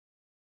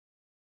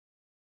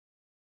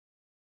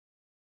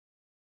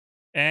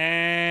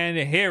And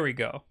here we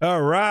go.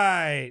 All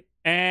right.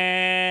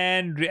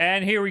 And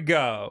here we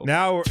go.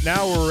 Now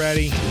we're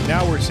ready.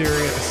 Now we're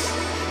serious.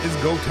 It's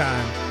go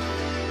time.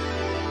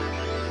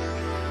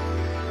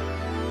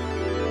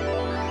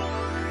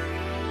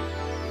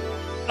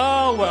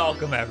 Oh,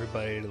 welcome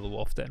everybody to the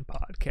WULFF Den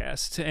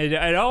Podcast.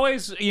 And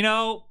always, you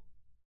know,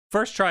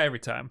 first try every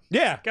time.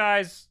 Yeah.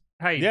 Guys,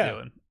 how you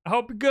doing? I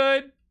hope you're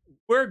good.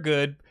 We're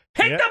good.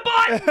 Hit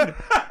the button!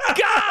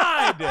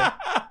 God!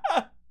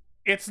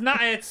 It's not,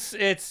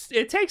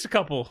 it takes a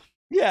couple.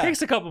 Yeah. It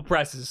takes a couple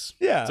presses.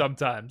 Yeah.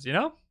 Sometimes, you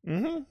know?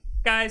 Mm-hmm.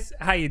 Guys,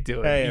 how you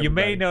doing? Hey, you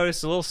may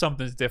notice a little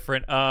something's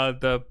different.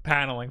 The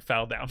paneling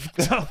fell down.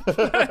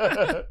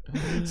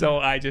 So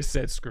I just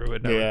said screw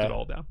it. Never did it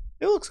all down.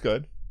 It looks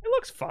good. It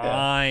looks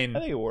fine. Yeah,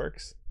 I think it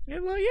works. Yeah,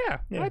 well, yeah,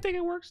 I think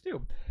it works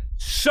too.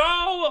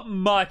 So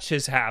much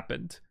has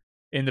happened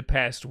in the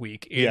past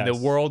week in the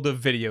world of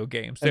video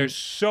games. There's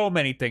so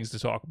many things to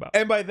talk about.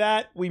 And by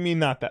that, we mean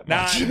not that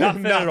much.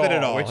 Nothing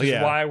at all. Which is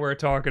why we're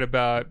talking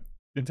about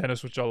Nintendo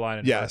Switch Online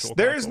and Virtual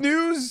there's Console.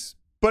 news,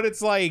 but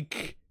it's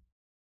like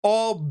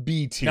all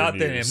B tier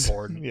Nothing news.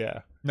 important.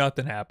 Yeah.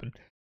 Nothing happened.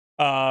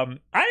 I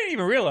didn't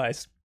even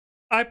realize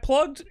I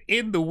plugged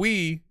in the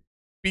Wii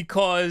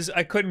because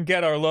I couldn't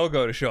get our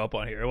logo to show up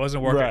on here. It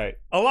wasn't working. Right.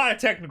 A lot of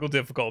technical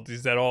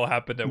difficulties that all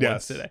happened at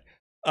once today.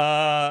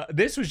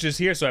 This was just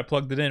here, so I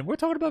plugged it in. We're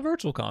talking about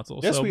Virtual Console.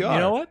 Yes, so, we are. You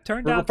know what?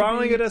 We're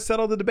finally going to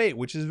settle the debate.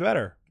 Which is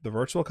better, the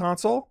Virtual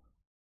Console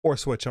or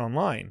Switch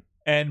Online?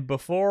 And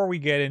before we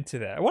get into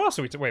that, what else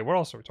are we talking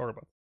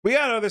about? We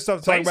got other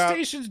stuff to talk about.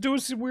 PlayStation's doing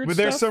some weird but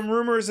stuff. There's some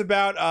rumors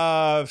about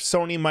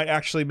Sony might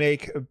actually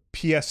make a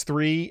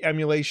PS3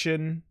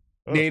 emulation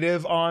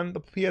native on the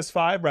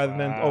PS5 rather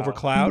than over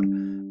cloud.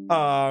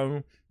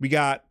 We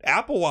got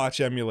Apple Watch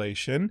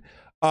emulation.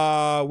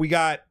 We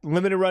got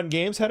limited run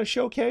games had a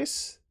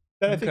showcase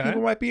that I think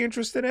people might be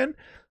interested in.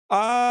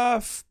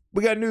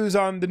 We got news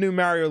on the new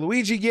Mario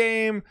Luigi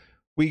game.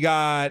 We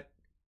got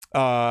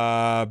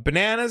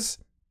bananas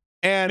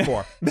and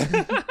more.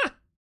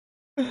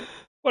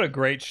 What a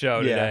great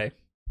show today.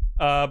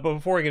 But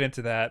before we get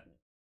into that,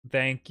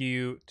 thank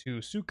you to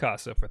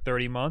Sukasa for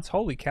 30 months.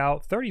 Holy cow,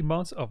 30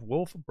 months of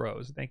Wolf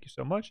Bros. Thank you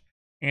so much.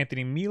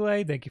 Anthony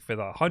Mile, thank you for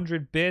the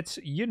 100 bits.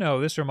 You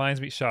know, this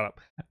reminds me, shut up.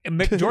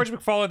 George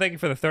McFarlane, thank you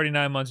for the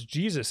 39 months.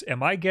 Jesus,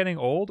 am I getting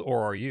old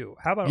or are you?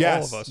 How about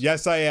all of us?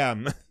 Yes, I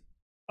am.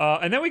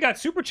 And then we got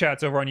super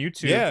chats over on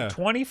YouTube. Yeah.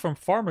 20 from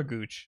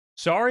Pharmagooch.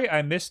 Sorry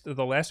I missed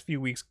the last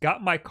few weeks.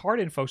 Got my card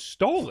info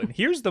stolen.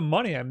 Here's the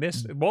money I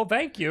missed. Well,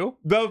 thank you.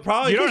 Though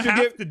probably you don't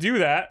have to do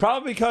that.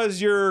 Probably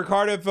because your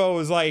card info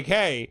is like,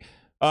 hey,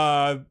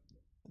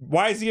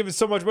 why is he giving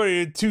so much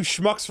money to two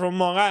schmucks from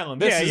Long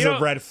Island? This is a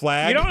red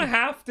flag. You don't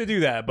have to do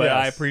that, but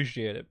I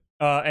appreciate it.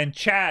 And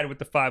Chad with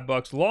the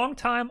 $5. Long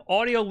time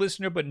audio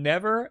listener, but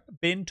never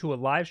been to a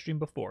live stream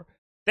before.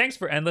 Thanks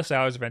for endless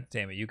hours of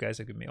entertainment. You guys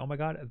have given me. Oh my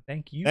God,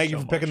 thank you. Thank you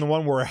for picking the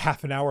one where we're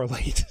half an hour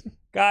late.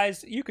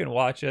 Guys, you can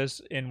watch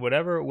us in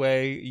whatever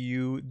way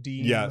you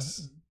deem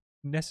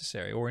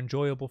necessary or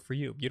enjoyable for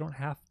you. You don't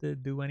have to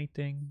do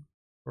anything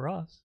for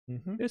us.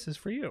 This is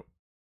for you.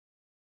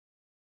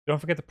 Don't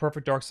forget the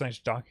Perfect Dark Science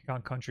Donkey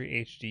Kong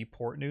Country HD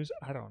port news.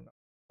 I don't know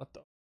what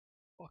the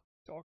fuck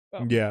you talking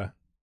about. Yeah.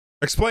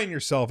 Explain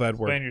yourself,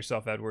 Edward. Explain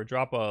yourself, Edward.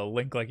 Drop a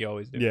link like you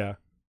always do. Yeah.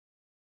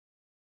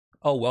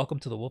 Oh, welcome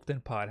to the WULFF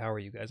Den Pod. How are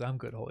you guys? I'm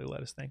good, Holy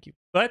Lettuce. Thank you.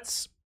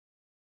 Let's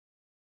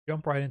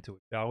jump right into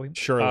it, shall we?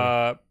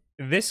 Sure.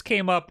 This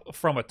came up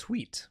from a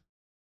tweet.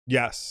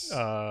 Yes.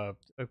 A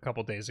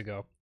couple days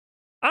ago.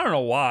 I don't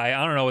know why.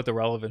 I don't know what the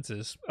relevance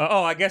is.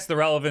 I guess the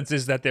relevance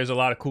is that there's a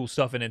lot of cool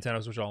stuff in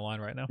Nintendo Switch Online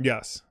right now.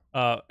 Yes.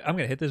 I'm going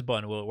to hit this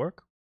button. Will it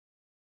work?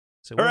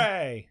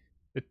 Hooray!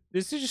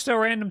 This is just a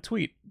random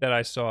tweet that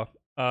I saw.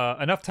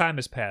 Enough time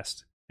has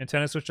passed.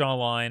 Nintendo Switch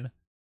Online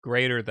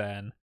greater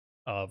than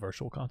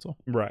Virtual Console.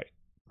 Right.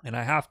 And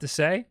I have to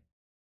say,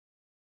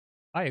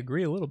 I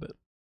agree a little bit.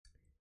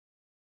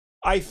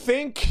 I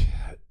think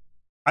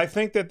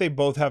that they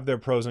both have their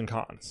pros and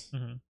cons.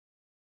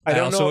 I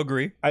also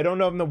agree. I don't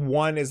know if the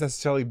one is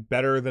necessarily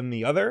better than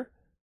the other,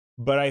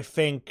 but I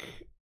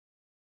think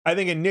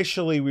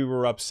initially we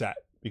were upset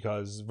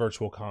because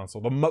Virtual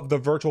Console, the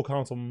Virtual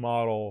Console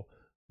model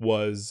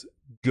was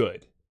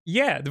good.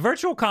 Yeah, the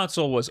Virtual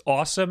Console was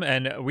awesome,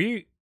 and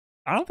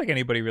I don't think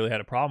anybody really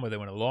had a problem with it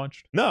when it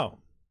launched. No.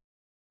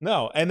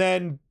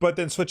 But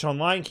then Switch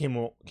Online came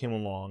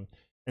along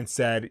and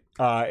said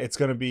it's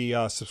going to be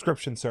a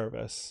subscription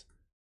service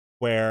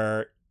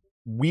where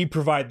we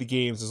provide the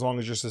games. As long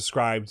as you're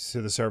subscribed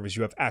to the service,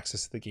 you have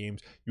access to the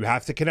games. You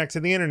have to connect to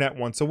the internet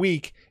once a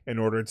week in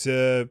order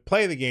to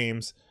play the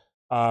games.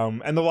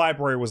 And the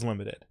library was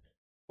limited.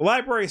 The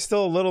library is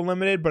still a little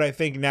limited, but I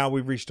think now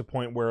we've reached a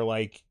point where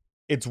like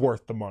it's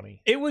worth the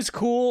money. It was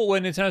cool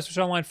when Nintendo Switch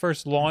Online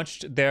first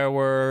launched. There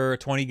were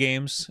 20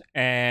 games,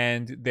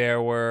 and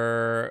there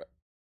were...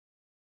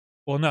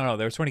 Well, no,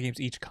 there were 20 games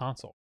each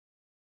console.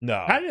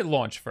 No. How did it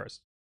launch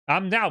first?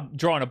 I'm now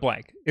drawing a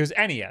blank. It was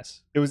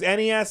NES. It was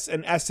NES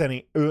and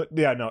SNES.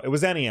 It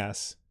was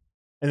NES.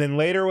 And then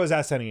later was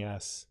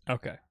SNES.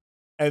 Okay.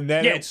 And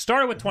then it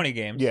started with 20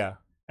 games. Yeah.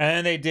 And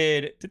then they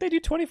did they do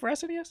 20 for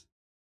SNES?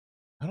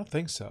 I don't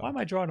think so. Why am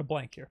I drawing a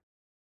blank here?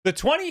 The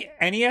 20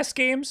 NES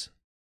games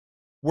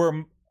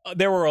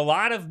there were a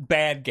lot of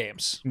bad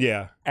games.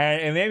 Yeah.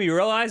 And it made me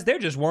realize there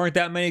just weren't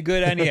that many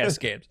good NES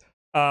games.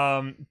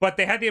 But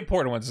they had the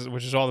important ones,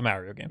 which is all the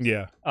Mario games.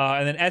 Yeah.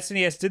 And then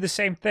SNES did the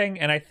same thing,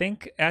 and I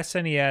think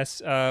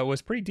SNES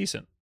was pretty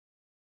decent.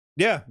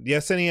 Yeah, the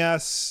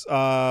SNES,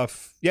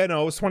 it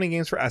was 20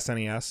 games for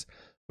SNES,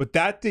 but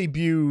that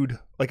debuted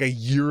like a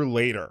year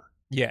later.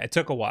 Yeah, it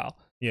took a while.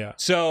 Yeah.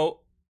 So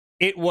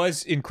it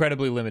was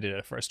incredibly limited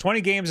at first.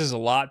 20 games is a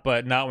lot,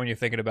 but not when you're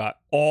thinking about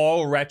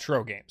all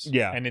retro games.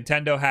 Yeah. And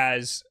Nintendo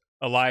has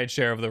a lion's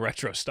share of the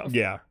retro stuff.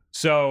 Yeah.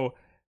 So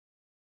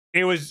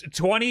it was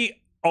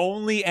 20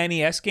 only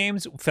NES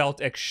games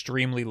felt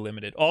extremely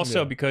limited.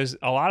 Also because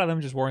a lot of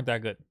them just weren't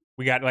that good.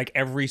 We got like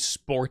every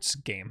sports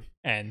game,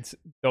 and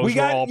those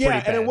were all pretty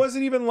bad. And it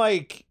wasn't even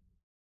like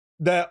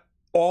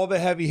all the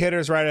heavy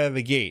hitters right out of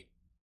the gate.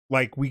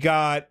 Like we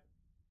got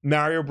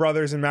Mario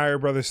Brothers and Mario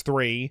Brothers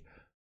 3,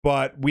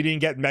 but we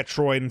didn't get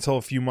Metroid until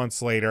a few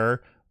months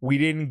later. We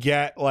didn't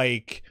get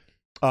like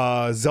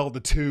Zelda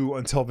 2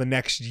 until the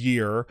next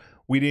year.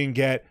 We didn't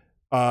get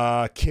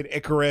Kid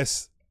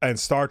Icarus and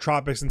Star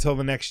Tropics until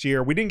the next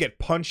year. We didn't get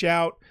Punch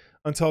Out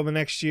until the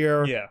next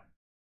year. Yeah.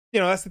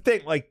 That's the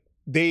thing. Like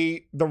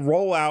the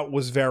rollout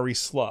was very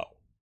slow.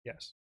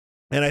 Yes.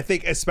 And I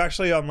think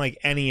especially on like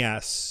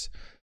NES,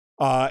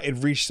 it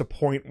reached a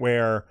point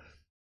where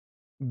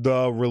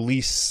the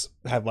release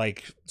had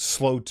like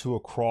slowed to a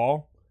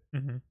crawl.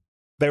 Mm-hmm.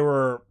 They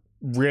were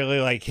really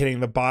like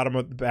hitting the bottom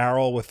of the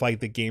barrel with like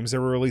the games they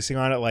were releasing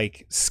on it,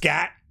 like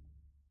Scat,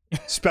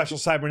 Special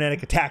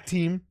Cybernetic Attack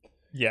Team.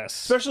 Yes.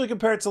 Especially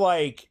compared to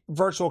like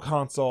Virtual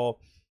Console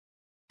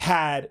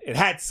had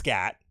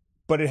Scat,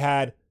 but it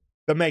had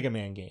the Mega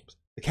Man games,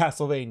 the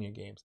Castlevania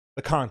games,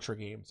 the Contra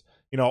games,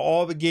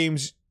 all the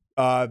games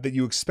that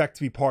you expect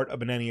to be part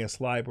of an NES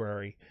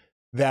library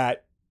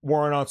that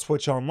weren't on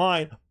Switch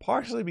Online,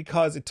 partially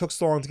because it took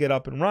so long to get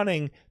up and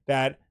running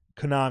that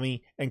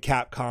Konami and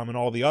Capcom and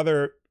all the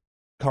other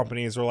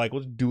companies were like,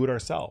 let's do it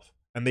ourselves.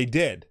 And they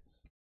did.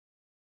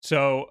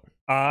 So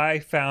I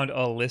found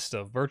a list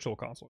of Virtual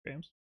Console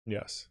games.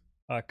 Yes.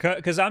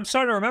 Because I'm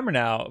starting to remember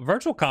now,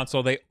 Virtual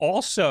Console, they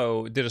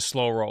also did a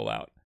slow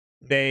rollout.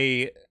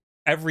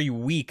 Every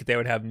week they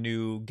would have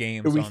new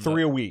games. It would be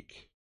 3 a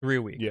week. 3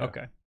 a week. Yeah.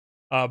 Okay.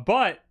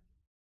 But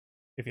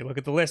if you look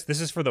at the list, this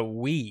is for the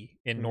Wii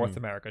in North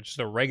America, just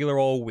a regular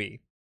old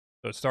Wii.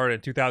 So it started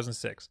in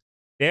 2006.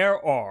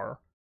 There are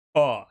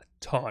a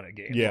ton of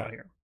games on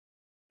here.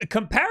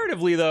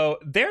 Comparatively, though,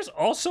 there's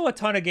also a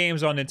ton of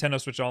games on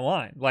Nintendo Switch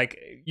Online.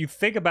 Like, you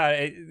think about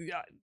it,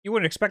 you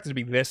wouldn't expect it to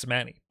be this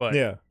many.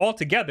 But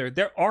altogether,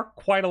 there are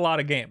quite a lot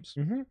of games.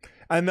 Mm-hmm.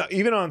 And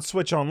even on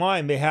Switch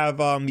Online, they have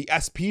the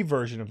SP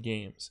version of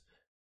games,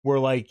 where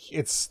like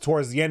it's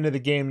towards the end of the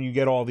game you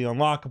get all the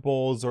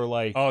unlockables, or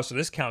like so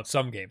this counts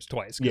some games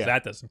twice, because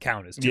that doesn't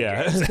count as two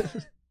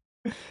games.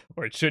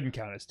 Or it shouldn't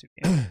count as two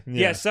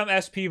games. Some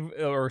SP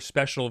or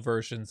special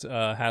versions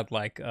had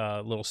like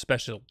little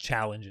special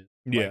challenges.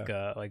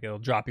 Like it'll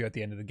drop you at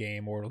the end of the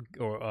game, or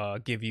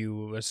give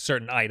you a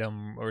certain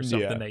item or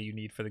something that you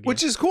need for the game,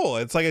 which is cool.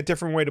 It's like a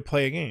different way to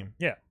play a game.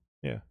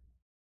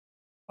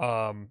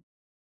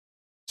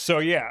 So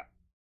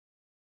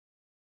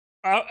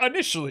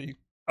initially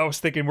I was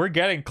thinking we're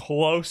getting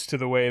close to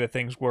the way that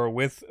things were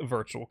with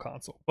Virtual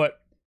Console,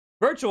 but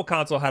Virtual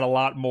Console had a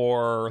lot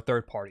more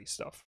third-party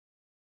stuff.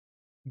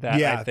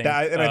 I think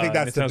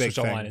that's the big Switch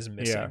Online is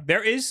missing.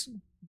 There is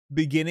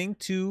beginning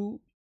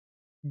to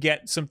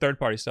get some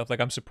third-party stuff.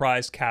 Like, I'm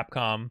surprised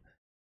Capcom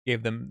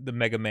gave them the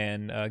Mega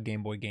Man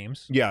Game Boy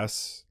games.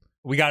 Yes.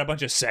 We got a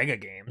bunch of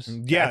Sega games.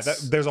 Yeah,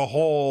 there's a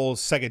whole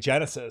Sega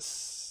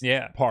Genesis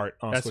part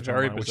on that's Switch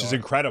very Online, bizarre. which is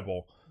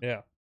incredible.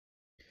 Yeah.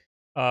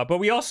 But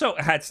we also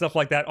had stuff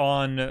like that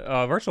on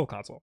Virtual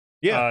Console.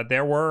 Yeah.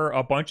 There were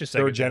a bunch of Sega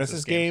There were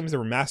Genesis games. There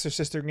were Master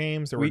System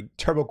games. There were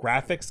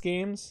TurboGrafx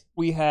games.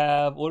 We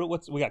have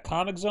we got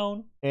Comic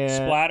Zone, and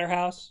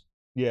Splatterhouse.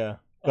 Yeah.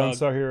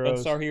 Gunstar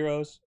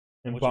Heroes.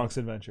 And Bonk's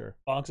Adventure.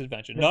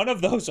 None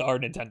of those are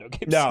Nintendo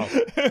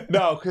games.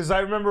 No, because I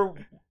remember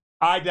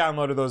I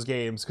downloaded those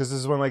games because this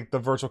is when like the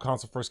Virtual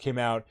Console first came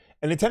out,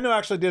 and Nintendo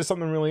actually did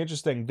something really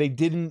interesting. They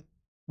didn't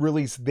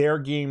release their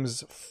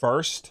games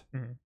first.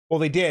 Mm-hmm. Well,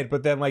 they did,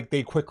 but then like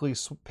they quickly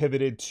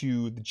pivoted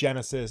to the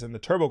Genesis and the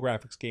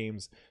TurboGrafx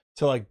games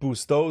to like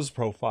boost those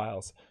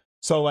profiles.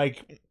 So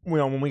like,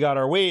 when we got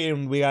our Wii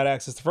and we got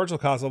access to Virtual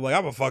Console, I'm like,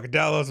 I'm gonna fucking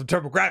download some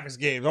TurboGrafx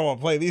games. I want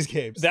to play these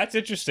games. That's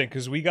interesting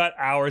because we got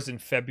ours in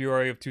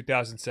February of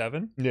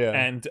 2007. Yeah.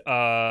 And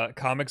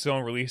Comic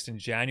Zone released in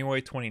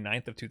January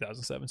 29th of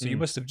 2007. So you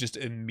must have just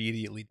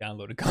immediately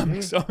downloaded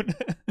Comic Zone.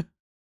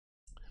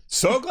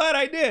 So glad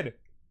I did.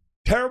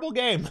 Terrible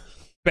game.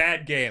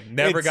 Bad game.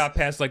 Never got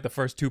past like the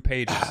first 2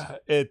 pages.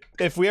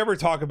 If we ever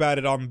talk about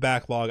it on the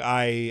backlog,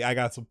 I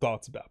got some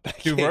thoughts about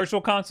that. Do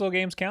Virtual Console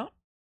games count?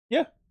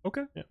 Yeah.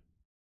 Okay. Yeah.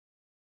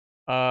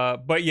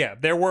 But yeah,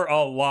 there were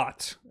a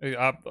lot.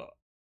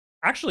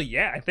 Actually,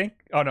 yeah, I think.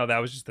 Oh no, that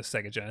was just the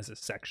Sega Genesis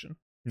section.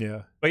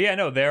 Yeah. But yeah,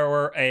 no, there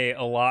were a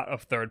lot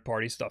of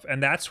third-party stuff,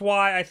 and that's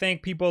why I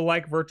think people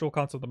like Virtual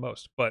Console the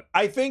most. But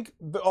I think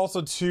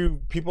also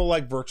too, people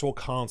like Virtual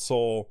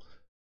Console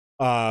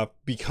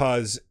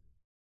because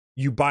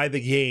you buy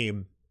the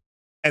game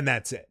and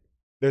that's it.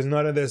 There's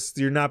none of this.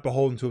 You're not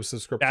beholden to a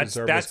subscription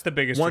service. That's the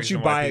biggest. Once you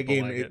reason buy why a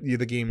game, like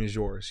the game is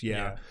yours.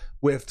 Yeah.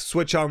 With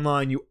Switch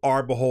Online, you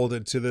are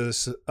beholden to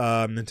this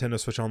Nintendo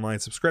Switch Online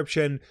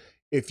subscription.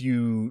 If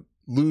you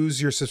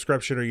lose your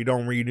subscription or you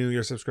don't renew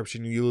your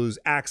subscription, you lose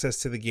access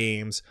to the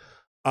games.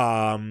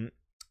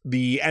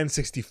 The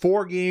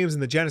N64 games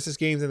and the Genesis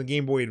games and the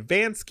Game Boy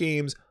Advance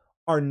games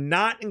are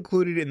not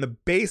included in the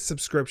base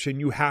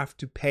subscription. You have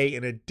to pay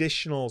an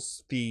additional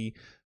fee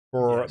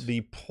for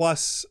the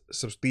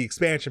the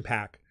expansion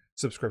pack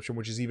subscription,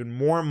 which is even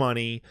more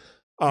money.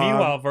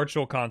 Meanwhile,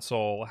 Virtual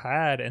Console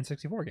had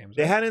N64 games. Right?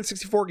 They had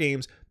N64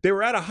 games. They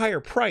were at a higher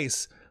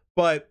price,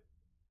 but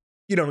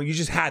you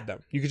just had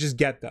them. You could just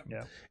get them.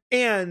 Yeah.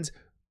 And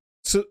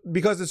so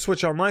because it's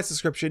Switch Online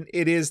subscription,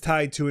 it is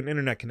tied to an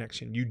internet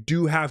connection. You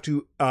do have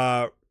to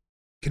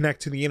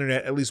connect to the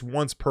internet at least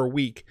once per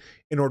week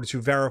in order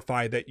to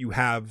verify that you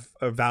have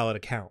a valid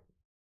account.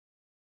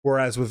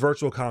 Whereas with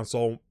Virtual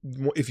Console,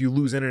 if you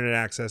lose internet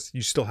access,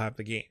 you still have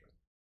the game.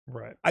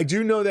 Right. I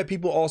do know that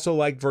people also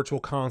like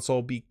Virtual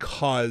Console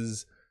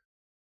because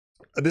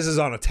this is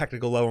on a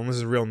technical level, and this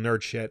is real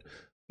nerd shit,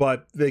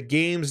 but the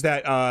games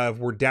that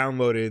were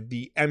downloaded,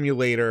 the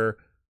emulator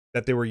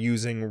that they were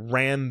using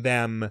ran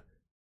them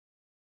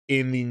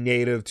in the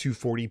native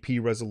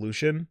 240p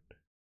resolution.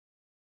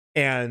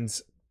 And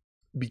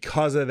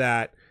because of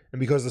that, and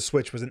because the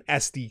Switch was an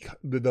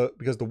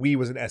because the Wii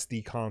was an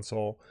SD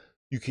console,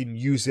 you can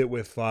use it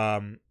with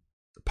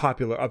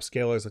popular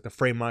upscalers like the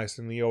FrameMeister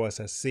and the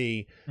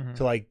OSSC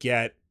to like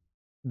get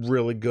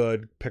really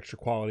good picture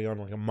quality on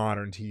like a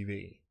modern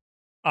TV.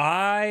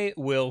 I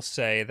will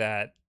say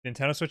that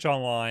Nintendo Switch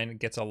Online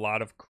gets a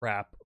lot of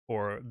crap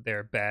for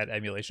their bad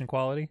emulation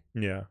quality.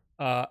 Yeah.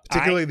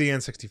 Particularly the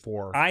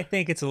N64. I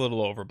think it's a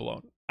little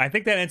overblown. I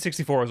think that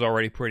N64 is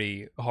already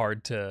pretty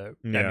hard to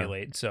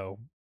emulate, so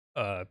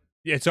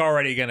it's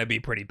already going to be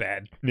pretty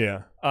bad.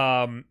 Yeah.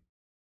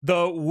 The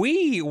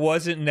Wii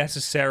wasn't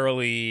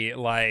necessarily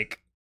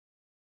like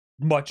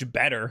much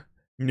better.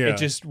 Yeah. It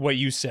just, what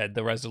you said,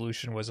 the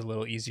resolution was a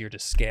little easier to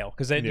scale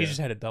because then you just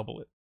had to double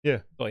it. Yeah.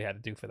 That's all you had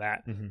to do for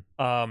that.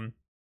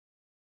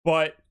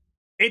 But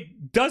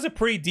it does a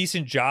pretty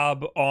decent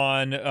job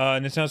on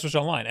Nintendo Switch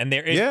Online, and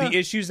there is the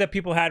issues that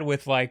people had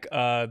with like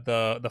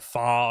the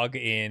fog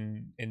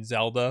in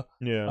Zelda,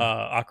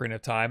 Ocarina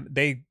of Time.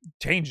 They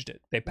changed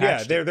it. They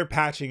patched it. They're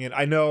patching it.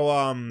 I know.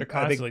 They're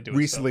constantly I think doing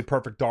recently stuff.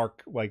 Perfect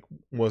Dark like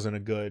wasn't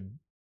a good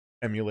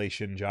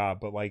emulation job,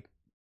 but like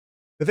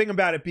the thing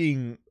about it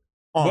being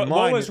online.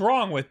 What was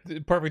wrong with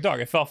Perfect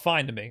Dark? It felt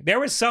fine to me. There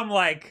was some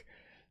like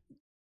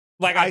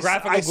a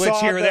graphical glitch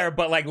here or there,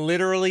 but like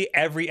literally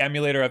every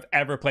emulator I've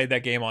ever played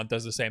that game on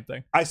does the same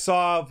thing. I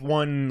saw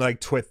one like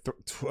Twitter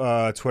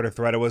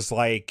thread. It was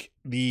like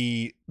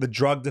the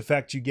drug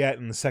defect you get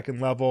in the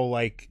second level,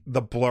 like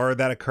the blur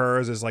that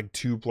occurs is like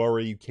too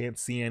blurry, you can't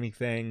see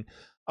anything.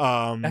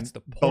 That's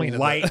the point.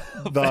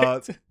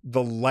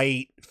 The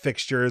light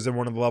fixtures in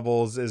one of the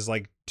levels is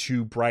like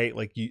too bright,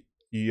 like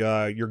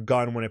your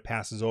gun when it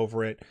passes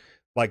over it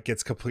like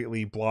gets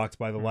completely blocked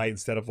by the light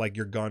instead of like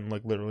your gun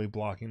like literally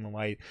blocking the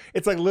light.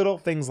 It's like little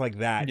things like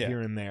that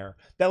here and there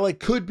that like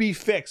could be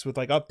fixed with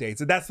like updates.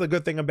 And that's the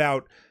good thing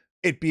about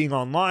it being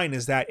online,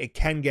 is that it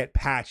can get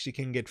patched, it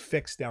can get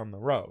fixed down the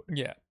road.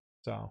 Yeah.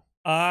 So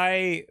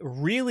I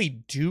really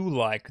do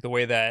like the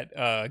way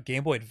that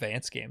Game Boy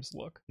Advance games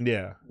look.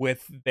 Yeah.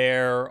 With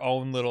their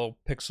own little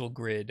pixel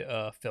grid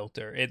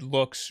filter. It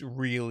looks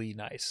really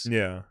nice.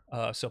 Yeah.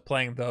 So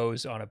playing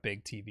those on a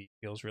big TV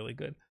feels really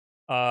good.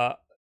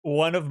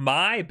 One of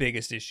my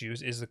biggest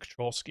issues is the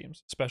control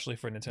schemes, especially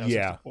for Nintendo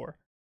 64.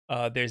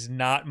 There's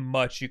not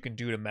much you can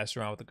do to mess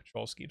around with the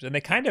control schemes. And they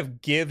kind of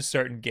give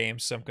certain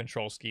games some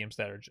control schemes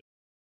that are just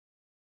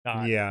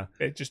not. Yeah.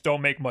 It just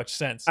don't make much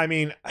sense. I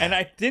mean,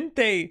 and didn't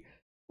they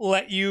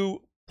let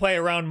you play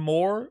around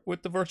more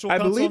with the Virtual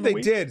Console? I believe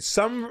they did.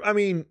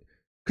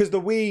 Because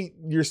the Wii,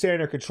 your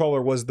standard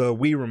controller was the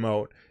Wii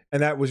remote,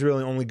 and that was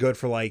really only good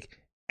for like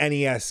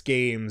NES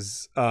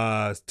games,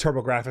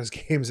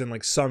 TurboGrafx games, and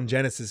like some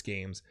Genesis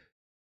games.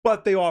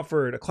 But they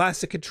offered a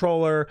classic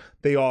controller.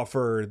 They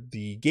offered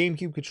the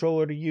GameCube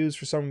controller to use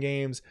for some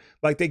games.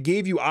 Like they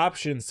gave you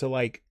options to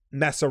like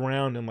mess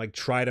around and like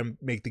try to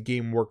make the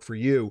game work for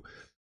you.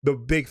 The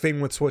big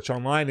thing with Switch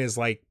Online is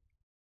like,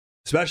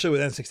 especially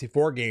with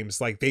N64 games,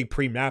 like they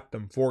pre-map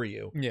them for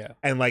you. Yeah.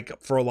 And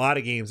like for a lot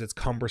of games, it's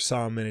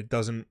cumbersome and it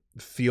doesn't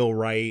feel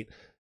right.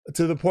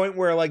 To the point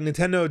where like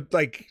Nintendo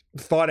like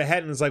thought ahead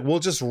and was like, we'll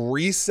just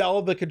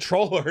resell the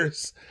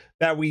controllers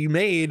that we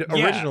made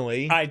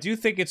originally. I do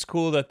think it's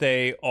cool that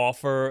they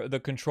offer the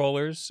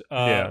controllers.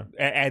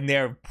 And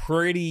they're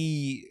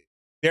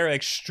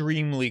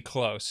extremely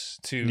close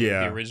to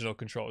the original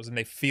controllers, and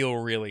they feel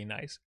really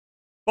nice.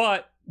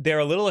 But they're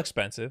a little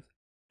expensive,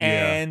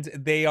 And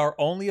they are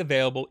only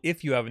available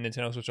if you have a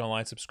Nintendo Switch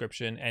Online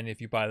subscription and if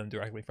you buy them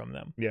directly from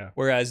them. Yeah.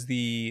 Whereas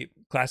the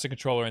classic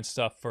controller and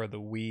stuff for the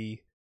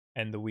Wii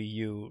and the Wii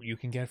U, you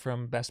can get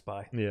from Best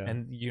Buy. Yeah.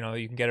 And, you know,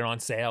 you can get it on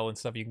sale and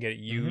stuff. You can get it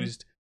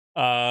used.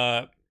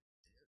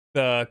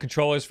 The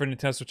controllers for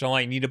Nintendo Switch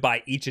Online, you need to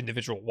buy each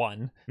individual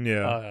one.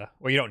 Yeah.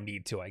 Well, you don't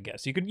need to, I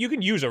guess. You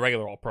can use a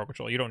regular All Pro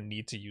controller. You don't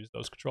need to use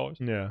those controllers.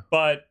 Yeah.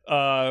 But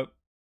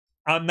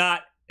I'm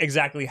not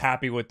exactly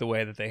happy with the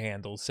way that they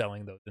handle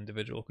selling those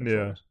individual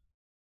controllers.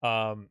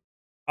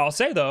 I'll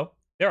say though,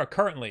 there are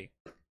currently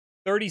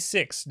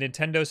 36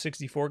 Nintendo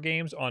 64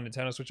 games on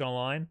Nintendo Switch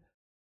Online.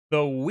 The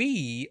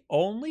Wii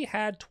only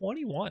had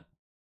 21.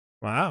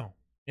 Wow.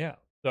 Yeah.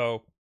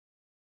 So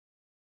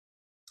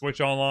Switch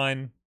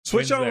Online.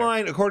 Switch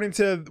Online, according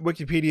to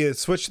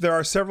Wikipedia, there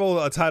are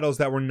several titles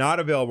that were not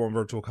available on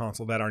Virtual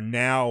Console that are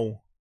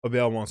now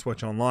available on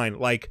Switch Online,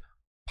 like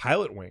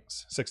Pilot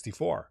Wings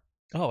 64.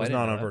 Oh, it's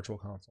not on Virtual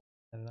Console.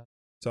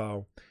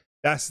 So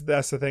that's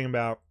the thing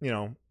about, you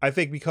know, I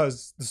think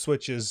because the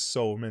Switch is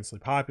so immensely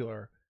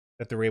popular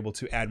that they're able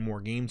to add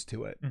more games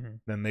to it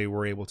than they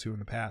were able to in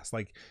the past.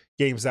 Like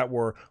games that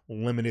were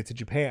limited to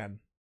Japan,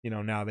 you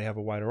know, now they have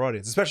a wider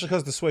audience, especially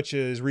because the Switch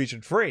is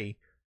region free.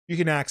 You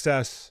can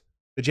access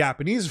the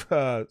Japanese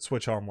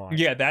Switch Online.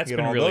 Yeah, that's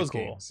been really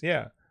cool. Games.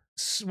 Yeah.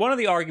 One of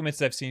the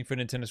arguments I've seen for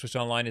Nintendo Switch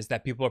Online is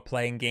that people are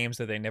playing games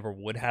that they never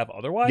would have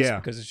otherwise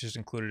because it's just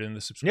included in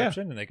the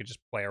subscription and they could just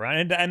play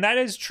around. And that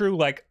is true.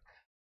 Like,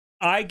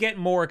 I get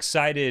more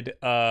excited.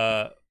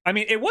 I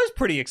mean, it was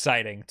pretty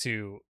exciting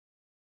to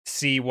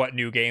see what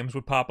new games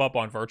would pop up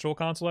on Virtual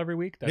Console every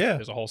week.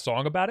 There's a whole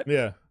song about it.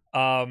 Yeah.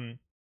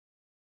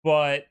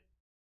 But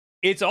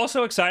it's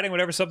also exciting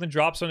whenever something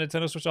drops on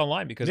Nintendo Switch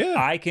Online because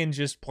I can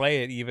just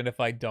play it even if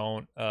I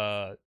don't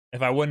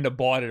if I wouldn't have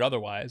bought it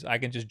otherwise. I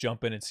can just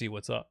jump in and see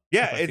what's up.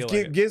 Yeah,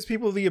 it gives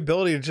people the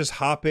ability to just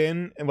hop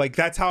in, and like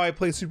that's how I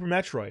played Super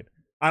Metroid.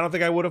 I don't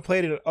think I would have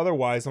played it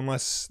otherwise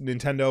unless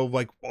Nintendo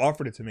like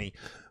offered it to me.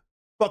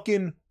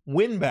 Fucking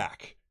win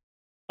back.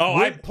 Oh,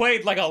 I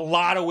played like a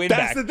lot of win back.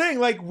 That's the thing.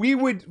 Like we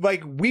would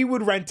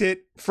rent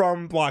it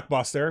from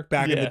Blockbuster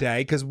back in the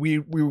day because we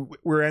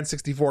were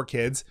N64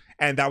 kids,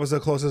 and that was the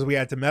closest we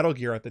had to Metal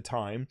Gear at the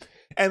time.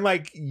 And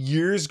like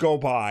years go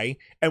by,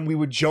 and we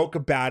would joke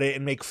about it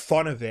and make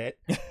fun of it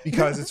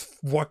because it's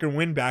fucking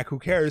win back. Who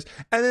cares?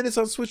 And then it's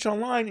on Switch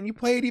Online, and you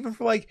play it even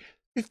for like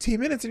 15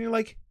 minutes, and you're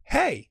like,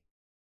 hey.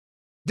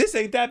 This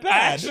ain't that bad.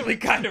 I actually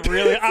kind of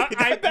really...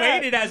 I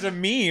played it as a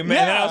meme, and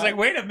then I was like,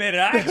 wait a minute,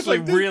 I actually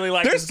really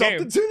like this game.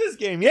 There's something to this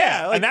game,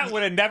 yeah. Like, and that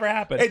would have never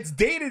happened. It's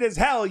dated as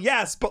hell,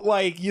 yes, but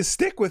like, you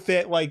stick with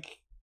it, like,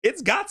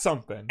 it's got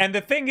something. And the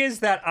thing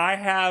is that I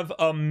have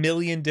a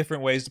million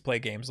different ways to play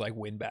games like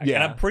Winback. Yeah.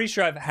 And I'm pretty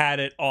sure I've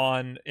had it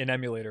on an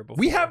emulator before.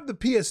 We have the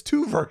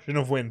PS2 version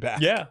of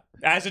Winback. Yeah,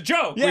 as a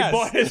joke. Yes. We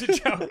bought it as a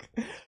joke.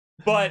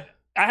 But...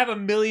 I have a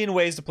million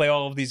ways to play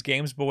all of these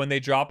games, but when they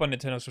drop on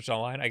Nintendo Switch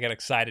Online, I get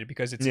excited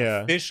because it's an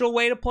official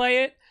way to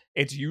play it.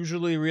 It's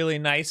usually really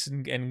nice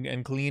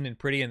and clean and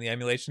pretty, and the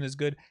emulation is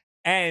good.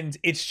 And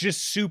it's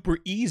just super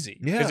easy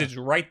because it's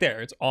right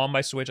there. It's on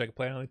my Switch. I can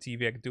play it on the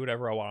TV. I can do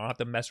whatever I want. I don't have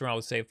to mess around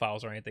with save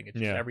files or anything. It's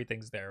just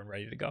everything's there and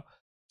ready to go.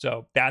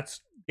 So that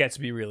gets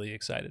me really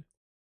excited.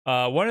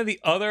 One of the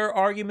other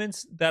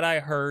arguments that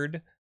I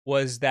heard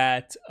was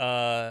that...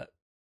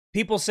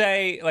 people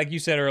say, like you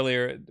said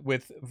earlier,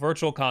 with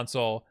Virtual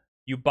Console,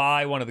 you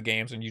buy one of the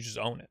games and you just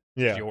own it.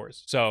 It's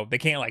yours. So they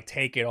can't like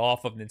take it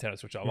off of Nintendo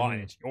Switch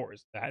Online. It's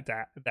yours. That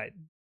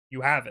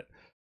you have it.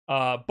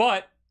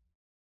 But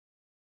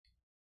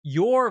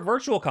your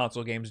Virtual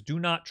Console games do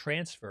not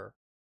transfer.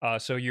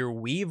 So your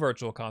Wii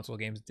Virtual Console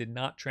games did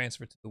not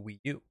transfer to the Wii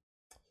U.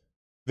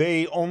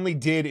 They only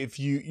did if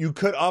you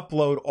could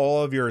upload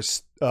all of your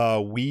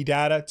Wii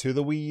data to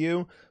the Wii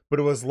U, but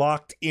it was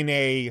locked in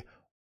a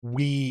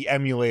Wii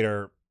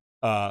emulator,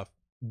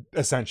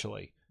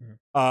 essentially.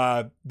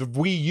 The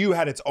Wii U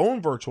had its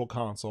own Virtual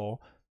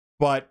Console,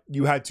 but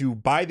you had to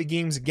buy the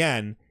games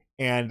again,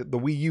 and the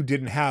Wii U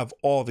didn't have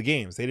all the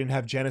games. They didn't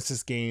have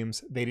Genesis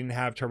games. They didn't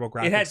have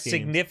TurboGrafx games. It had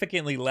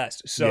significantly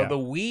less. So the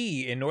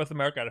Wii in North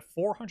America had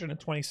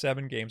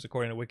 427 games,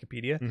 according to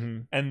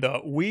Wikipedia, and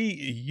the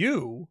Wii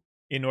U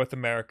in North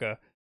America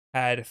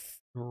had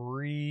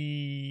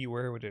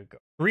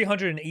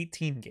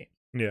 318 games.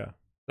 Yeah.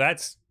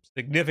 That's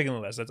significantly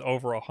less. That's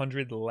over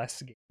 100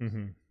 less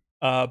games.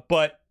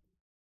 But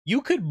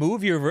you could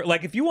move your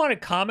like if you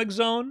wanted Comic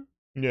Zone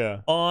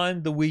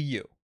on the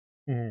Wii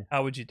U,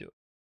 how would you do it?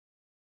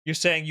 You're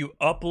saying you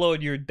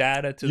upload your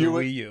data to the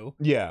Wii U,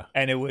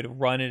 and it would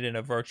run it in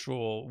a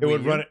virtual. It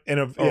would run it in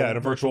a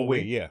virtual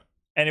Wii,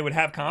 and it would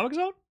have Comic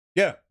Zone.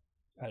 Yeah,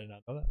 I did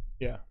not know that.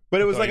 Yeah,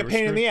 but it was like a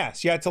pain in the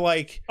ass. You had to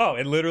like. Oh,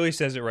 it literally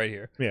says it right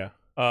here. Yeah.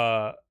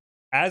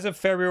 As of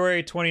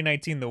February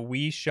 2019, the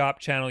Wii Shop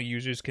channel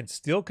users can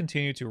still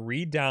continue to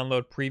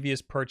re-download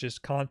previous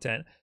purchased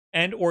content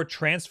and or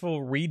transfer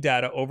read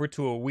data over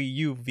to a Wii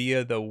U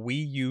via the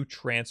Wii U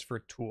transfer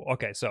tool.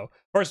 Okay, so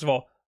first of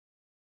all,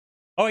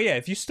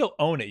 if you still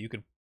own it, you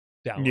could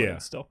download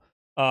it still.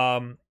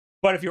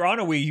 But if you're on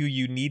a Wii U,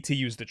 you need to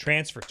use the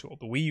transfer tool,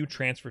 the Wii U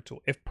transfer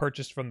tool, if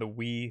purchased from the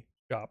Wii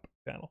Shop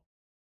channel.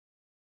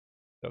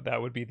 So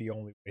that would be the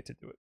only way to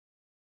do it.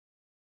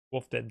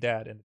 WULFF DEN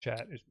Dad in the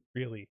chat is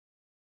really,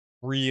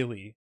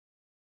 really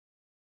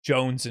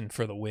jonesing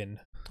for the win.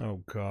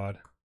 Oh God,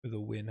 For the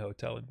Win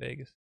Hotel in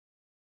Vegas.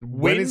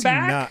 When Win is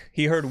back? he not?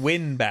 He heard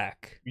win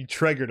back. You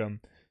triggered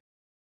him.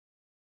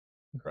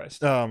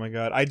 Christ. Oh my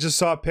God, I just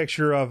saw a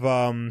picture of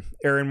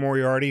Erin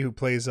Moriarty, who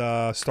plays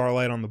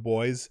Starlight on The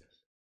Boys.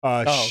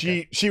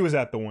 Okay. She was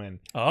at the win,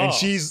 Oh.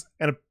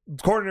 and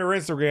according to her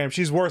Instagram,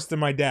 she's worse than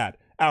my dad,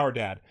 our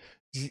dad.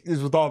 She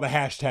is with all the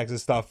hashtags and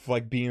stuff,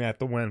 like being at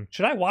the win.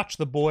 Should I watch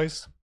The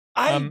Boys?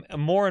 I'm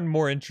more and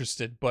more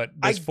interested, but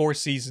there's 4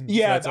 seasons.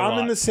 Yeah, that's a I'm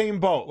lot. in the same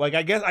boat. Like,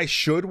 I guess I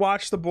should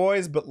watch The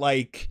Boys, but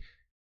like,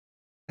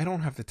 I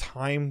don't have the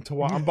time to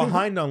watch. I'm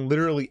behind on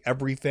literally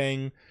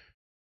everything.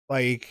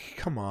 Like,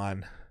 come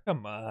on.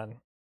 Come on.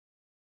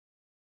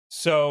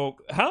 So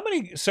how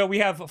many? So we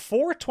have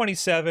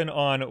 427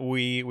 on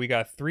Wii. We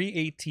got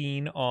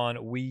 318 on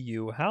Wii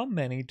U. How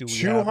many do we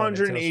have?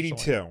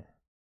 282.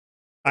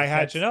 I had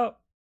catching up.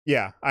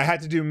 Yeah, I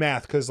had to do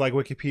math because like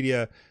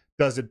Wikipedia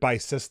does it by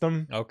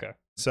system. Okay,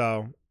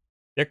 So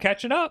they're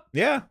catching up.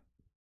 yeah,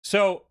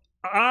 So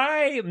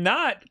I'm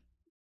not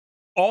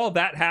all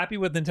that happy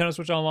with Nintendo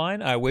Switch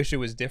Online. I wish it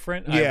was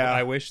different. Yeah.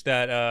 I wish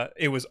that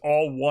it was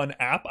all one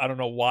app. I don't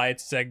know why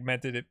it's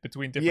segmented it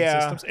between different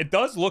systems. It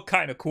does look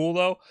kind of cool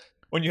though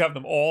when you have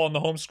them all on the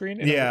home screen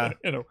in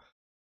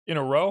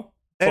a row.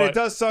 And it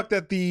does suck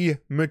that the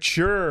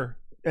mature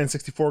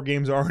N64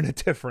 games are in a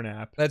different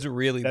app. That's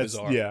really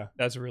bizarre. Yeah,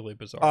 That's really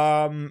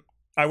bizarre.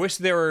 I wish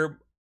there were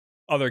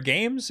other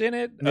games in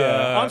it.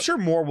 Yeah, I'm sure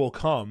more will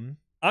come.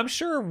 I'm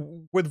sure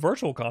with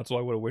Virtual Console,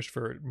 I would have wished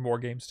for more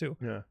games too.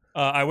 Yeah.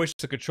 I wish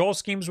the control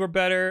schemes were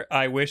better.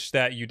 I wish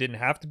that you didn't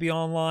have to be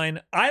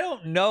online. I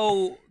don't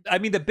know. I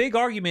mean, the big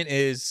argument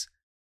is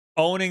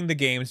owning the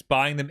games,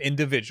 buying them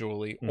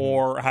individually,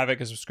 or having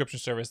a subscription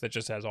service that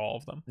just has all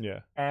of them.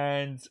 Yeah.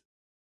 And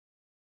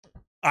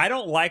I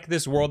don't like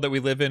this world that we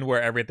live in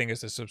where everything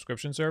is a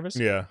subscription service.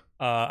 Yeah.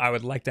 I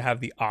would like to have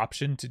the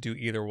option to do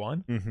either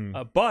one.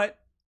 Mm-hmm. But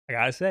I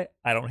gotta say,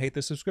 I don't hate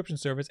the subscription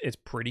service. It's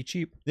pretty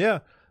cheap. Yeah.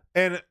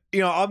 And,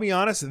 I'll be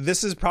honest,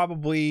 this is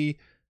probably,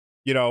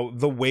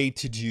 the way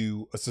to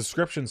do a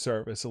subscription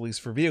service, at least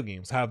for video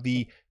games. Have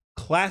the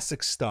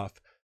classic stuff,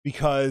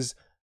 because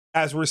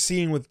as we're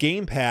seeing with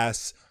Game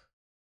Pass,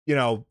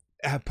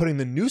 putting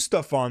the new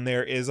stuff on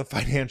there is a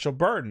financial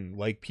burden.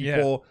 Like,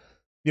 people,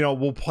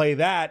 will play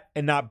that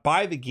and not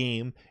buy the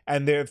game,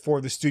 and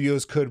therefore the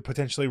studios could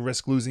potentially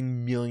risk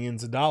losing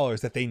millions of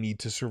dollars that they need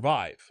to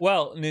survive.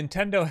 Well,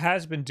 Nintendo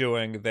has been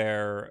doing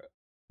their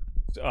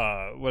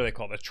what do they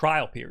call it? A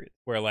trial period,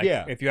 where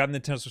if you have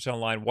Nintendo Switch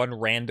Online, one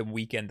random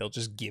weekend they'll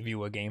just give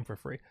you a game for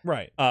free.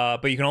 Right.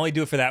 But you can only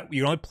do it for that.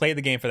 You can only play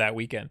the game for that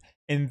weekend,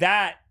 and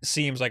that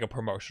seems like a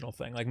promotional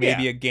thing. Like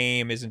maybe a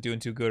game isn't doing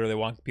too good, or they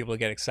want people to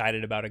get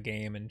excited about a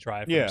game and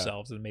try it for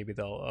themselves, and maybe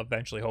they'll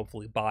eventually,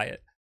 hopefully, buy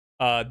it.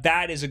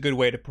 That is a good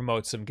way to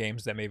promote some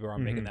games that maybe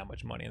aren't making that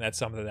much money, and that's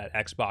something that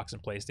Xbox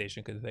and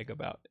PlayStation could think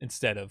about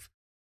instead of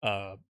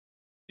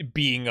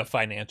being a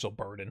financial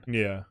burden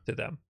to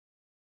them.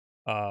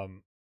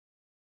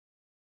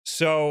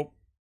 So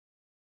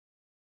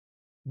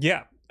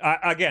yeah,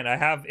 I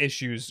have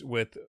issues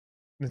with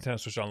Nintendo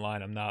Switch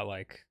Online.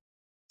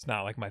 It's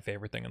not like my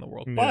favorite thing in the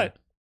world, but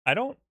I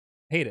don't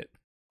hate it.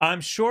 I'm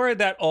sure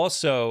that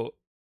also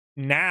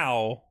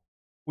now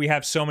we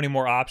have so many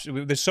more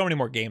options. There's so many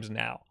more games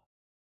now.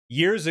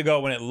 Years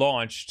ago when it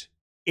launched,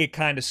 it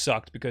kind of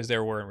sucked because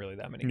there weren't really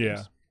that many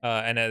games.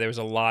 And there was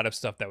a lot of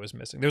stuff that was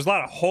missing. There was a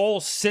lot of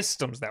whole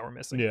systems that were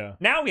missing. Yeah.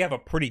 Now we have a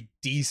pretty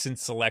decent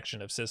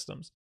selection of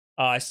systems.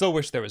 I still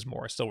wish there was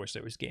more. I still wish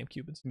there was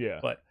GameCube. Yeah.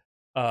 But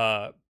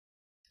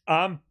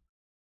I'm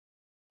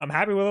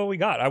happy with what we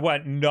got. I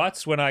went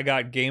nuts when I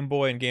got Game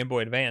Boy and Game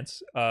Boy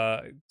Advance.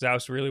 That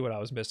was really what I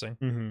was missing.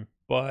 Mm-hmm.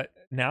 But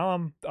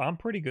now I'm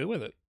pretty good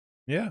with it.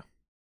 Yeah.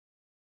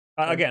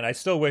 Again, I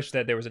still wish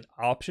that there was an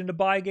option to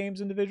buy games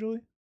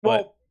individually.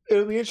 Well,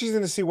 it'll be interesting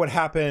to see what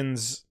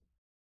happens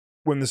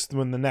when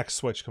the next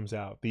Switch comes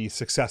out, the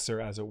successor,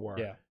 as it were.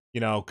 Yeah.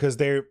 Because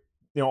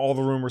all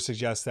the rumors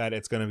suggest that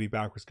it's going to be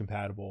backwards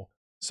compatible.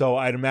 So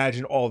I'd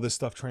imagine all this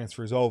stuff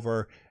transfers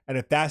over. And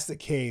if that's the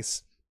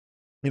case,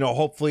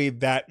 hopefully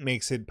that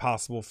makes it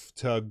possible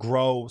to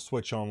grow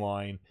Switch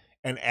Online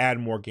and add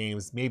more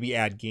games, maybe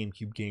add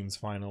GameCube games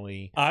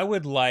finally. I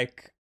would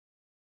like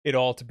it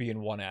all to be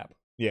in one app.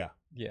 Yeah.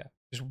 Yeah.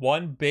 Just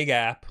one big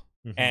app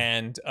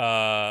and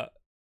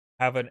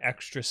have an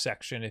extra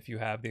section if you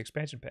have the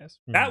expansion pass.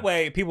 That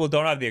way, people who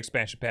don't have the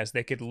expansion pass,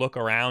 they could look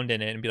around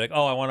in it and be like,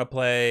 oh, I want to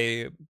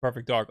play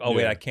Perfect Dark. Oh,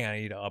 wait, I can't. I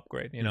need to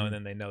upgrade, and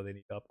then they know they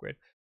need to upgrade.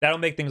 That'll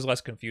make things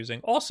less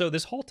confusing. Also,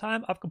 this whole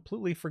time, I've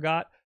completely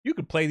forgot you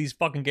could play these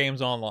fucking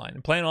games online.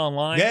 And playing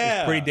online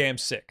is pretty damn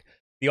sick.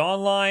 The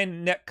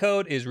online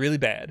netcode is really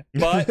bad,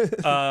 but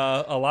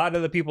a lot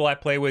of the people I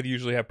play with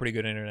usually have pretty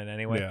good internet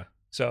anyway. Yeah.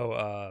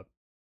 So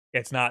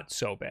it's not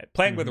so bad.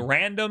 Playing with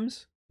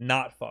randoms,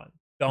 not fun.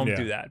 Don't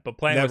do that. But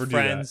playing Never with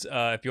friends,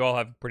 if you all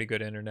have pretty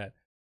good internet,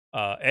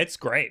 it's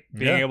great.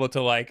 Being able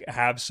to like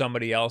have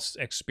somebody else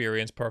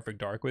experience Perfect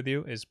Dark with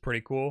you is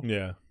pretty cool.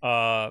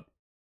 Yeah.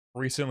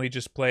 Recently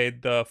just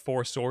played the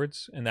Four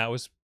Swords, and that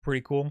was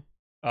pretty cool.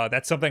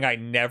 That's something I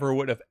never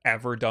would have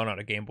ever done on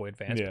a Game Boy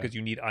Advance because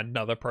you need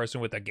another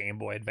person with a Game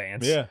Boy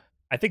Advance. Yeah.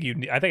 I think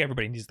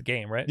everybody needs the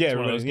game, right? Yeah, it's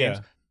one of those games.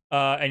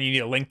 And you need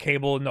a link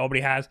cable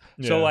nobody has.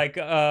 Yeah. So like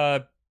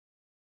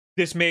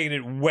this made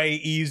it way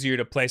easier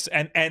to play,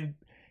 and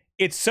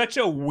it's such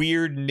a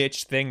weird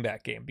niche thing,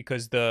 that game,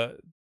 because the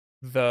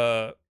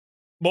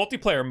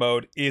multiplayer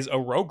mode is a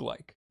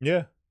roguelike.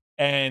 Yeah.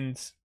 And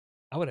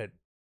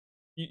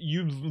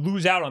you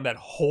lose out on that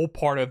whole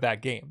part of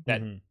that game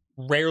that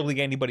rarely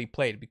anybody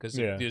played, because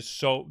there's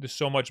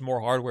so much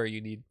more hardware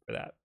you need for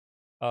that.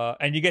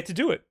 And you get to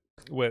do it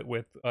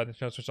with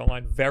Nintendo Switch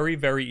Online very,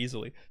 very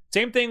easily.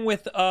 Same thing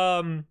with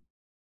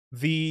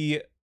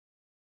the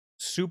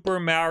Super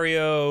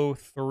Mario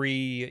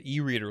 3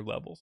 e-reader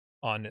levels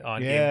on Game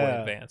Boy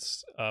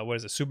Advance. What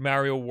is it? Super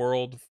Mario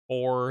World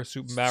 4,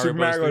 Super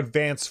Mario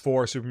Advance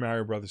 4, Super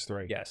Mario Brothers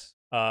 3. Yes.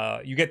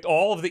 You get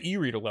all of the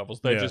e-reader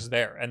levels. They're just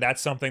there. And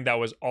that's something that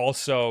was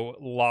also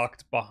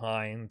locked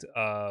behind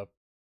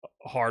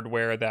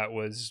hardware that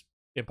was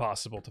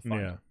impossible to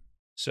find. Yeah.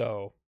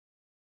 So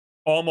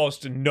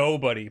almost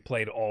nobody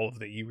played all of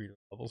the e-reader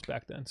levels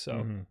back then.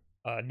 So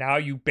now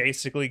you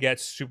basically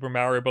get Super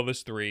Mario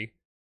Brothers 3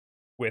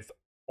 with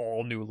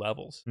all new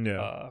levels.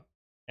 Yeah.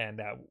 And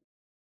that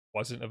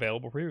wasn't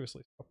available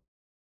previously.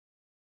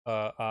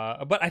 But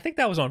I think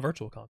that was on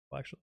Virtual Console,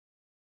 actually.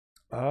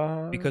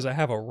 Because I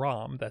have a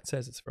ROM that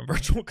says it's from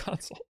Virtual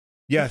Console.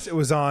 Yes, it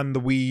was on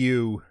the Wii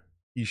U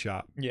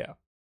eShop. Yeah.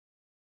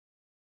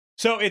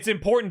 So it's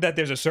important that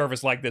there's a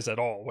service like this at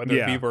all, whether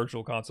it be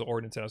Virtual Console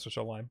or Nintendo Switch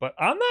Online. But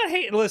I'm not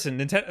hating. Listen,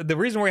 the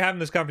reason we're having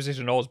this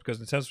conversation at all is because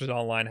Nintendo Switch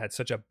Online had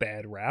such a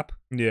bad rap.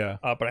 Yeah.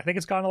 But I think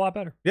it's gotten a lot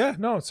better. Yeah,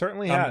 no, it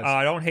certainly has.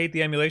 I don't hate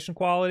the emulation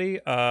quality.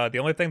 The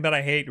only thing that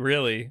I hate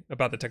really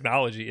about the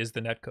technology is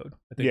the netcode.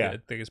 I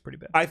think it's pretty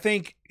bad. I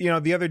think,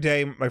 the other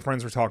day my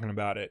friends were talking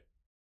about it.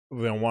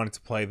 They wanted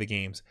to play the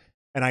games.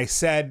 And I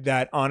said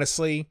that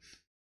honestly,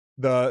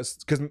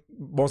 because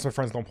most of my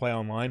friends don't play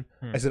online,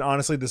 I said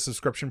honestly the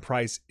subscription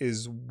price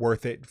is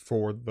worth it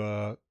for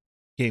the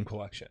game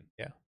collection.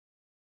 Yeah.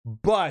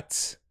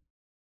 But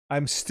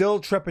I'm still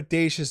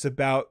trepidatious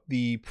about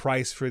the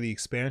price for the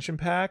expansion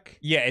pack.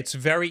 Yeah, it's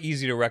very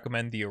easy to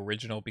recommend the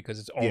original because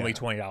it's only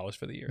 $20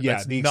 for the year. Yeah,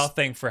 that's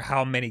nothing for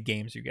how many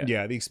games you get.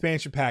 Yeah, the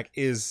expansion pack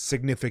is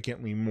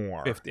significantly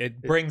more.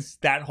 It brings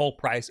that whole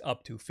price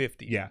up to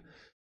 $50. Yeah.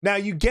 Now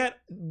you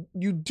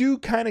do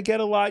kind of get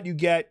a lot. You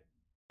get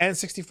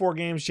N64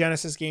 games,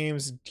 Genesis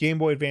games, Game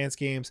Boy Advance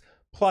games,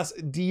 plus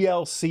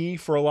DLC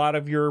for a lot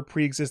of your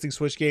pre-existing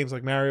Switch games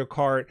like Mario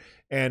Kart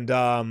and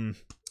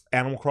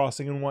Animal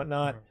Crossing and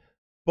whatnot.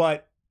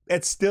 But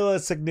it's still a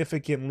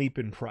significant leap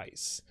in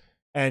price.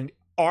 And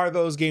are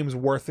those games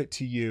worth it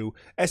to you?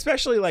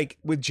 Especially like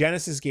with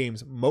Genesis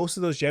games, most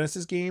of those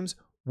Genesis games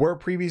were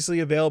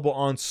previously available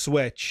on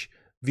Switch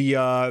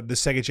via the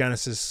Sega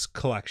Genesis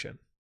collection.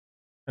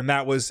 And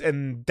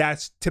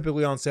that's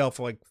typically on sale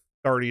for like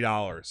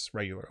 $30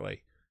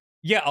 regularly.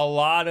 Yeah, a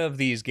lot of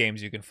these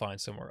games you can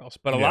find somewhere else,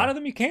 but a lot of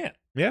them you can't.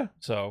 Yeah.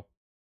 So,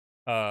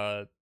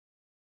 I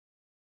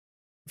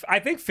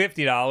think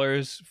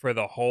 $50 for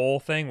the whole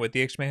thing with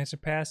the expansion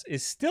pass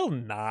is still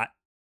not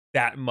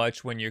that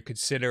much when you're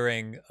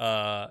considering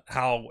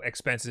how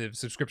expensive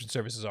subscription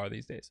services are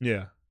these days.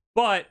 Yeah.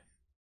 But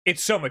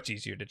it's so much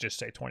easier to just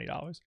say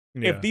 $20.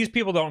 Yeah. If these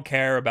people don't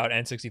care about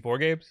N64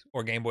 games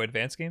or Game Boy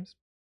Advance games,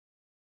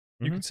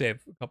 you can save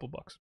a couple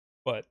bucks.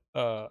 But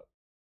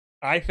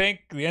I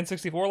think the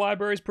N64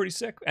 library is pretty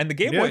sick. And the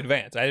Game Boy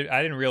Advance, I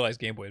didn't realize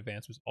Game Boy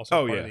Advance was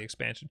also part of the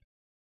expansion.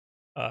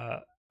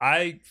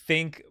 I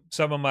think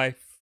some of my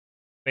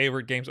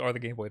favorite games are the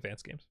Game Boy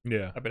Advance games.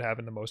 Yeah. I've been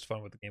having the most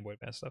fun with the Game Boy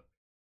Advance stuff.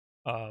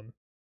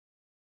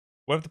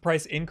 What if the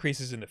price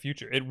increases in the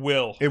future? It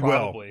will. It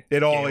probably. Will.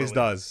 It always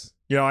does.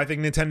 I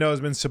think Nintendo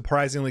has been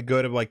surprisingly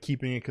good at like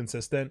keeping it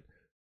consistent.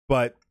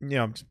 But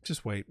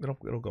just wait.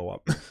 It'll go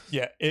up.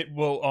 Yeah, it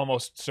will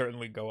almost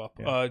certainly go up.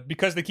 Yeah.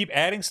 Because they keep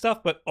adding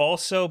stuff, but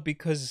also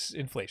because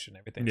inflation,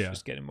 everything's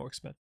just getting more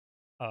expensive.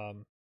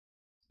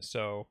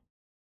 So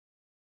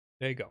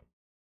there you go.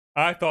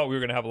 I thought we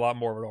were gonna have a lot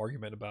more of an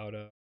argument about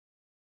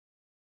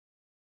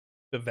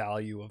the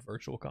value of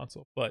Virtual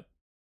Console, but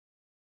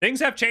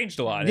things have changed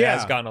a lot. It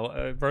has gotten on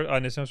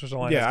Nintendo Switch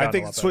Online. Yeah, I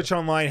think Switch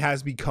Online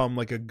has become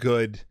like a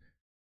good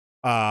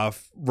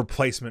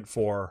replacement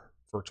for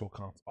Virtual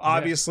Console.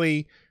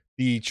 Obviously,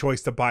 the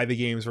choice to buy the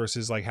games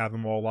versus like have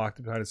them all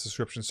locked behind a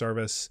subscription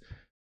service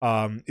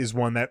is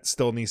one that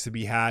still needs to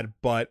be had.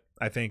 But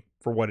I think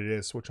for what it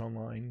is, Switch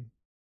Online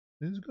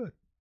is good.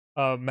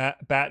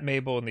 Bat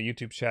Mabel in the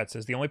YouTube chat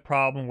says the only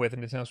problem with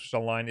Nintendo Switch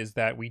Online is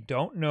that we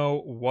don't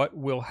know what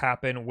will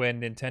happen when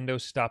Nintendo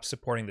stops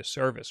supporting the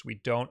service. We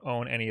don't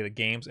own any of the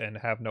games and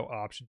have no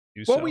option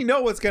to do so. Well, we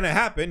know what's going to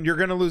happen. You're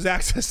going to lose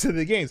access to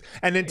the games,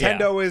 and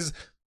Nintendo is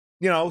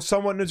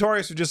somewhat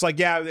notorious for just like,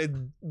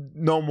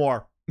 no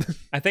more.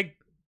 I think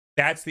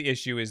that's the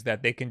issue, is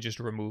that they can just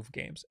remove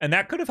games. And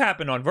that could have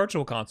happened on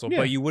Virtual Console,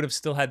 but you would have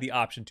still had the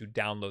option to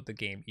download the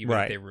game, even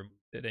if they removed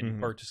it and you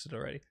purchased it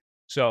already.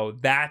 So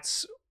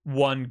that's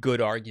one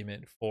good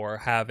argument for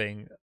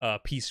having a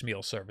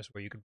piecemeal service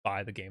where you can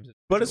buy the games.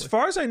 But as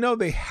far as I know,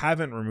 they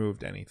haven't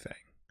removed anything.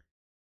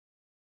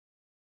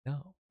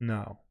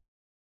 No.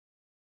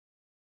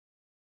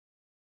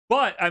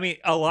 But I mean,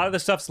 a lot of the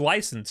stuff's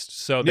licensed,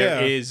 so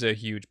there is a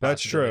huge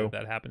possibility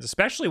that happens,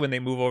 especially when they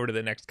move over to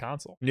the next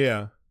console.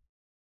 Yeah.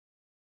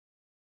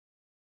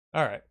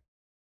 All right.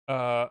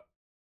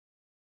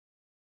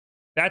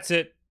 That's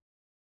it.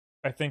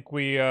 I think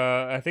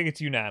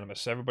it's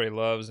unanimous. Everybody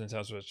loves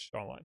Nintendo Switch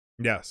Online.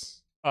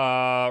 Yes.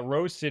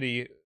 Rose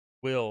City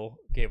Will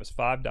gave us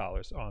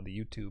 $5 on the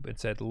YouTube and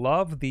said,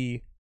 "Love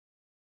the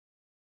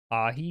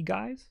Ahi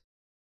guys,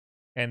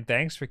 and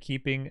thanks for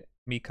keeping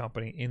me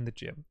company in the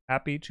gym.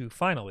 Happy to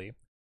finally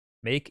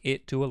make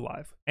it to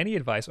Alive. Any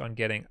advice on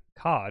getting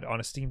COD on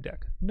a Steam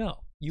Deck?"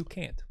 No, you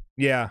can't.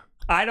 Yeah.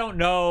 I don't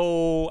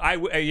know.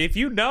 If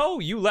you know,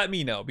 you let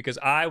me know, because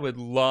I would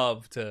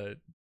love to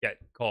get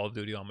Call of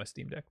Duty on my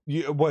Steam Deck.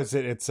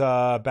 It's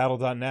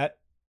battle.net?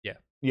 Yeah.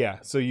 Yeah,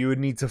 so you would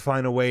need to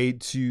find a way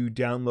to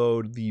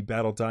download the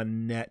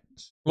battle.net.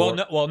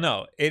 Well,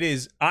 no. It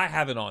is, I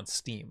have it on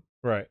Steam.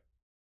 Right.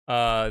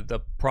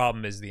 The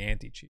problem is the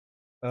anti-cheat.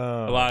 A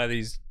lot of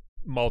these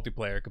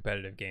multiplayer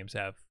competitive games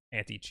have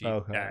anti-cheat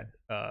that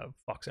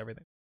fucks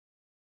everything.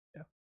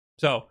 Yeah.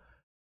 So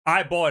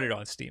I bought it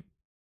on Steam,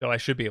 so I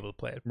should be able to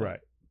play it. Right.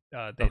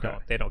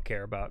 They don't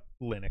care about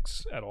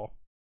Linux at all,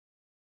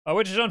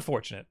 which is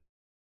unfortunate.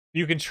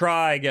 You can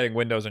try getting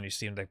Windows on your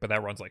Steam Deck, but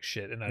that runs like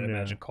shit, and I'd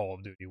imagine Call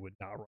of Duty would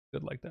not run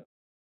good like that.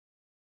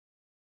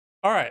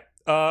 All right.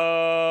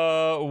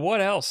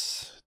 What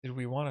else did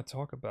we want to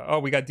talk about? Oh,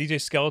 we got DJ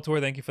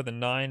Skeletor. Thank you for the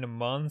 9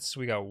 months.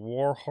 We got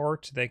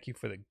Warheart. Thank you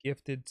for the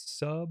gifted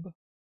sub.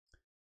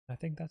 I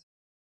think that's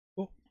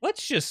cool.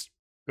 Let's just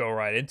go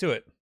right into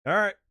it. All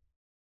right.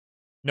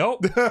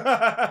 Nope.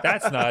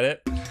 That's not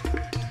it.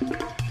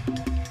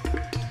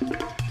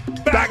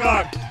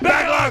 Backlog!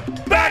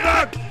 Backlog!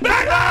 Backlog!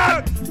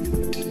 Backlog!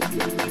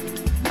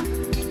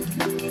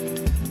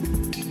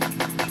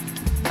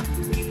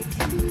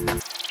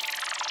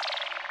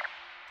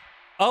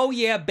 Oh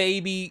yeah,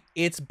 baby,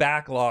 it's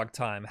backlog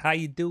time. How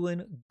you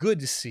doing? Good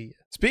to see you.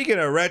 Speaking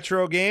of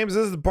retro games,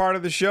 this is the part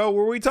of the show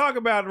where we talk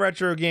about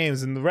retro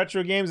games and the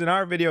retro games in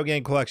our video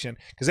game collection.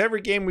 Because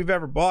every game we've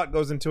ever bought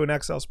goes into an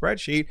Excel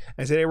spreadsheet,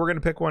 and today we're going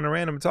to pick one at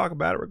random and talk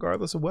about it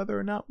regardless of whether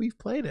or not we've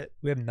played it.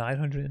 We have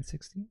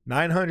 960?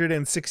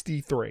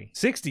 963.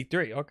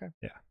 63, okay.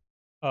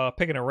 Yeah.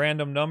 Picking a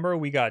random number,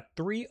 we got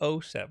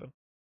 307.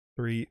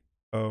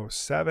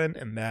 307,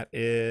 and that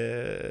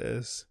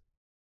is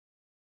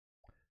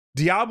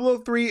Diablo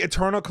 3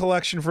 Eternal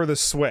Collection for the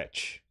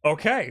Switch.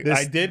 Okay,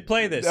 I did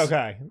play this.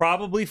 Okay.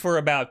 Probably for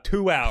about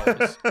 2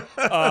 hours.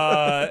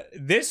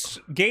 This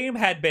game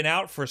had been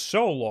out for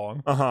so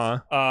long.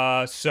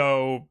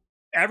 So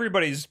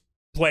everybody's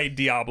played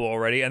Diablo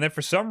already, and then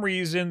for some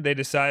reason they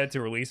decided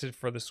to release it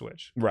for the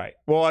Switch. Right.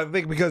 Well, I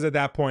think because at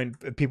that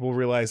point people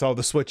realized,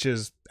 the Switch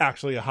is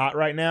actually hot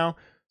right now,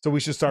 so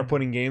we should start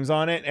putting games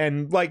on it.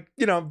 And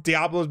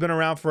Diablo's been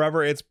around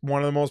forever. It's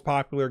one of the most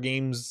popular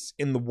games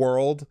in the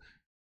world.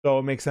 So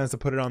it makes sense to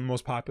put it on the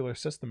most popular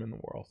system in the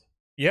world.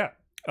 Yeah.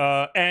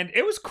 And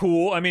it was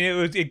cool. I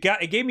mean, it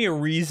gave me a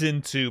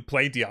reason to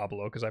play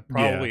Diablo, because I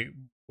probably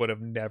would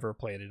have never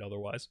played it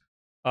otherwise.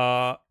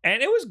 And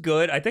it was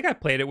good. I think I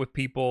played it with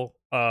people.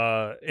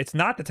 It's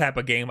not the type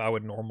of game I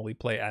would normally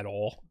play at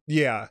all.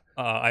 Yeah.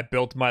 I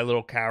built my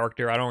little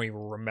character. I don't even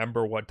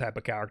remember what type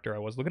of character I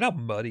was. Look at how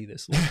muddy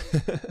this looks.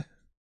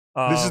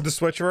 This is the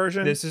Switch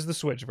version? This is the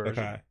Switch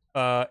version. Okay.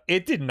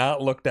 It did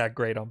not look that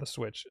great on the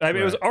Switch. I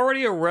mean, It was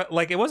already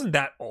it wasn't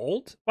that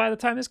old by the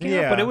time this came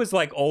out, but it was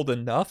old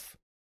enough.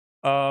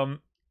 And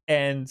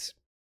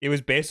it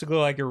was basically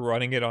like you're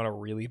running it on a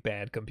really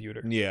bad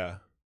computer. Yeah.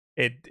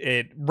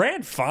 It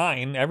ran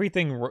fine.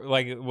 Everything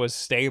was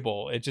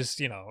stable. It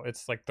just,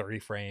 it's 30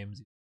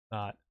 frames.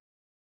 Not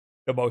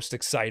the most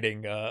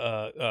exciting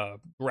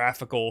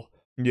graphical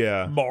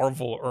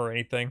marvel or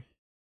anything.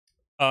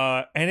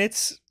 And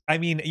it's,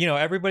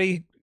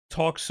 everybody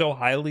talks so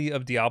highly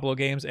of Diablo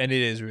games, and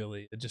it is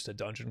really just a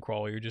dungeon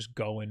crawler. You're just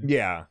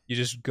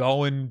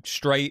going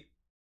straight,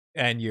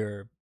 and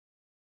you're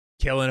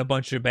killing a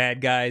bunch of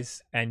bad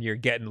guys, and you're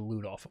getting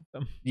loot off of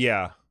them.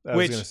 Yeah, I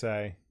was gonna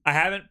say, I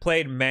haven't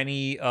played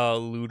many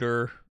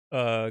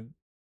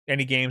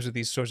any games with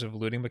these sorts of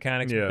looting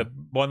mechanics. Yeah. The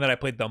one that I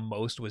played the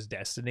most was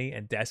Destiny,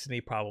 and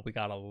Destiny probably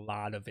got a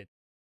lot of its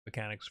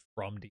mechanics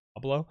from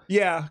Diablo.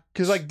 Yeah,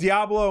 because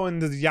Diablo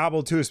and the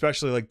Diablo 2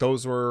 especially,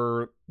 those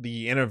were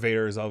the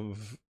innovators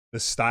of the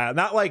style.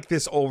 Not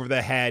this over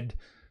the head,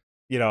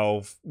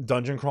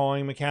 dungeon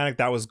crawling mechanic.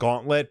 That was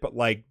Gauntlet, but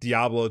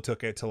Diablo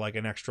took it to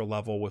an extra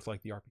level with the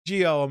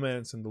RPG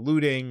elements and the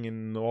looting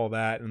and all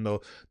that, and the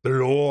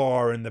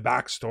lore and the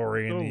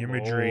backstory and the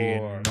imagery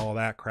and all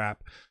that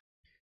crap.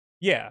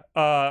 Yeah.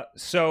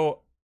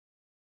 So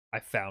I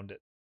found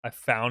it. I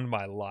found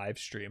my live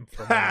stream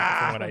from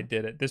when I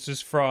did it. This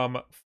is from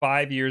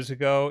 5 years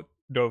ago,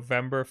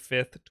 November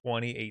 5th,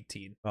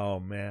 2018. Oh,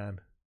 man.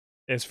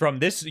 It's from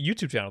this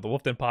YouTube channel, the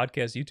WULFF Den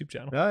Podcast YouTube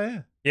channel. Oh,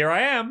 yeah. Here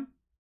I am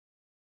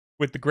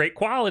with the great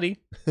quality.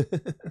 I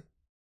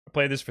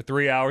played this for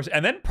 3 hours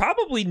and then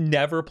probably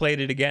never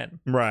played it again.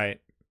 Right.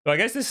 So I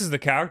guess this is the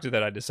character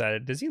that I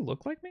decided. Does he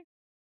look like me?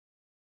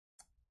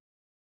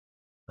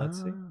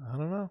 Let's see. I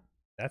don't know.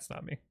 That's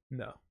not me.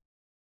 No.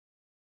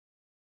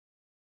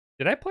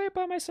 Did I play it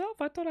by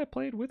myself? I thought I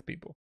played with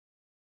people.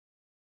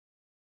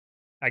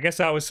 I guess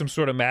I was some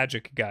sort of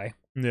magic guy.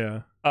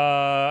 Yeah.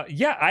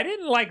 Yeah, I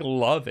didn't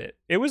love it.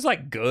 It was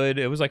good.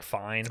 It was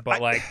fine,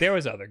 but there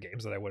was other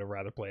games that I would have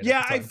rather played.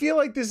 Yeah, I feel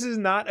like this is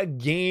not a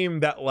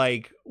game that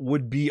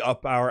would be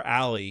up our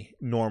alley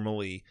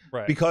normally,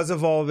 right? Because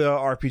of all the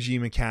RPG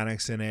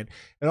mechanics in it,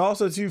 and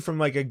also too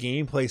from a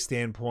gameplay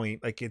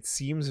standpoint, it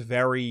seems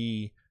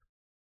very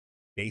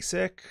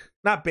basic.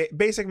 Not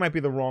basic might be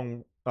the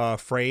wrong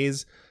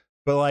phrase,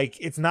 but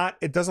it's not.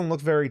 It doesn't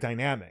look very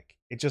dynamic.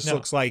 It just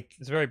looks like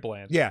it's very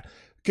bland. Yeah.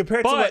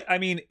 Compared to I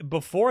mean,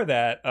 before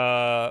that,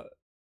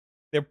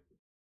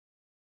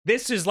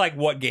 this is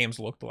what games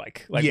looked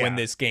like when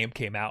this game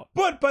came out.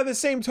 But by the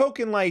same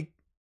token,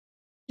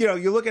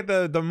 you look at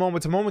the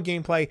moment-to-moment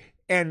gameplay,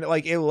 and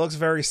it looks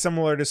very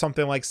similar to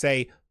something like,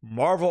 say,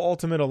 Marvel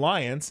Ultimate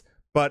Alliance,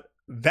 but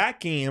that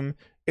game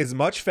is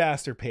much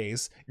faster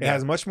paced. It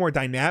has much more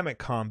dynamic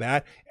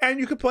combat, and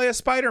you could play as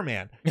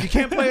Spider-Man. You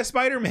can't play as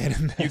Spider-Man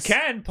in this. You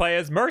can play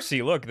as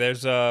Mercy. Look,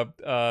 there's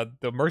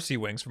the Mercy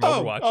wings from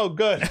Overwatch. Oh,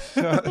 good.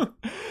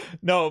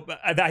 No,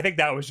 I think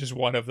that was just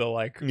one of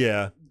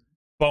the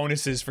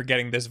bonuses for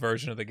getting this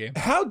version of the game.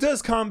 How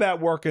does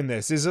combat work in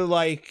this? Is it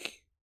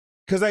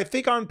because I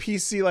think on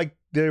PC,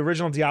 the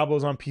original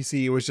Diablo's on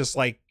PC, it was just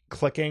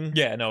clicking.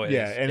 Yeah, no, it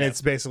is. And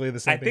it's basically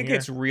the same thing. I think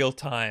it's real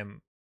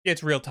time.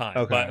 It's real time,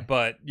 okay.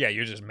 but yeah,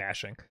 you're just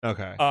mashing.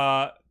 Okay.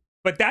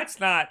 But that's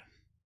not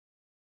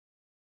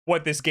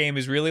what this game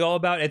is really all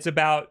about. It's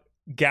about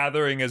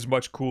gathering as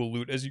much cool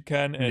loot as you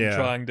can and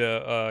trying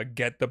to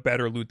get the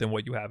better loot than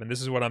what you have. And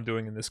this is what I'm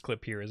doing in this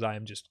clip here. Is I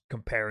am just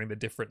comparing the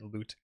different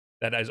loot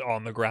that is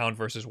on the ground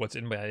versus what's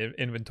in my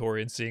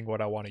inventory and seeing what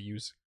I want to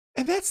use.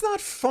 And that's not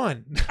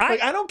fun.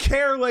 I don't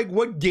care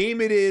what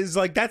game it is.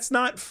 That's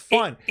not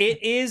fun.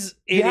 It is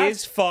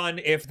fun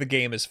if the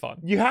game is fun.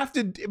 You have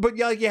to, but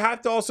you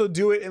have to also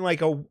do it in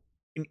an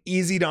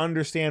easy to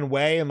understand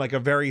way and a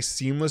very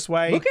seamless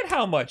way. Look at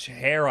how much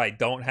hair I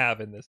don't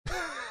have in this.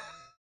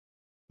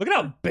 Look at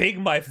how big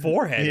my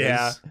forehead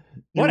is.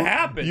 What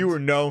happened? You were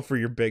known for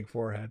your big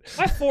forehead.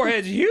 My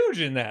forehead's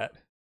huge in that.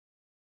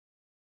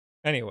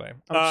 Anyway,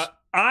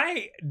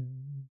 I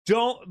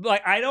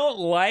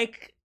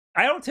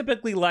don't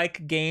typically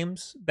like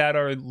games that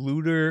are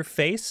looter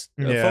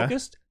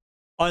focused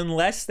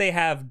unless they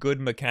have good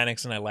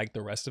mechanics and I like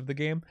the rest of the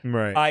game.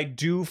 Right. I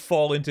do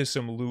fall into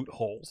some loot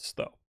holes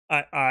though.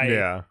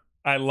 I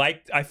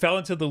fell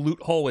into the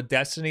loot hole with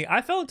Destiny.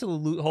 I fell into the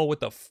loot hole with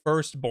the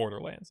first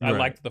Borderlands. I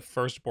liked the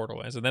first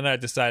Borderlands, and then I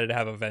decided to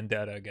have a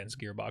vendetta against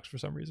Gearbox for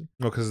some reason.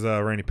 Well, because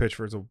Randy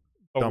Pitchford's a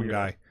dumb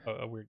guy.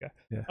 A weird guy.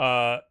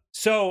 Yeah.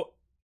 So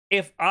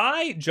if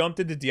I jumped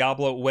into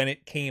Diablo when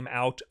it came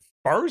out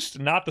first,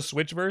 not the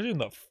Switch version,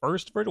 the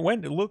first version,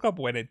 look up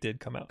when it did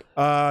come out.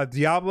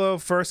 Diablo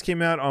first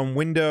came out on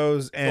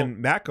Windows and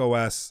Mac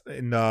OS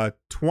in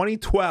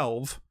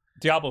 2012.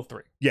 Diablo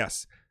 3.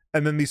 Yes.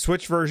 And then the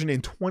Switch version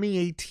in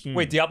 2018.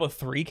 Wait, Diablo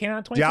 3 came out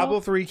in 2012?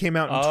 Diablo 3 came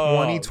out in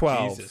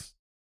 2012. Jesus.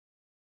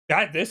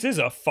 This is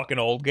a fucking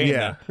old game.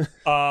 Yeah.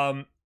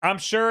 I'm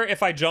sure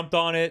if I jumped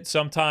on it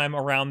sometime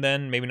around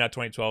then, maybe not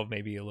 2012,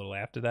 maybe a little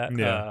after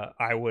that,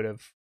 I would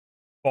have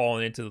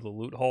fallen into the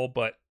loot hole.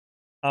 But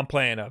I'm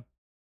playing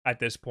at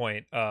this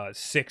point,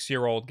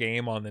 6-year-old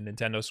game on the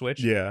Nintendo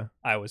Switch. Yeah.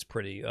 I was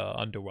pretty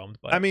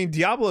underwhelmed by it. I mean,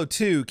 Diablo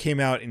 2 came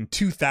out in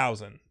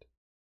 2000.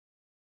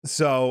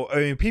 So, I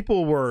mean,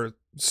 people were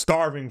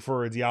starving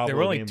for a Diablo There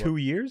were only game. 2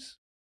 years?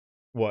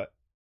 What?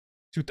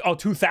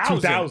 2000.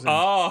 2000.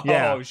 Oh,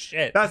 yeah.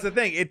 Shit. That's the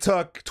thing. It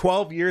took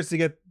 12 years to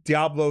get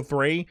Diablo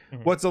 3.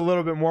 Mm-hmm. What's a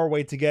little bit more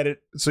wait to get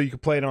it so you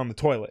could play it on the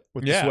toilet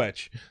with the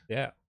Switch?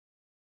 Yeah.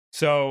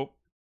 So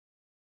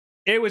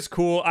it was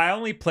cool. I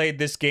only played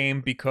this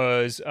game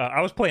because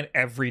I was playing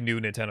every new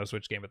Nintendo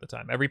Switch game at the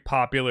time. Every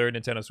popular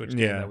Nintendo Switch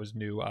game that was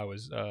new, I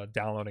was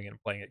downloading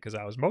and playing it because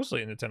I was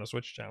mostly a Nintendo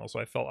Switch channel, so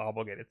I felt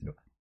obligated to.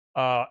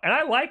 And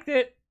I liked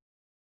it.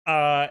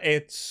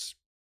 It's...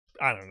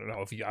 I don't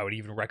know if I would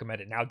even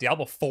recommend it now.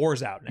 Diablo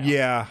 4's out now.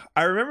 Yeah.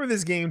 I remember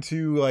this game,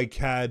 too,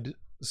 had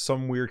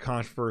some weird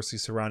controversy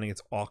surrounding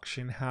its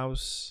auction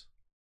house.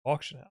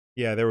 Auction house?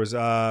 Yeah, there was...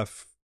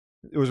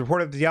 It was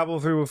reported that Diablo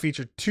 3 will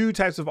feature 2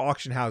 types of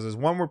auction houses.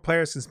 One where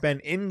players can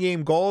spend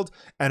in-game gold,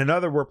 and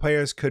another where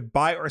players could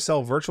buy or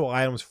sell virtual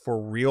items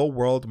for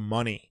real-world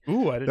money.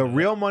 Ooh, I didn't The know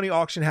real money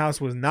auction house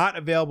was not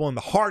available in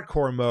the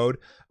hardcore mode.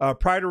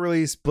 Prior to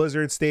release,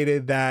 Blizzard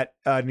stated that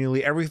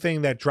nearly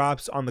everything that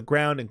drops on the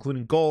ground,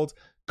 including gold,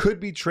 could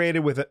be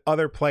traded with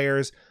other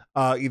players,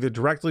 either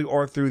directly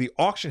or through the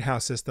auction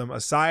house system.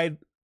 Aside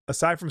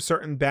aside from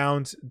certain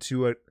items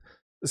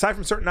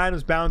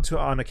bound to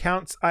on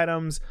accounts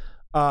items,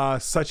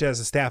 such as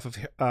a staff of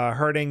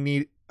herding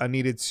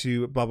needed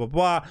to blah blah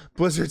blah.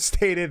 Blizzard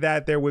stated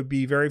that there would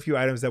be very few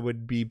items that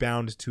would be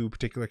bound to a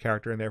particular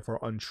character and therefore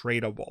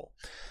untradeable.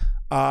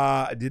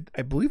 I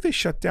believe they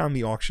shut down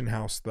the auction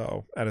house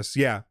though? They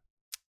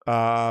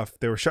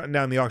were shutting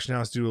down the auction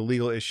house due to a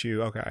legal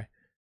issue. Okay.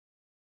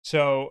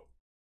 So,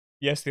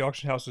 yes, the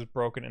auction house was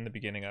broken in the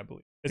beginning, I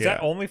believe. Is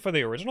that only for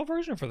the original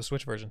version or for the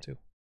Switch version too?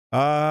 Do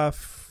I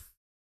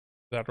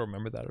have to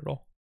remember that at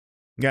all?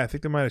 Yeah, I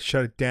think they might have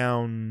shut it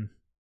down.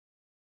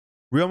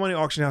 Real Money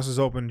Auction House is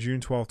open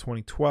June 12,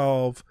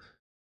 2012.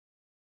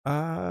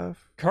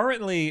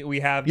 Currently,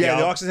 we have... the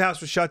auction house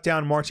was shut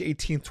down March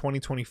 18th,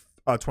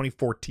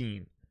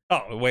 2014.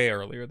 Oh, way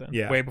earlier then.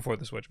 Yeah. Way before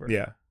the Switch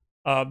version.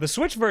 Yeah. The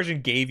Switch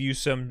version gave you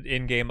some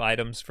in-game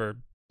items for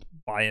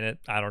buying it.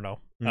 I don't know.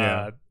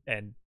 Yeah.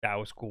 And that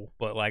was cool.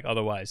 But, like,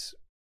 otherwise...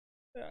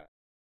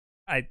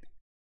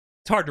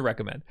 it's hard to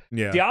recommend.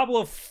 Yeah.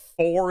 Diablo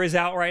 4 is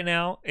out right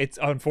now. It's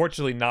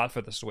unfortunately not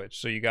for the Switch.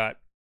 So you got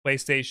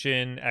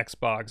PlayStation,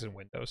 Xbox, and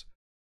Windows.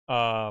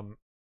 I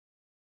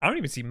don't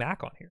even see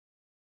Mac on here.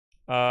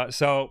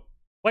 So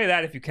play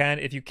that if you can.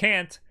 If you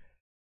can't,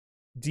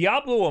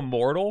 Diablo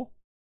Immortal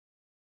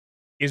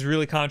is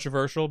really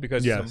controversial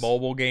because it's a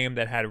mobile game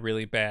that had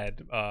really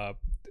bad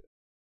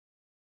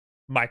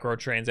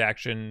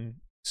microtransaction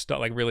stuff,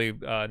 like really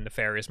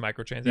nefarious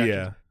microtransactions.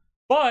 Yeah.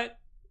 But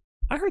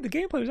I heard the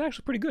gameplay was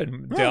actually pretty good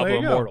in Diablo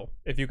Immortal,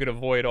 if you could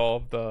avoid all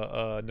of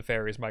the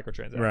nefarious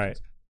microtransactions. Right.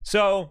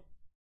 So,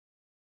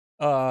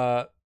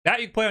 that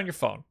you can play on your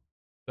phone.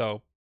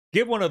 So,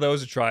 give one of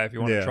those a try if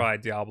you want to try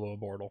Diablo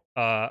Immortal.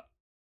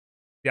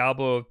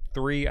 Diablo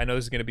 3, I know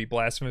this is going to be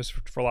blasphemous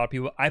for a lot of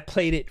people. I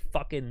played it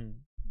fucking,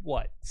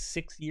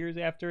 6 years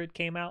after it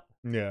came out?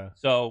 Yeah.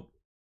 So,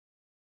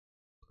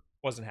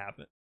 wasn't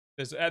happening.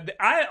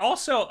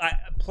 I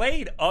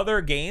played other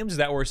games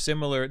that were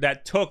similar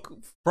that took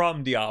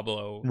from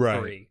Diablo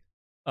 3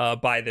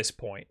 by this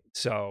point.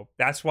 So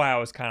that's why I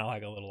was kind of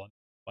like a little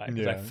unsatisfied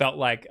because I felt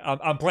like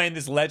I'm playing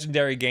this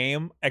legendary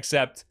game,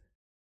 except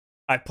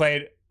I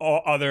played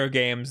all other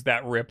games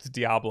that ripped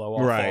Diablo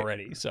off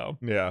already. So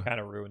kind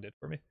of ruined it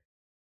for me.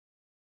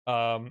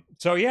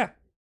 So yeah,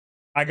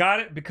 I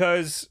got it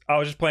because I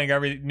was just playing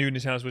every new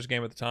Nintendo Switch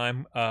game at the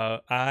time.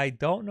 I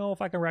don't know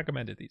if I can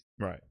recommend it these.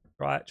 Right.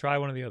 Try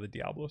one of the other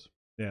Diablos.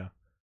 Yeah.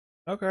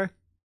 Okay.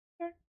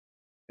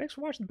 Thanks for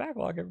watching the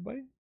backlog,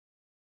 everybody.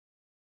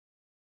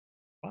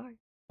 Bye.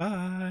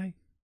 Bye.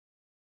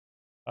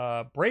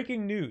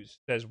 Breaking news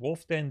says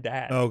WULFF DEN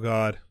Dad. Oh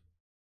God.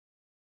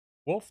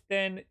 WULFF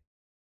DEN.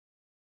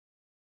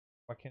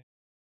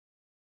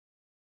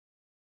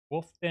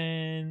 WULFF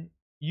DEN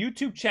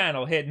YouTube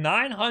channel hit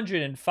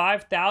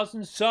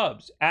 905,000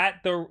 subs.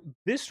 At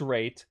this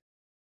rate,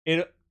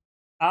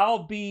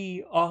 I'll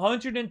be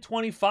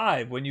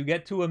 125 when you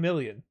get to 1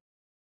 million.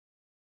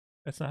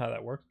 That's not how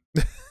that works.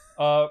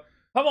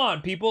 Come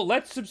on, people.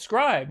 Let's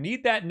subscribe.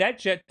 Need that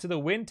NetJet to the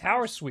Wind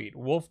Tower Suite.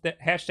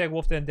 Hashtag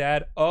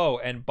WULFFDenDad. Oh,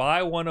 and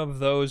buy one of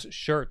those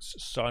shirts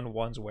son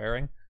one's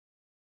wearing.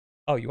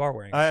 Oh, you are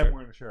wearing a shirt. I am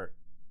wearing a shirt.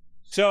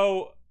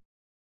 So,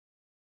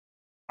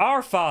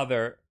 our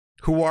father...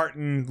 Who art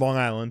in Long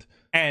Island.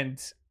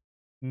 And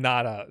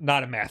not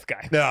a math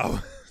guy. No.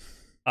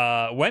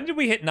 When did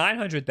we hit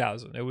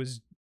 900,000? It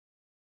was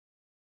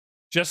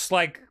just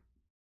like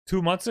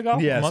 2 months ago?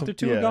 Yeah, a month or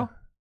two ago?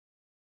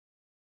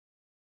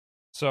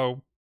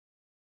 So,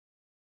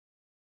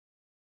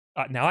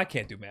 now I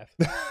can't do math.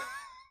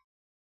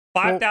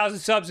 5,000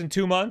 subs in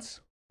 2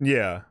 months?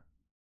 Yeah.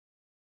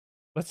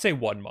 Let's say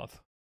 1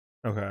 month.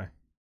 Okay.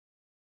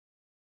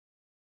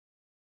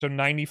 So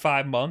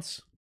 95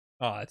 months?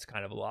 Oh, that's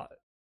kind of a lot.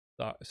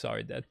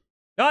 Sorry, Dad.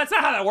 No, that's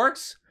not how that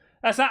works.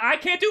 I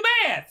can't do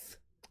math.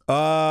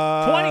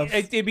 20.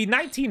 It'd be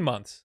 19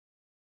 months.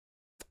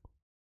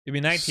 It'd be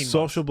 19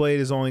 Social months.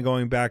 Blade is only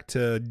going back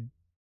to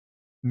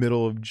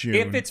middle of June.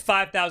 If it's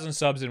 5,000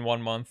 subs in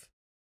 1 month,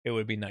 it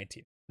would be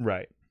 19.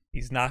 Right.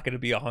 He's not going to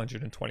be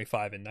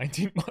 125 in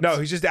 19 months. No,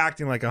 he's just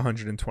acting like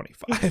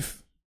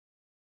 125.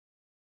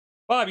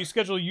 Bob, you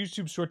scheduled a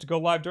YouTube short to go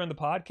live during the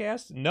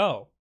podcast?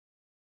 No.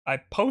 I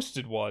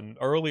posted one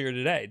earlier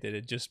today. Did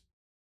it just...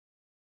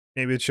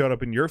 Maybe it showed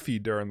up in your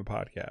feed during the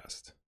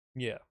podcast.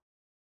 Yeah.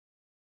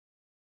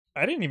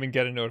 I didn't even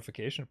get a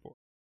notification for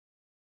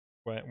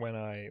it when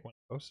I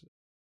posted it.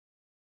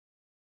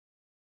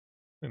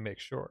 Let me make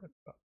sure.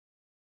 I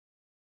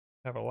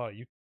have a lot of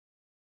YouTube.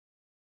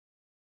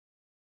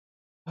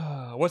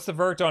 What's the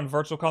verdict on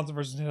Virtual Console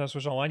versus Nintendo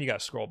Switch Online? You got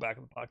to scroll back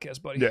in the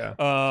podcast, buddy. Yeah.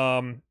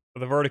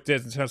 The verdict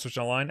is Nintendo Switch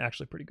Online,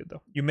 actually pretty good,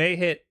 though. You may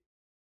hit...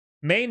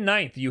 May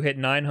 9th, you hit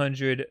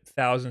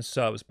 900,000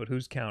 subs, but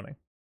who's counting?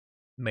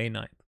 May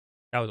 9th.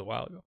 That was a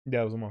while ago.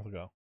 Yeah, it was a month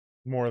ago.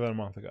 More than a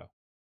month ago.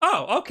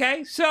 Oh,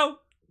 okay. So,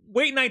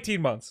 wait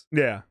 19 months.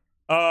 Yeah.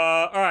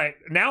 All right.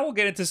 Now we'll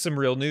get into some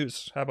real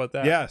news. How about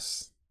that?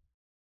 Yes.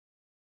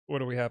 What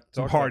do we have to talk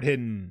Some about? hard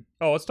hitting.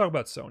 Oh, let's talk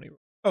about Sony.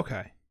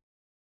 Okay.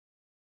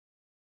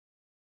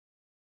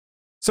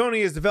 Sony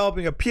is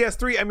developing a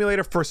PS3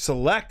 emulator for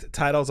select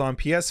titles on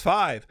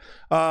PS5.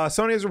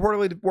 Sony is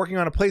reportedly working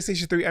on a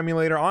PlayStation 3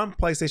 emulator on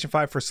PlayStation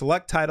 5 for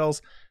select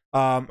titles.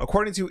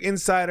 According to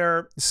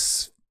Insider,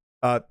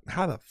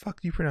 how the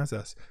fuck do you pronounce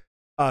this?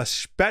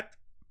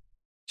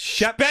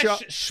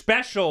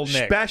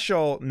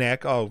 Special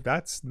Nick. Oh,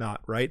 that's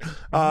not right.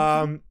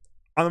 On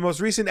the most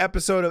recent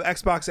episode of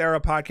Xbox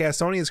Era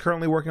Podcast, Sony is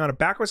currently working on a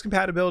backwards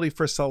compatibility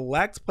for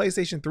select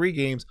PlayStation 3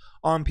 games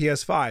on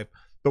PS5.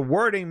 The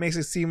wording makes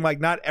it seem like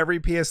not every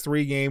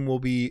PS3 game will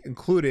be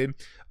included,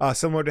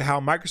 similar to how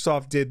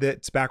Microsoft did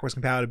its backwards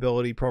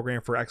compatibility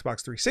program for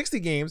Xbox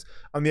 360 games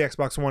on the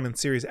Xbox One and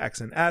Series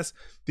X and S.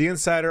 The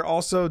Insider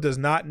also does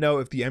not know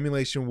if the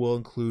emulation will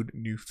include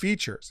new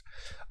features.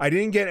 I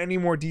didn't get any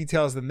more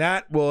details than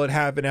that. Will it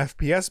have an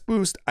FPS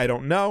boost? I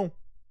don't know.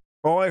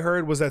 All I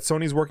heard was that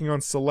Sony's working on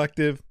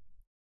selective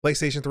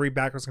PlayStation 3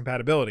 backwards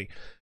compatibility.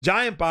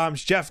 Giant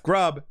Bomb's Jeff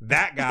Grubb,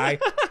 that guy,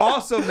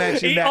 also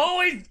mentioned that... He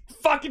always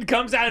fucking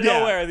comes out of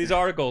nowhere in these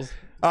articles.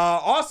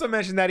 Also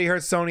mentioned that he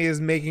heard Sony is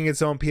making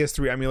its own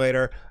PS3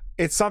 emulator.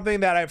 It's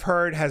something that I've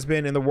heard has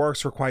been in the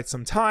works for quite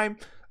some time.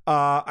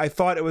 I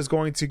thought it was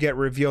going to get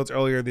revealed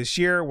earlier this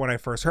year when I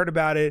first heard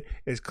about it.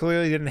 It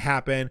clearly didn't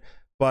happen,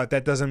 but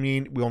that doesn't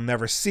mean we'll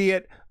never see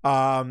it.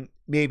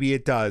 Maybe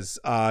it does.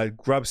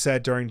 Grubb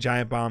said during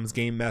Giant Bomb's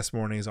Game Mess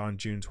Mornings on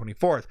June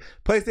 24th.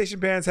 PlayStation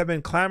fans have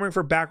been clamoring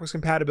for backwards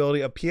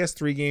compatibility of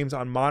PS3 games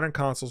on modern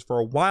consoles for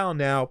a while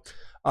now.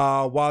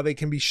 While they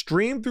can be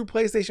streamed through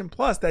PlayStation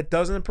Plus, that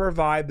doesn't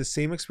provide the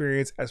same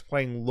experience as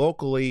playing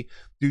locally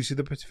due to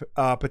the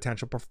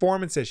potential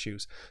performance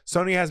issues.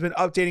 Sony has been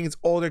updating its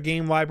older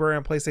game library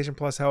on PlayStation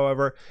Plus,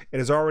 however. It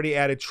has already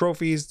added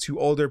trophies to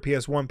older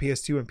PS1,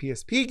 PS2, and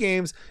PSP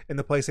games in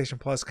the PlayStation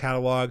Plus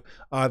catalog.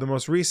 The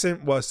most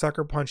recent was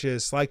Sucker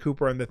Punch's Sly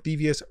Cooper and the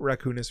Thievius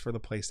Raccoonus for the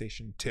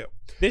PlayStation 2.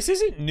 This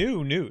isn't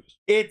new news.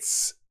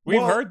 We've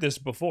heard this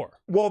before.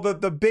 Well,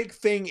 the big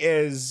thing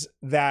is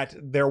that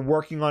they're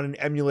working on an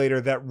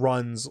emulator that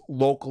runs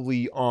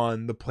locally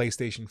on the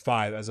PlayStation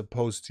 5 as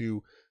opposed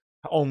to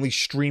only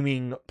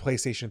streaming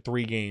PlayStation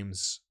 3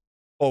 games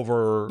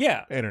over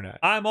internet.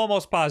 I'm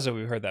almost positive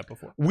we've heard that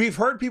before. We've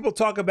heard people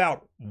talk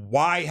about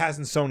why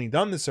hasn't Sony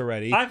done this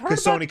already?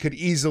 Because Sony could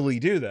easily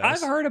do this.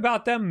 I've heard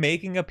about them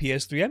making a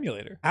PS3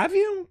 emulator. Have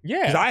you?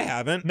 Yeah. Because I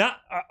haven't. Not.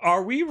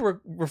 Are we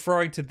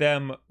referring to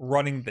them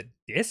running the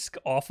disc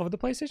off of the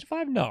PlayStation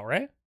 5? No,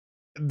 right?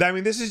 I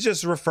mean, this is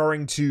just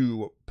referring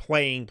to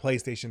playing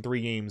PlayStation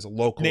 3 games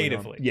locally.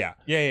 Natively. Yeah.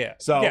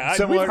 So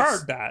similar, we've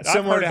heard that.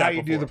 Similar to how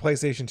you do the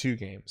PlayStation 2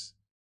 games.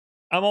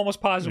 I'm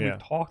almost positive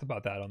we've talked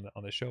about that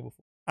on the show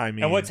before. I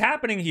mean, and what's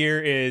happening here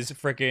is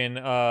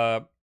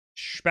freaking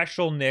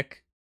Special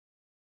Nick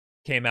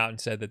came out and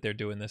said that they're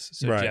doing this.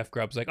 So Jeff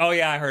Grubb's like, oh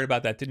yeah, I heard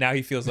about that too. Now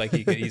he feels like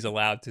he's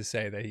allowed to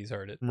say that he's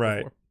heard it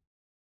before.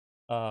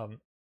 Gavin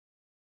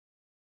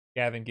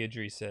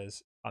Guidry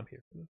says, I'm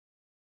here for this.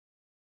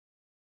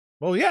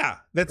 Well, yeah,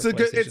 that's a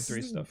good. It's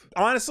 3 stuff.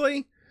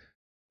 Honestly,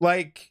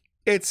 like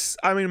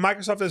I mean,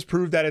 Microsoft has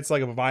proved that it's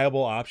like a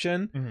viable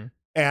option,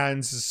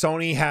 and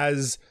Sony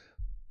has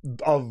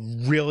a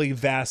really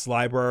vast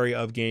library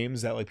of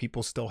games that like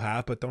people still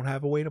have but don't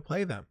have a way to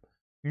play them.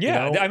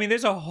 Yeah, you know? I mean,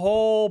 there's a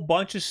whole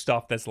bunch of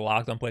stuff that's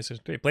locked on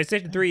PlayStation 3.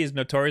 PlayStation 3 is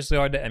notoriously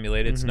hard to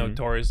emulate. It's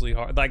notoriously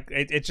hard. Like,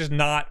 it's just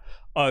not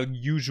a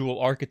usual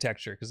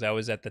architecture, because that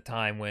was at the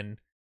time when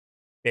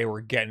they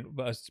were getting,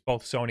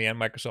 both Sony and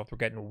Microsoft were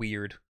getting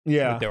weird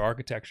with their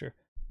architecture,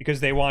 because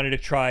they wanted to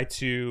try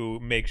to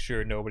make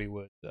sure nobody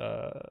was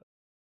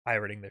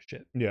pirating their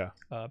shit. Yeah.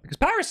 Because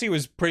piracy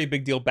was a pretty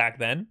big deal back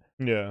then.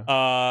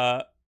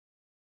 Yeah.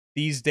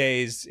 These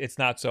days, it's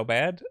not so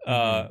bad.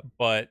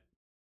 But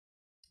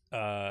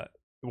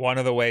one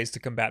of the ways to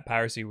combat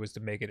piracy was to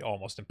make it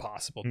almost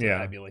impossible to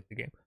emulate the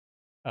game.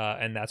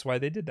 And that's why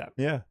they did that.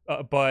 Yeah.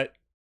 But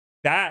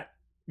that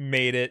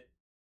made it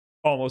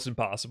almost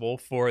impossible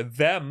for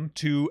them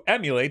to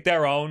emulate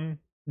their own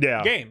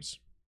games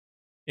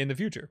in the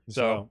future.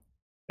 So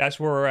that's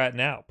where we're at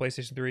now.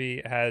 PlayStation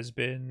 3 has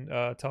been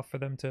tough for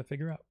them to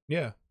figure out.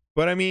 Yeah.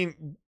 But I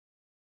mean,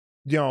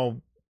 you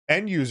know,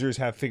 end users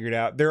have figured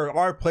out there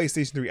are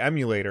PlayStation 3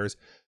 emulators.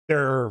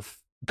 They're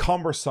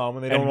cumbersome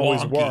and they don't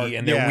always work.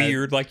 And they're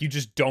weird. Like, you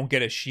just don't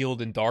get a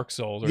shield in Dark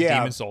Souls or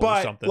Demon Souls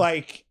or something.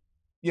 Like,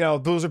 you know,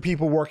 those are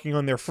people working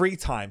on their free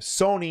time.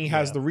 Sony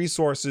has the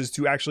resources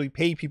to actually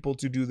pay people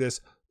to do this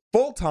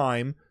full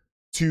time,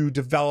 to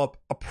develop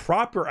a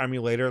proper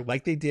emulator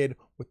like they did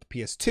with the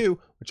PS2,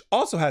 which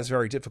also has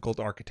very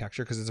difficult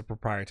architecture because it's a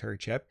proprietary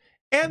chip,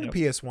 and the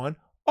PS1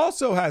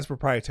 also has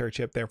proprietary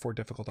chip, therefore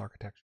difficult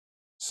architecture.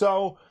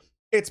 So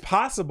it's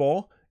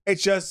possible.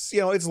 It's just, you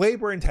know, it's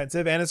labor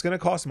intensive and it's going to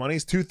cost money.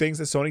 It's two things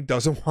that Sony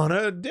doesn't want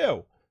to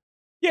do.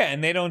 Yeah,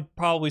 and they don't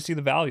probably see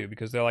the value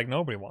because they're like,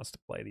 nobody wants to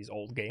play these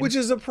old games. Which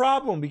is a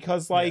problem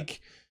because, like,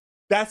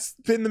 that's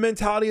been the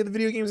mentality of the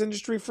video games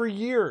industry for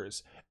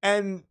years.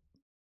 And,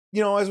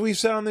 you know, as we've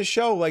said on this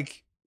show,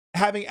 like,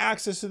 having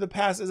access to the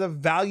past is a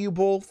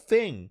valuable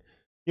thing.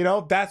 You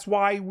know, that's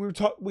why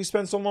we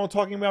spent so long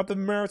talking about the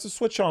merits of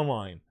Switch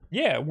Online.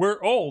 Yeah,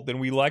 we're old and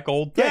we like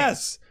old things.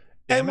 Yes.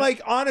 Damn And it.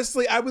 like,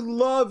 honestly, I would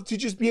love to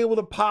just be able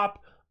to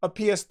pop a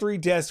PS3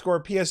 disc or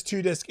a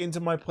PS2 disc into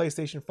my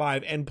PlayStation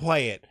 5 and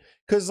play it.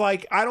 Because,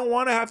 like, I don't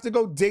want to have to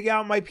go dig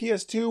out my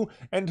PS2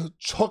 and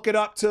hook it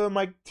up to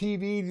my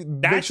TV,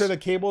 make sure the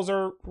cables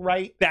are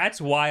right. That's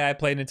why I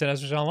play Nintendo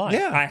Switch Online.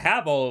 Yeah. I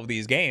have all of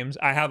these games.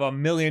 I have a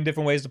million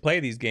different ways to play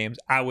these games.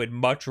 I would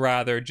much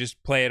rather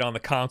just play it on the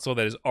console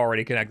that is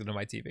already connected to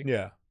my TV.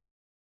 Yeah.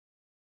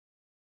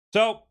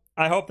 So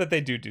I hope that they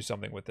do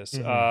something with this.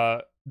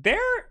 Their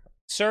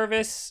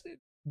service,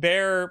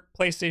 their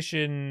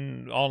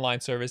PlayStation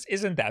Online service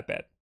isn't that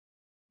bad.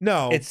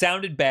 No. It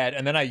sounded bad,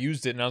 and then I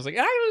used it, and I was like,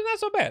 actually, not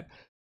so bad.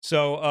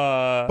 So,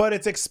 but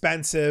it's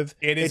expensive.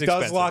 It is It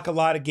does lock a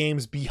lot of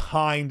games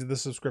behind the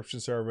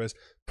subscription service.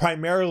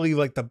 Primarily,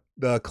 like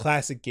the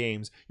classic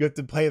games. You have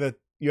to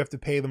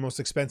pay the most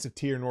expensive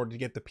tier in order to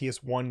get the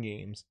PS1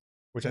 games,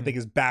 which I think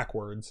is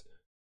backwards.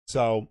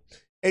 So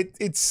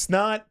it's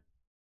not.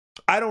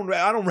 I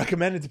don't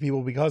recommend it to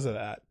people because of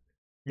that.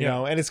 You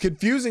know, and it's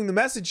confusing the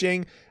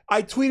messaging.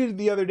 I tweeted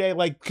the other day,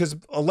 like, because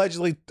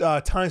allegedly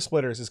Time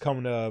Splitters is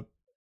coming to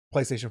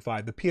PlayStation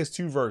 5. The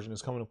PS2 version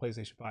is coming to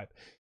PlayStation 5.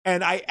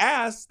 And I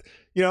asked,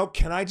 you know,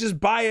 can I just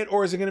buy it,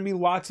 or is it going to be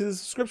locked to the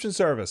subscription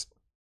service?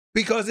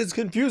 Because it's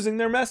confusing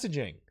their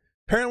messaging.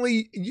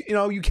 Apparently, you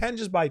know, you can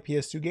just buy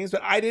PS2 games,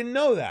 but I didn't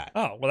know that.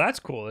 Oh, well, that's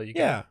cool that you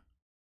can.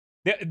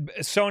 Yeah.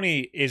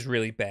 Sony is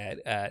really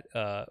bad at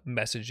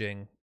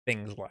messaging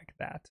things like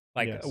that.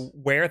 Like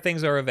where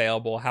things are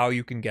available, how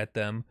you can get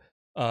them,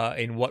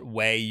 in what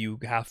way you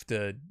have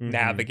to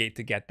navigate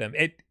to get them.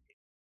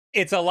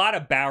 It's a lot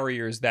of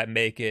barriers that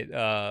make it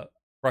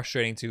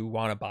frustrating to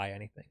want to buy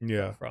anything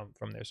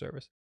from their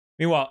service.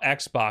 Meanwhile,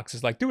 Xbox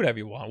is like, do whatever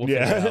you want. We'll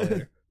figure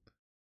it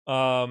out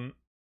later.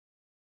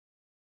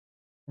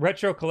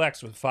 Retro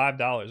Collects with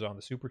 $5 on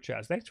the super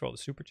chats. Thanks for all the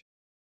super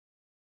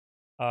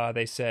chats.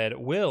 They said,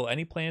 Will,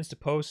 any plans to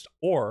post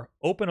or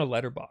open a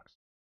letterbox?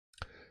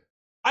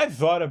 I've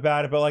thought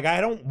about it, but like I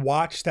don't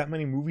watch that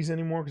many movies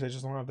anymore because I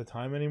just don't have the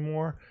time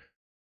anymore.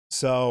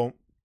 So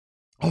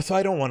also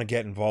I don't want to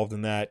get involved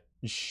in that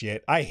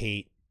shit. I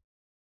hate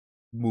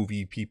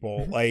movie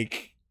people.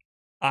 Like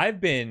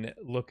I've been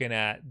looking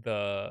at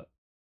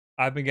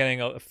I've been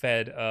getting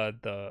fed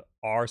the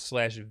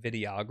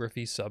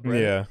r/videography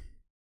subreddit. Yeah.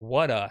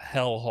 What a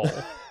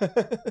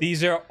hellhole.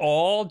 These are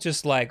all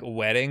just like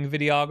wedding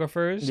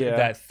videographers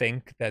that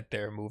think that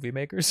they're movie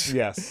makers.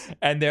 Yes.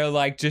 And they're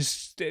like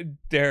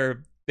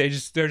they're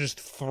just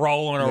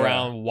throwing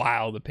around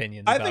wild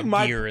opinions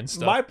about gear and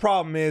stuff. My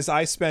problem is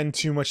I spend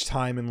too much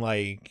time in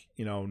like,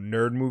 you know,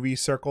 nerd movie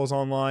circles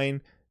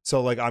online.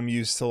 So like I'm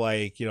used to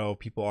like, you know,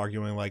 people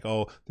arguing like,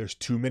 oh, there's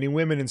too many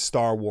women in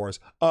Star Wars.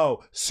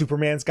 Oh,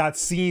 Superman's got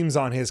seams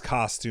on his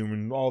costume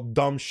and all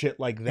dumb shit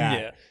like that.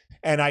 Yeah.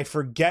 And I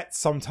forget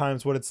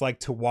sometimes what it's like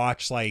to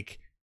watch like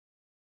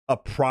a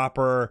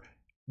proper,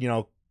 you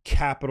know,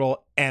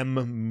 capital M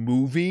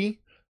movie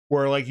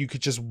where like you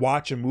could just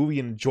watch a movie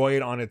and enjoy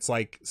it on its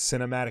like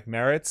cinematic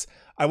merits.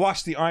 I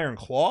watched The Iron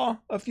Claw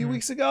a few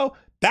weeks ago.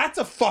 That's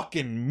a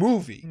fucking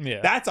movie.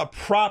 Yeah. That's a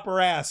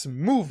proper ass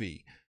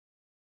movie.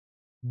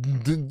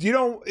 You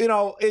don't, you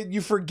know, you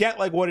forget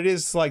like what it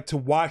is like to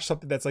watch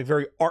something that's like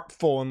very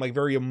artful and like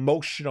very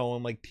emotional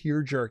and like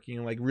tear jerking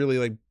and like really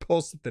like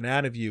pull something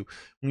out of you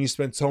when you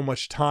spend so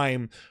much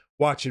time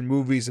watching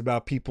movies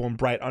about people in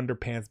bright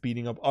underpants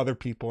beating up other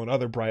people in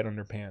other bright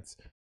underpants.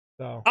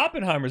 So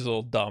Oppenheimer's a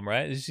little dumb,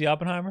 right? Did you see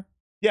Oppenheimer?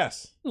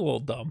 Yes. A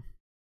little dumb.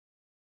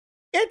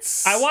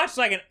 I watched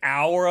like an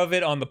hour of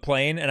it on the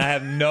plane, and I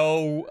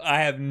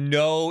have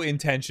no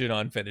intention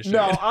on finishing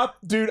it.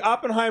 Dude,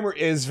 Oppenheimer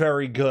is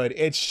very good.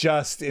 It's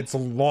just it's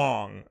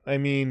long. I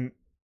mean,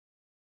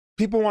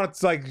 people want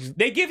to like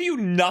they give you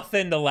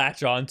nothing to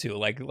latch onto.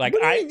 Like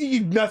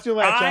nothing to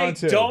latch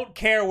onto. I don't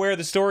care where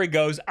the story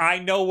goes. I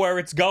know where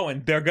it's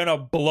going. They're gonna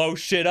blow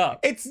shit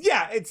up. It's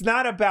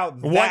not about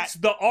that. What's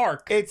the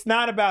arc? It's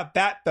not about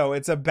that though.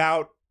 It's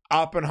about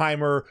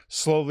Oppenheimer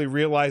slowly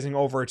realizing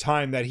over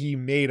time that he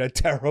made a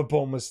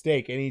terrible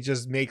mistake, and he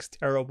just makes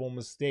terrible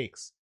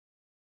mistakes.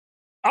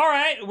 All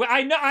right,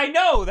 I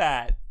know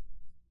that.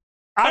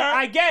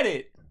 I get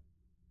it.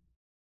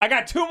 I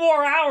got 2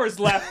 more hours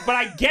left, but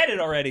I get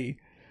it already.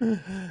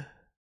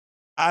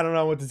 I don't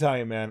know what to tell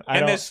you, man.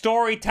 The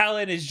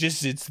storytelling is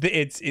just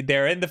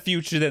they're in the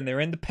future, then they're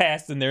in the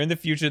past, and they're in the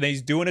future. Then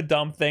he's doing a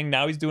dumb thing.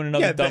 Now he's doing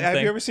another dumb thing.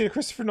 Have you ever seen a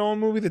Christopher Nolan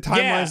movie? The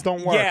timelines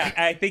don't work. Yeah,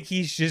 I think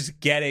he's just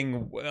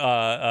getting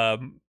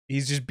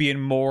he's just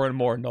being more and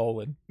more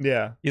Nolan.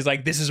 Yeah. He's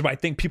like, this is what I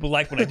think people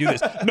like when I do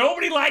this.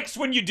 Nobody likes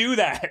when you do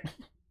that.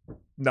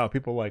 No,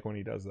 people like when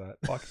he does that.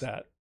 Fuck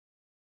that.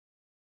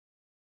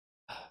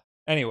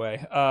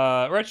 Anyway,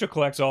 Retro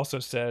Collects also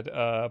said,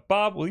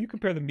 Bob, will you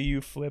compare the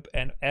Miu Flip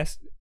and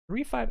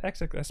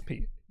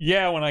S35XX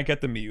Yeah, when I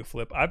get the Miu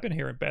Flip. I've been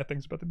hearing bad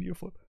things about the Miu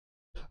Flip.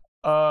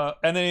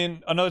 And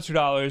then another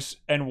 $2.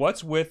 And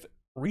what's with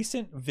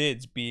recent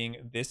vids being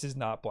This Is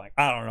Not Blank?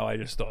 I don't know. I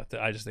just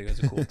think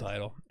it's a cool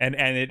title. And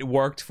it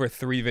worked for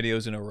 3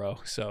 videos in a row.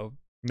 So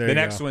the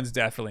next one's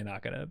definitely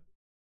not going to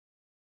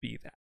be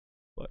that.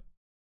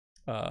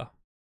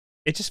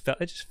 It just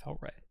felt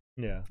right.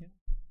 Yeah.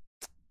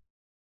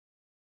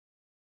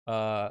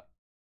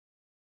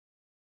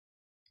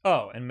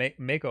 Oh, and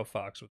Mako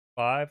Fox with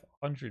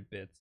 500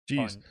 bits Jeez.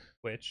 on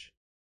Twitch.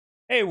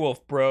 Hey,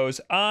 Wolf Bros.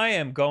 I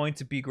am going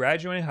to be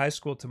graduating high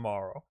school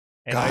tomorrow,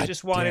 and I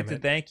just wanted to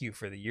thank you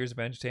for the years of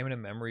entertainment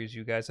and memories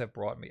you guys have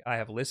brought me. I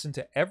have listened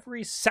to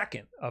every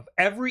second of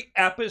every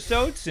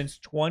episode since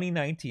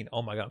 2019.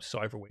 Oh my God, I'm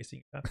sorry for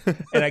wasting your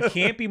time. And I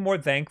can't be more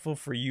thankful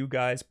for you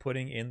guys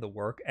putting in the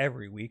work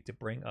every week to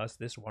bring us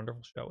this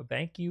wonderful show.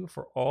 Thank you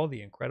for all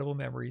the incredible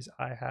memories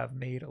I have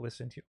made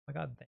listening to you. Oh my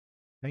God,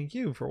 thank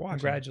you for watching.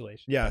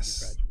 Congratulations.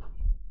 Yes.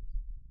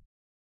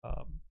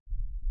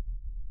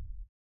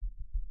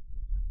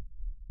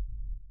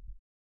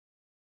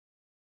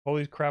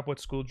 Holy crap, what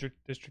school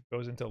district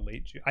goes into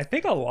late June? I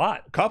think a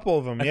lot. A couple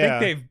of them, I think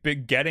they've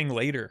been getting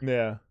later.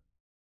 Yeah.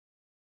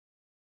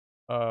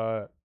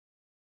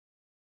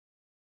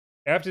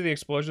 After the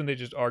explosion, they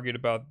just argued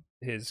about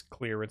his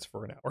clearance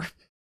for an hour.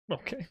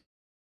 Okay.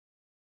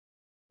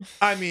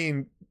 I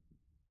mean,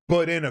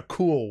 but in a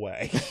cool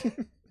way.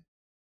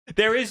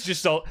 There is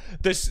just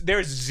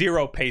there's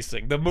zero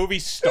pacing. The movie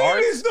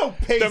starts. There is no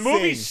pacing. The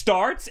movie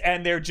starts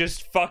and they're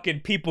just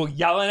fucking people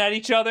yelling at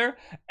each other,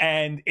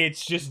 and it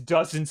just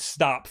doesn't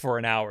stop for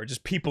an hour.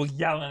 Just people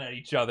yelling at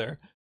each other.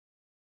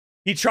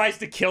 He tries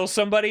to kill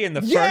somebody in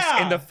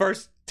the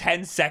first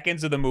 10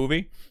 seconds of the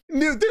movie.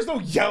 No, there's no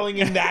yelling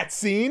in that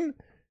scene.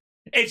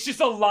 It's just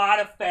a lot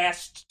of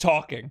fast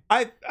talking.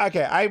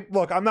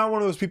 Look, I'm not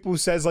one of those people who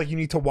says like you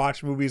need to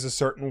watch movies a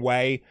certain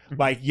way.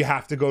 Like you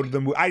have to go to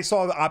the movie. I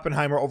saw the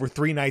Oppenheimer over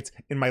 3 nights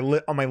in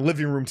on my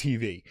living room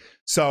TV.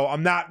 So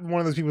I'm not one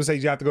of those people who say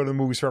you have to go to the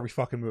movies for every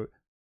fucking movie.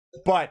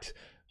 But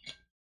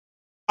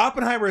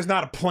Oppenheimer is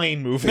not a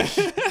plane movie.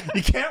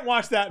 You can't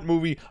watch that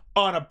movie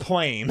on a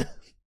plane.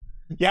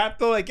 You have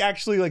to like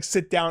actually like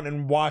sit down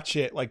and watch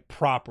it like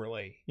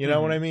properly. You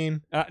know what I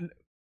mean?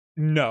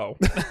 No.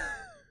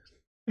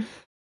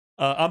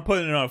 I'm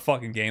putting it on a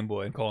fucking Game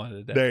Boy and calling it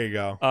a day. There you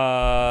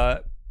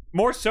go.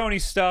 More Sony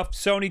stuff.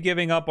 Sony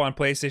giving up on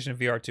PlayStation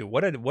VR 2.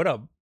 What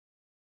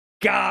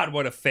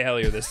a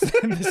failure this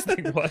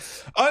thing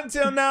was.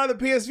 Until now, the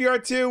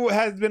PSVR 2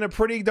 has been a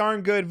pretty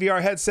darn good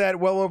VR headset.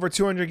 Well over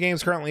 200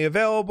 games currently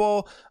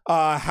available.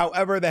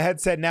 However, the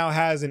headset now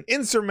has an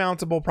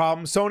insurmountable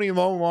problem. Sony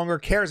no longer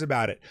cares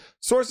about it.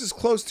 Sources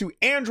close to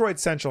Android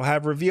Central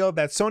have revealed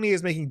that Sony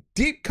is making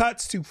deep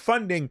cuts to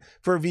funding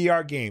for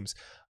VR games.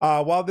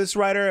 While this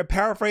writer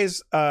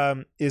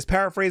is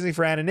paraphrasing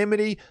for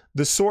anonymity,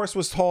 the source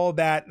was told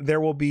that there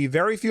will be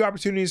very few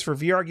opportunities for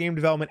VR game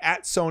development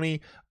at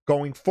Sony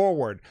going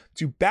forward.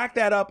 To back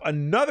that up,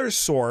 another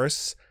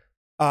source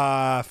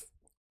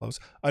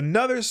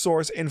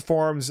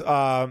informs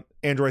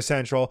Android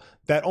Central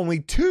that only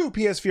 2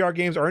 PSVR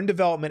games are in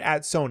development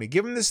at Sony.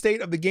 Given the state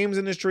of the games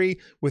industry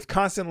with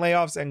constant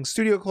layoffs and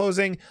studio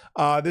closing,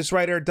 this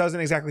writer doesn't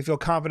exactly feel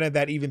confident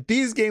that even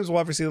these games will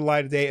ever see the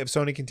light of day if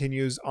Sony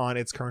continues on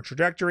its current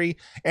trajectory.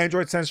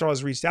 Android Central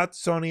has reached out to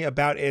Sony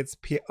about its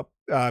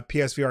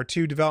PSVR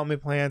 2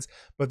 development plans,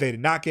 but they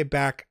did not get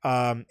back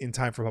in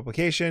time for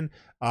publication.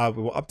 We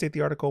will update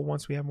the article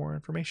once we have more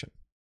information.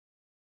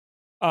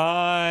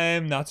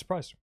 I'm not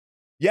surprised.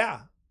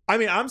 Yeah. I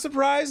mean, I'm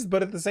surprised,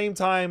 but at the same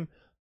time,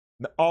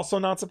 also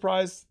not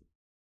surprised.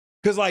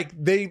 Because, like,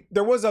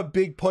 there was a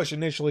big push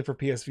initially for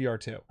PSVR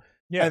 2.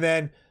 Yeah. And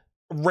then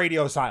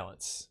radio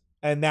silence.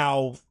 And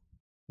now,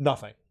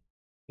 nothing.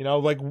 You know,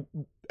 like,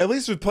 at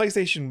least with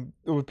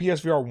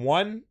PSVR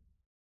 1,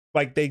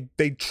 like,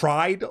 they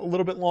tried a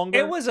little bit longer.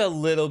 It was a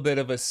little bit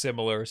of a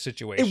similar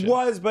situation. It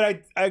was,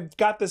 but I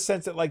got the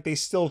sense that, like, they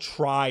still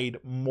tried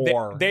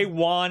more. They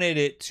wanted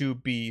it to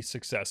be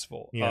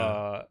successful.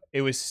 Yeah.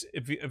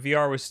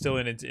 VR was still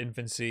in its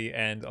infancy,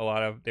 and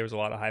there was a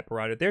lot of hype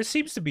around it. There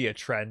seems to be a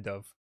trend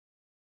of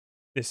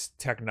this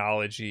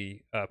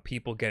technology,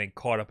 people getting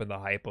caught up in the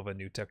hype of a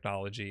new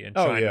technology and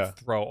trying to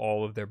throw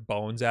all of their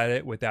bones at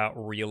it without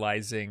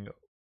realizing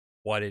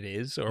what it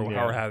is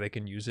or how they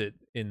can use it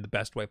in the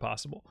best way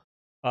possible.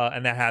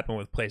 And that happened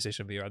with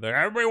PlayStation VR.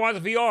 Everybody wants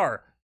VR.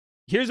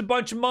 Here's a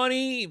bunch of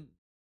money.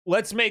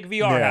 Let's make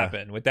VR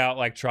happen without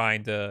like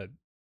trying to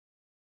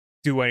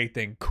do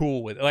anything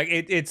cool with it. Like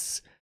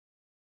it's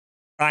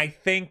I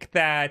think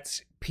that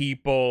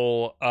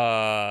people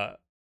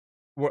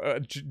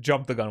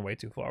jumped the gun way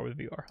too far with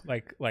VR.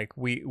 Like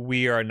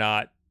we are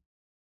not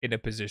in a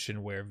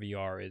position where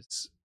VR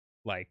is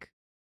like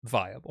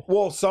viable.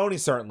 Well, Sony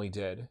certainly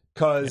did,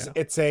 because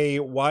it's a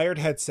wired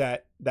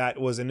headset that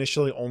was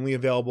initially only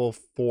available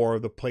for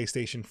the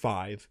PlayStation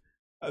 5.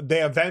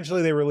 They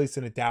released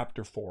an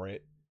adapter for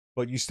it,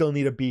 but you still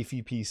need a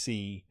beefy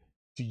PC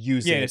to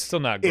use it. Yeah, it's still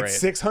not great.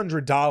 It's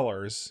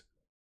 $600,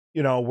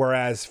 you know,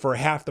 whereas for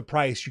half the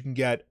price you can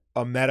get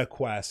a Meta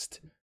Quest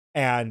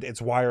and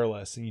it's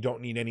wireless and you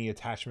don't need any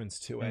attachments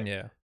to it.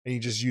 Yeah. And you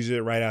just use it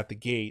right out the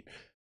gate.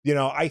 You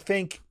know, I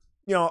think,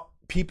 you know,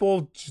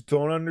 people just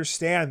don't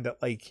understand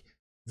that like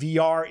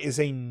VR is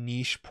a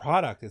niche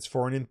product. It's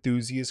for an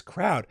enthusiast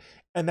crowd,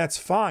 and that's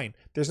fine.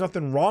 There's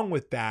nothing wrong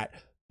with that.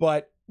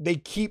 But they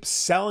keep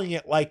selling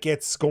it like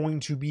it's going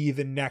to be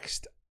the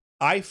next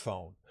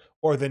iPhone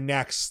or the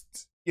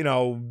next,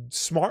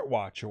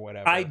 smartwatch or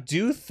whatever. I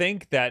do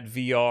think that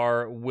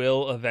VR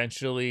will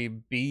eventually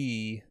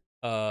be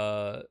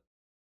the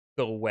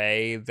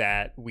way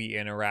that we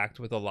interact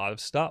with a lot of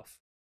stuff,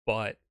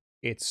 but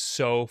it's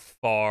so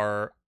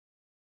far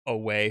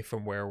away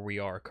from where we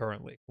are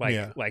currently.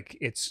 Like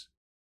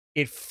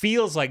it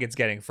feels like it's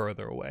getting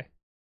further away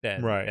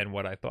than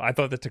what I thought. I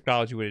thought the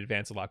technology would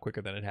advance a lot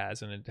quicker than it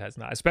has, and it has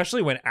not.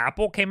 Especially when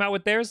Apple came out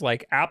with theirs.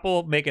 Like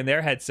Apple making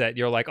their headset,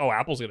 you're like, oh,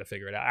 Apple's gonna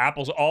figure it out.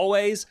 Apple's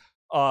always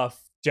a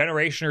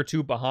generation or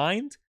two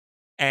behind,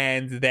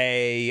 and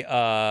they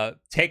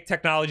take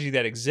technology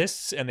that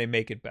exists and they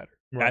make it better.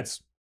 Right.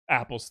 That's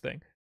Apple's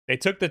thing. They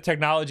took the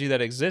technology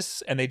that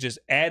exists and they just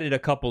added a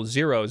couple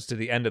zeros to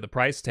the end of the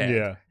price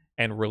tag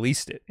and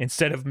released it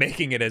instead of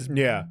making it as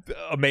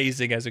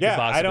amazing as it could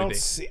possibly be. I don't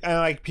see,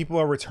 like, people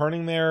are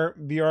returning their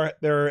VR,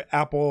 their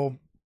Apple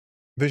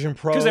Vision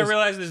Pros because they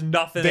realize there's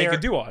nothing they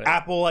could do on it.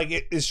 Apple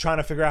is trying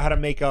to figure out how to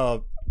make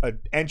a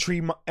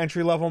entry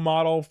level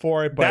model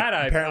for it, but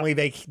apparently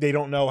they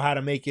don't know how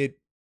to make it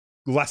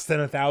less than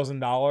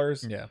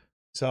 $1,000. Yeah.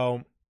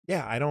 So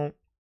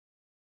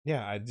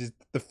I just,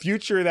 the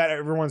future that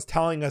everyone's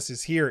telling us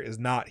is here is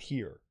not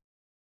here.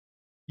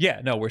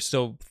 Yeah, no, we're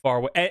still far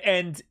away.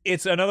 And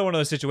it's another one of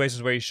those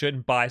situations where you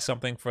shouldn't buy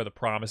something for the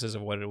promises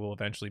of what it will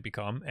eventually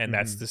become. And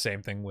that's the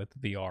same thing with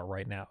VR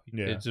right now.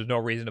 Yeah. There's no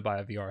reason to buy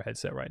a VR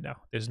headset right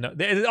now. There's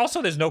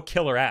no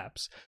killer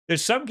apps.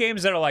 There's some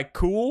games that are like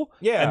cool.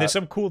 Yeah. And there's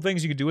some cool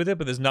things you can do with it,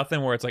 but there's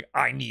nothing where it's like,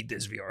 I need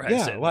this VR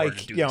headset in order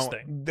to do this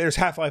thing. There's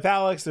Half-Life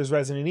Alyx, there's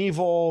Resident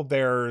Evil,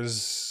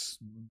 there's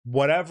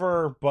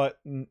whatever, but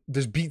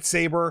there's Beat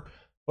Saber,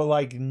 but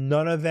like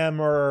none of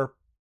them are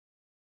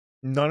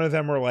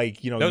like,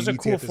 those are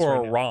cool for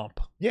a romp.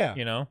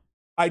 Yeah.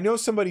 I know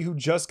somebody who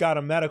just got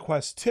a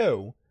MetaQuest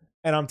 2,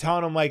 and I'm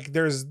telling him, like,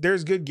 there's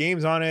good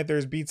games on it.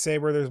 There's Beat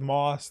Saber, there's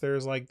Moss,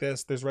 there's like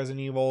this, there's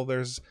Resident Evil,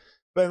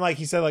 but like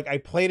he said, like, I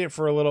played it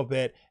for a little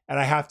bit and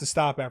I have to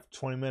stop after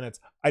 20 minutes.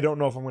 I don't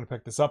know if I'm going to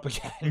pick this up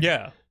again.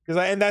 Yeah.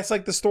 And that's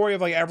like the story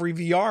of like every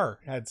VR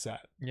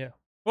headset. Yeah.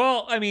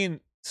 Well, I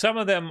mean, some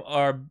of them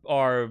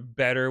are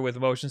better with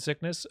motion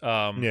sickness.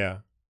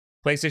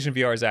 PlayStation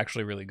VR is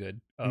actually really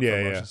good for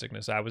motion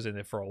sickness. I was in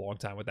it for a long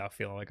time without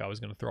feeling like I was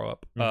going to throw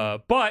up.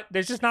 But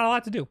there's just not a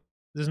lot to do.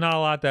 There's not a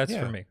lot that's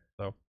for me.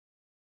 So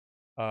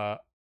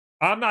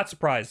I'm not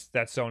surprised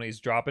that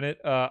Sony's dropping it.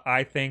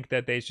 I think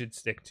that they should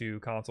stick to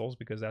consoles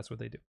because that's what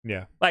they do.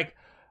 Yeah. Like,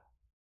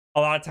 a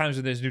lot of times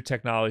when there's new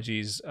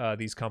technologies,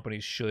 these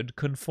companies should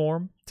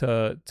conform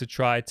to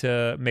try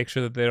to make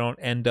sure that they don't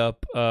end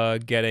up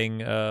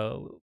getting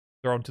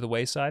thrown to the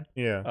wayside.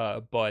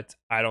 Yeah. But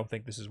I don't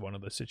think this is one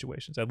of those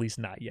situations, at least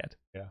not yet.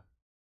 Yeah.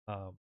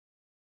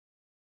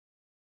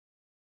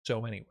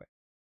 So anyway,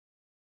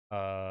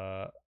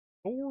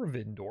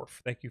 Thorvindorf,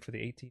 thank you for the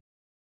 18.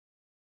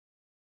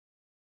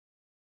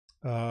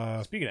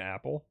 Speaking of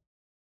Apple,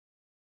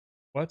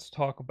 let's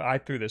talk about, I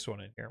threw this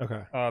one in here.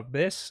 Okay.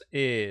 This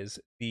is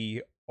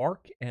the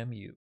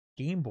ArcEmu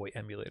Game Boy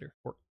emulator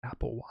for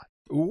Apple Watch.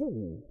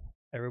 Ooh.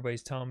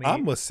 Everybody's telling me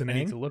I'm listening. I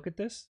need to look at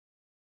this.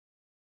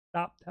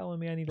 Stop telling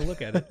me I need to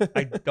look at it.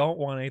 I don't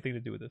want anything to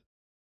do with this.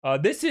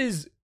 This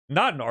is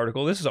not an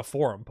article. This is a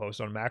forum post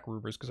on Mac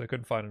Rumors because I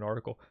couldn't find an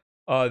article.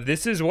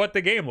 This is what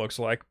the game looks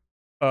like.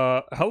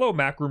 Hello,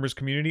 Mac Rumors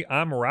community.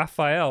 I'm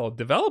Raphael,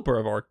 developer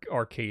of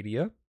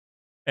Arcadia,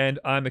 and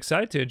I'm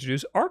excited to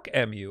introduce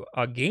ArcEmu,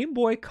 a Game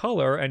Boy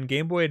Color and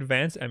Game Boy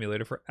Advance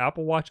emulator for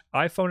Apple Watch,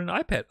 iPhone, and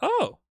iPad.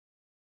 Oh,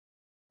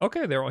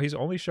 okay. He's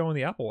only showing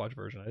the Apple Watch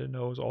version. I didn't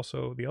know it was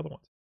also the other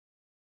ones.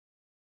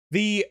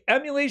 The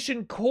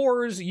emulation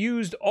cores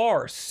used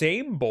are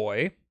Same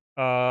Boy,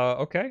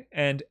 okay,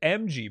 and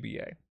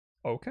MGBA.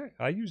 Okay,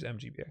 I use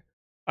MGBA.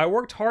 I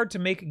worked hard to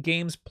make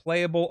games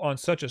playable on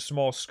such a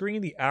small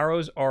screen. The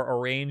arrows are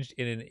arranged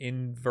in an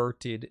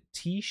inverted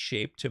T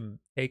shape to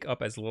take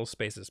up as little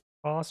space as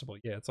possible.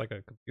 Yeah, it's like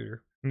a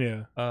computer.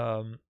 Yeah.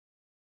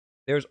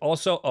 There's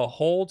also a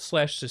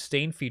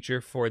hold/sustain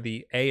feature for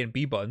the A and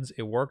B buttons.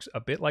 It works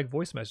a bit like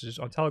voice messages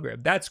on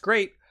Telegram. That's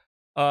great.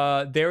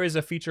 There is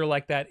a feature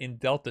like that in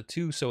Delta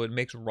 2, so it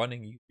makes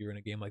running easier in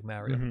a game like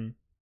Mario.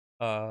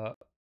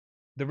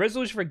 The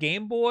resolution for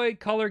Game Boy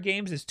Color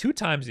games is 2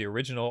 times the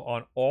original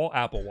on all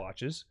Apple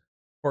Watches.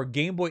 For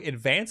Game Boy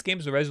Advance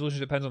games, the resolution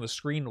depends on the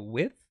screen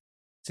width.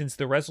 Since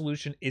the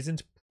resolution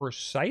isn't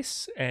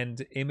precise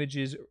and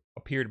images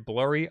appeared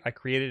blurry, I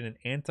created an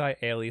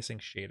anti-aliasing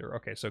shader.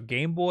 Okay, so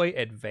Game Boy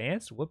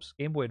Advance,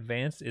 Game Boy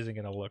Advance isn't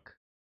going to look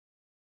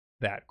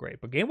that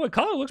great, but Game Boy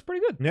Color looks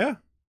pretty good. Yeah.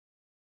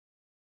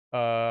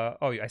 Oh,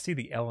 I see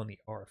the L and the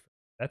R.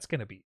 That's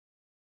going to be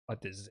a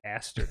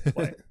disaster to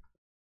play.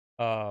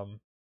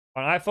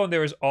 On iPhone,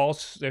 there's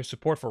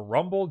support for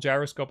rumble,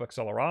 gyroscope,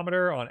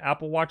 accelerometer. On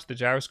Apple Watch, the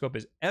gyroscope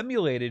is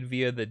emulated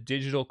via the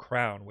digital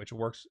crown, which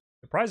works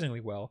surprisingly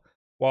well,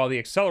 while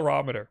the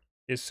accelerometer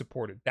is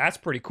supported. That's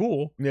pretty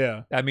cool.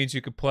 Yeah. That means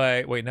you could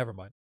play... Wait, never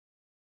mind.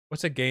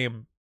 What's a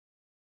game?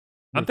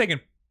 I'm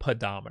thinking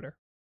pedometer.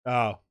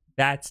 Oh.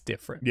 That's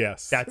different.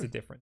 Yes. That's a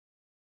different.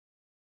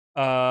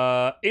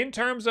 In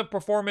terms of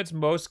performance,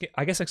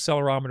 I guess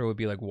accelerometer would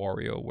be like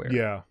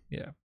WarioWare.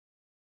 Yeah.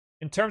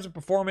 In terms of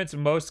performance,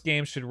 most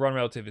games should run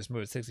relatively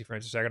smooth at 60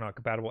 frames per second on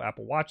compatible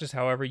Apple Watches.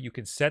 However, you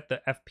can set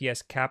the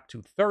FPS cap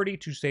to 30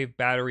 to save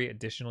battery.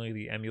 Additionally,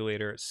 the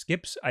emulator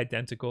skips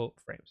identical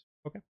frames.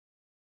 Okay.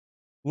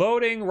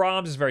 Loading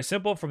ROMs is very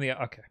simple from the...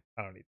 Okay,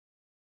 I don't need...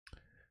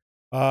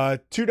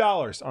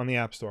 $2 on the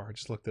App Store. I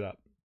just looked it up.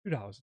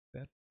 $2.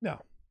 Bad.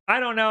 No. I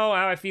don't know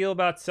how I feel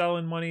about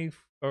selling money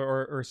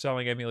or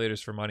selling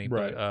emulators for money,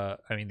 right.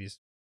 but I mean, these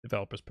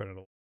developers put it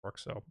to work,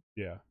 so...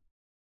 Yeah.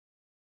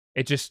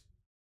 It just...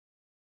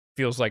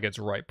 feels like it's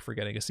ripe for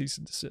getting a cease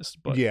and desist,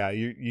 but yeah,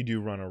 you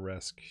do run a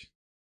risk.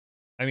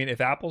 I mean,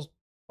 if Apple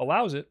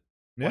allows it,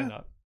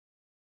 why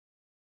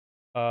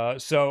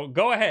not? So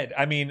go ahead.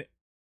 I mean,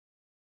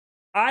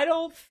 I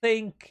don't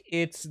think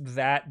it's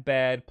that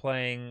bad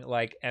playing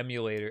like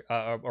emulator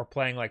or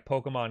playing like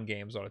Pokemon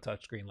games on a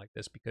touchscreen like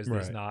this, because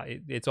there's not.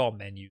 It's all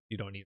menus. You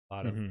don't need a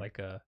lot of like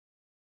a.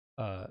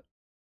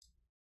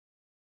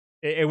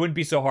 It wouldn't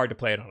be so hard to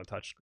play it on a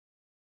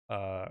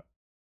touchscreen.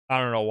 I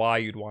don't know why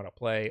you'd want to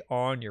play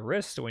on your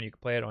wrist when you can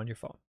play it on your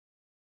phone.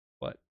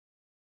 But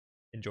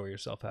enjoy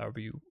yourself however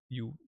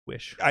you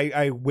wish.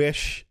 I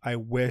wish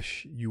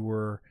you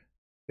were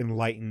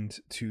enlightened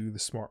to the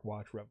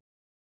smartwatch revolution.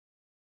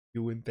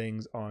 Doing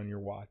things on your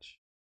watch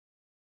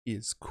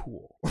is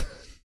cool.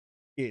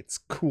 It's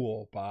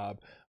cool,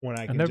 Bob.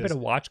 I've never been a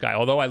watch guy.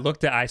 Although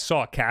I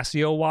saw a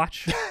Casio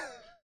watch.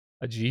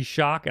 A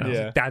G-Shock, and I was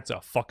like, that's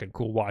a fucking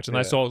cool watch. And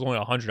I saw it was only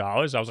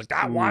 $100. I was like,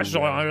 that watch is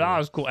only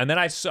 $100, cool. And then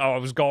I was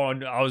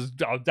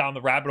down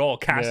the rabbit hole of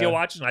Casio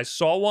watches, and I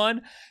saw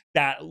one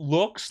that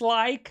looks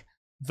like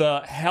the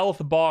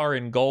health bar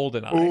in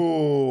GoldenEye.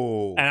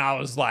 Ooh. And I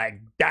was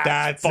like,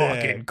 that's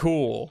fucking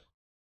cool.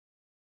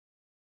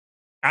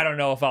 I don't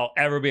know if I'll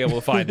ever be able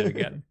to find it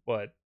again,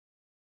 but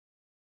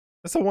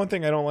that's the one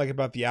thing I don't like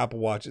about the Apple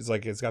Watch is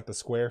like it's got the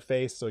square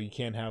face, so you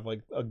can't have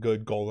like a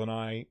good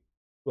GoldenEye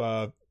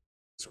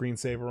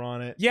screensaver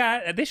on it.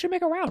 Yeah, they should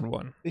make a round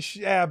one.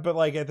 Yeah, but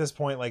like at this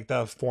point, like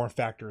the form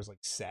factor is like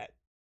set,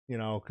 you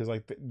know, because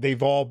like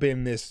they've all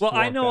been this. Well,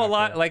 I know a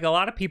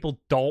lot of people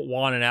don't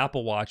want an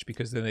Apple Watch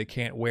because then they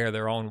can't wear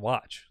their own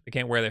watch. They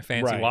can't wear their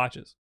fancy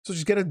watches. So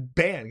just get a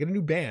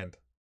new band.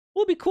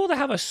 Well, it'd be cool to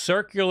have a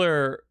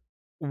circular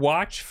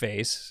watch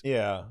face.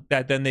 Yeah,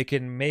 that then they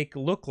can make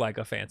look like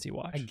a fancy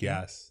watch. I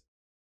guess.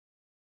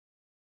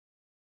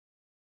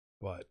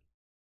 But.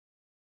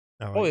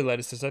 Holy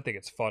Lettuce says, I think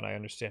it's fun. I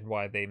understand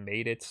why they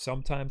made it.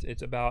 Sometimes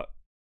it's about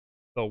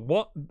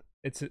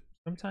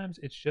sometimes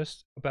it's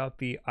just about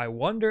the I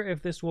wonder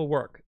if this will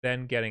work,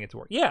 then getting it to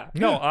work. Yeah.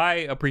 No, I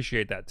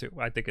appreciate that too.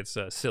 I think it's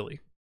silly,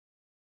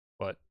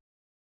 but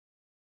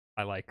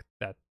I like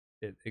that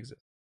it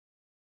exists.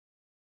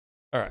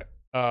 All right.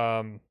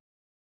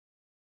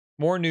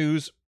 More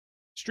news.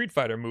 Street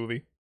Fighter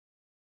movie.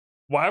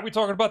 Why are we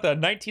talking about the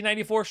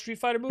 1994 Street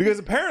Fighter movie? Because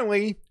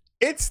apparently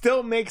it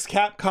still makes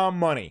Capcom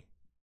money.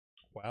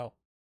 Wow.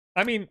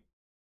 I mean,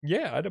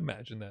 yeah, I'd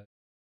imagine that.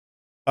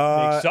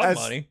 Make some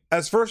money.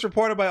 As first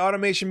reported by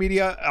Automation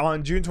Media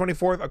on June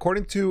 24th,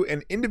 according to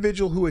an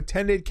individual who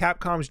attended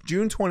Capcom's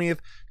June 20th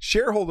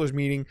shareholders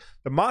meeting,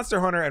 the Monster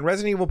Hunter and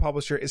Resident Evil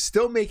publisher is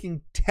still making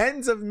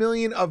tens of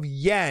millions of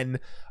yen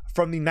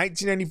from the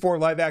 1994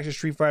 live-action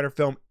Street Fighter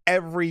film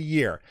every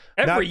year.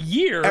 Every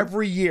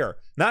year?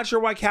 Not sure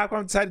why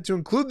Capcom decided to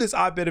include this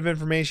odd bit of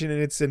information in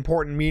its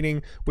important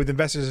meeting with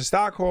investors and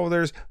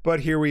stockholders, but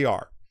here we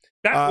are.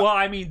 Well,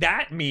 I mean,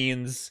 that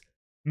means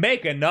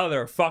make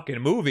another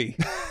fucking movie.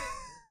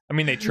 I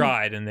mean, they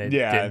tried and they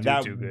didn't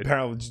do too good.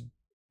 Apparently,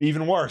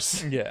 even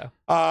worse. Yeah.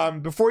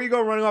 Before you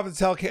go running off to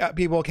tell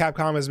people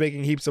Capcom is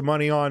making heaps of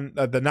money on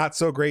the not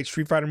so great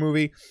Street Fighter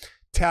movie,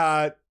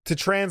 to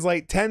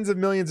translate tens of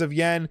millions of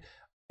yen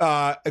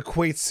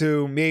equates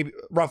to maybe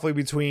roughly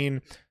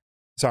between.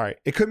 Sorry,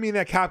 it could mean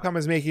that Capcom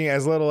is making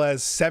as little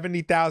as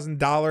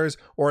 $70,000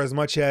 or as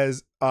much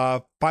as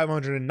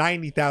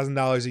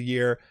 $590,000 a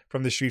year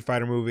from the Street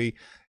Fighter movie.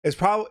 It's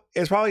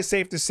probably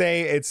safe to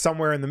say it's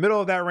somewhere in the middle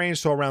of that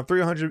range, so around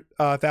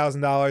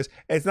 $300,000.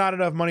 It's not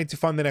enough money to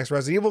fund the next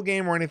Resident Evil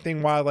game or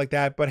anything wild like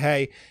that, but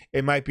hey,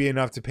 it might be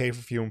enough to pay for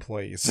a few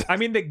employees. I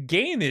mean,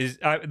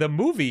 the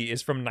movie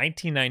is from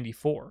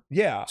 1994.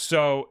 Yeah.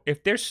 So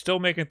if they're still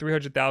making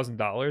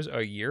 $300,000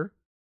 a year,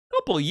 a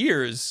couple of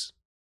years,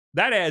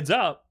 that adds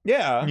up.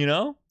 Yeah. You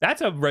know,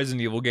 that's a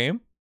Resident Evil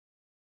game.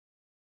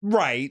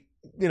 Right.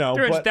 You know,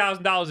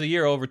 $300,000 a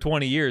year over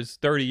 20 years,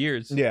 30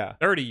 years. Yeah.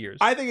 30 years.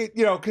 I think,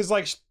 because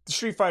like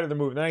Street Fighter, the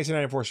movie, the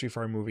 1994 Street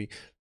Fighter movie,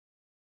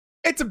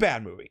 it's a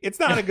bad movie. It's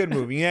not a good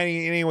movie in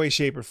any way,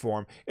 shape, or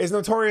form. It's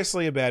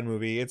notoriously a bad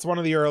movie. It's one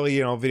of the early,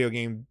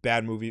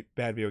 bad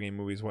video game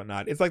movies,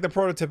 whatnot. It's like the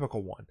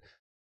prototypical one.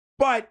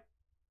 But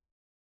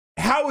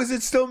how is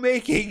it still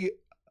making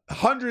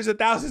hundreds of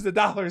thousands of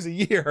dollars a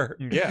year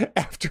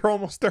after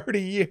almost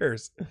 30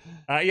 years?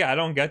 I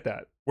don't get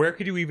that. Where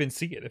could you even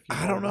see it?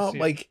 I don't know.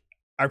 Like,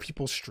 are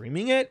people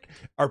streaming it?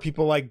 Are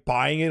people like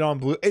buying it on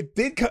Blue? It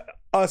did.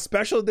 a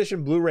special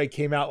edition Blu-ray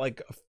came out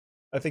like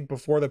I think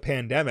before the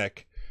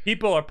pandemic.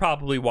 People are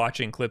probably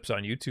watching clips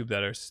on YouTube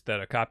that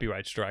are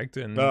copyright striked,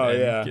 and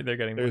they're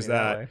getting there's money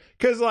that way.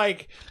 Because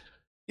like,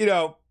 you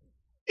know,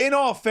 in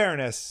all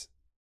fairness,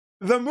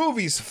 the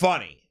movie's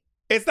funny.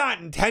 It's not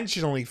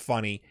intentionally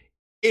funny.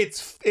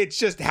 It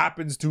just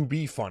happens to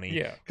be funny.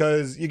 Yeah.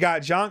 Because you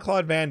got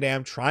Jean-Claude Van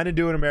Damme trying to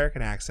do an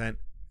American accent,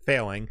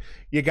 failing.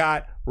 You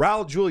got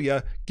Raul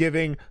Julia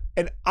giving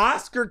an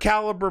Oscar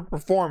caliber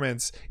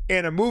performance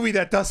in a movie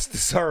that doesn't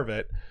deserve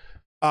it.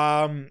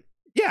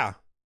 Yeah.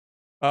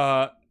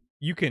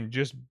 You can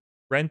just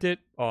rent it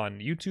on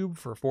YouTube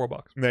for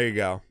 $4. There you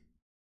go.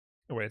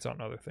 Oh, wait, it's on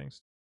other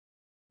things.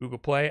 Google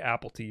Play,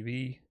 Apple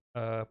TV,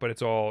 but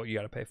it's all, you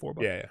got to pay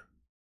 $4. Yeah.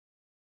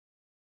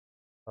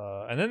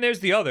 And then there's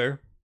the other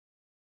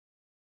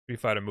Street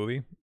Fighter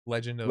movie,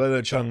 Legend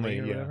of Chun-Li,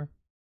 or yeah. whatever.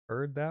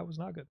 Heard that was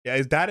not good.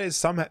 Yeah,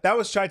 that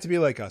was tried to be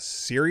like a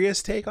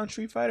serious take on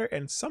Street Fighter,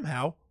 and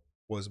somehow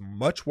was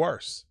much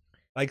worse.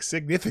 Like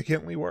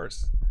significantly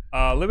worse.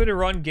 Limited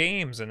Run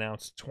Games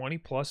announced 20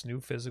 plus new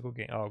physical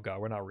games. Oh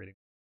god, we're not reading.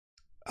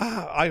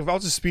 I'll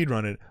just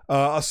speedrun it.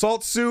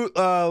 Assault Suit,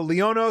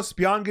 Leonos,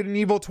 Beyond Good and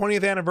Evil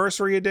 20th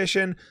Anniversary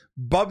Edition,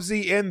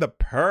 Bubsy in the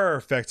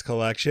Perfect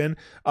Collection,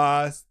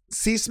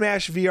 C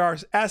Smash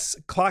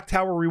VRS, Clock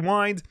Tower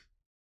Rewind,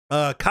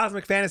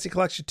 Cosmic Fantasy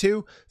Collection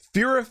 2,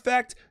 Fear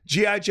Effect,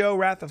 G.I. Joe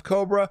Wrath of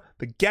Cobra,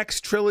 the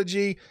Gex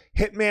Trilogy,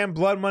 Hitman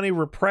Blood Money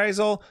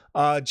Reprisal,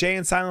 Jay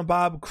and Silent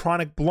Bob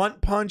Chronic Blunt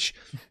Punch,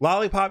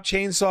 Lollipop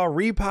Chainsaw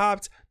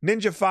Repopped,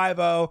 Ninja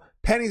 5-0,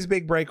 Penny's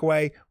Big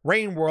Breakaway,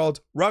 Rain World,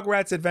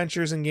 Rugrats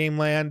Adventures in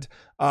Gameland,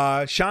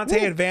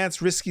 Shantae Advance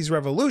Risky's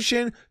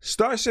Revolution,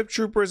 Starship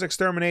Troopers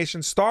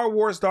Extermination, Star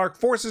Wars Dark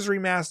Forces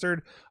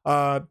Remastered,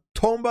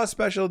 Tomba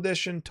Special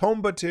Edition,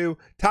 Tomba 2,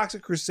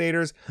 Toxic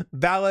Crusaders,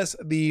 Valis,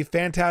 the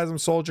Phantasm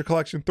Soldier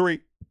Collection 3,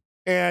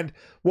 and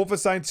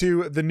Wolfenstein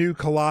 2, the new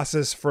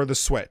Colossus for the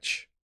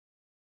Switch.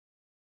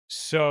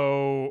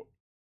 So,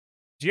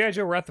 G.I.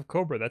 Joe Wrath of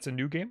Cobra, that's a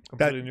new game?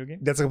 Completely new game?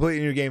 That's a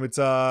completely new game. It's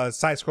a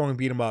side-scrolling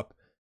beat-em-up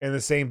in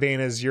the same vein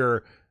as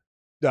your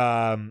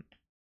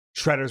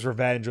Shredder's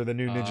Revenge or the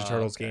new Ninja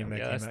Turtles game that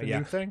came out.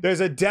 New thing? There's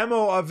a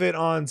demo of it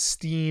on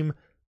Steam.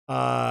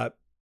 I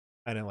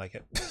didn't like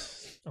it.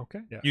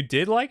 Okay. Yeah. You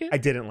did like it? I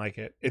didn't like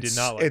it. You did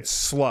not like it's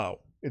slow.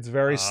 It's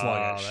very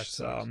sluggish. That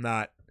So sucks. I'm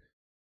not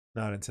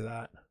into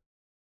that.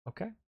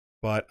 Okay.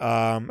 But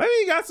I mean,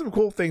 you got some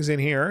cool things in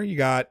here. You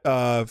got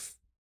the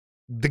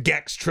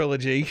Gex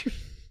trilogy.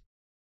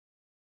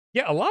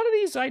 Yeah, a lot of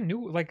these I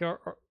knew, like,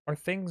 are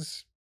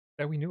things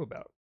that we knew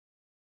about.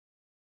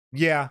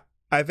 Yeah,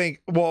 I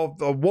think. Well,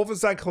 the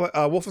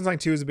Wolfenstein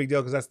 2 is a big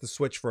deal because that's the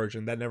Switch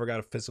version that never got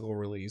a physical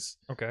release.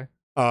 Okay.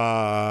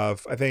 I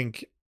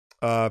think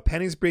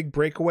Penny's Big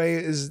Breakaway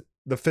is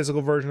the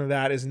physical version of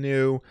that is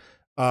new.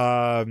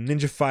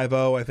 Ninja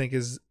 5-0 I think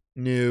is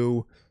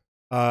new.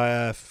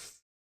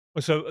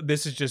 So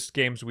this is just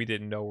games we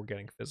didn't know were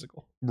getting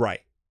physical.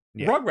 Right.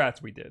 Yeah.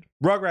 Rugrats we did.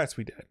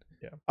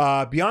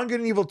 Yeah. Beyond Good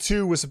and Evil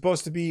 2 was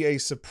supposed to be a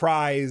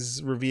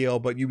surprise reveal,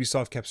 but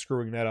Ubisoft kept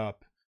screwing that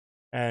up.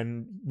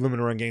 And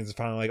Limited Run Games is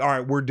finally like, all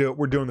right, we're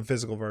doing the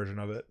physical version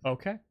of it.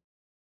 Okay.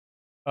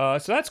 So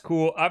that's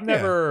cool. I've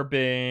never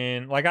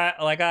been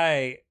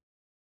I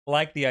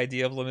like the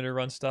idea of limited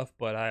run stuff,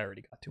 but I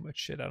already got too much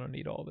shit. I don't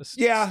need all this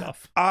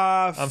stuff.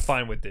 I'm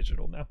fine with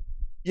digital now.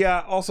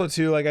 Yeah. Also,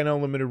 too, like I know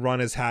Limited Run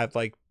has had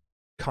like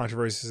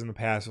controversies in the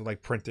past with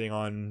like printing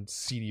on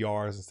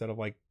CDRs instead of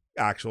like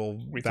actual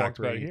We factory. talked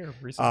about it here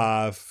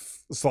recently.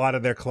 So a lot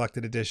of their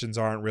collected editions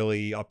aren't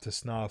really up to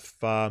snuff.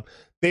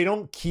 They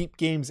don't keep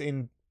games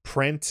in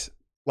print.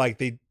 Like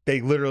they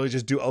literally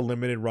just do a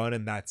limited run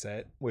and that's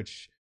it,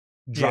 which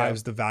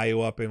drives the value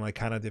up and like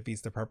kind of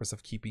defeats the purpose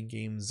of keeping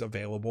games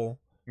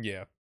available.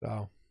 Yeah.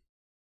 So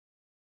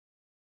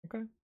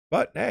okay.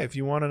 But hey, if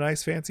you want a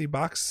nice fancy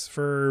box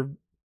for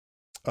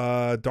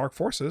Dark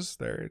Forces,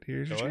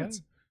 here's your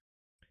chance.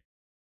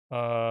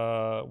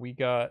 We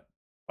got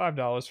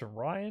 $5 from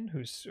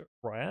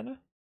Rihanna,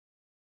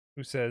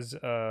 who says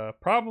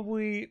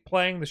probably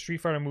playing the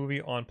Street Fighter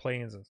movie on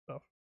planes and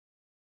stuff.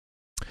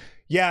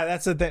 Yeah,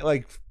 that's the thing.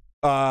 Like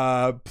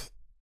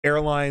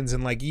airlines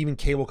and like even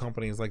cable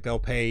companies, like they'll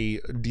pay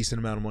a decent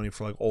amount of money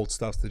for like old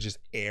stuff to just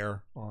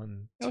air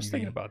on TV. I was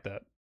thinking about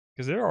that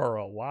because there are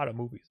a lot of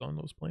movies on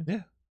those planes.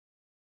 Yeah.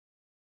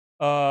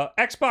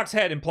 Xbox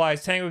head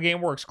implies Tango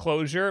Gameworks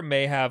closure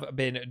may have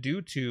been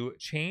due to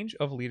change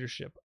of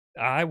leadership.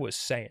 I was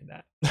saying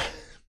that.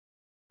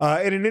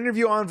 In an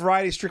interview on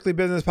Variety Strictly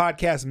Business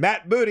podcast,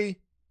 Matt Booty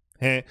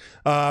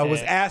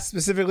was asked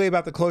specifically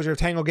about the closure of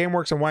Tango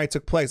Gameworks and why it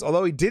took place.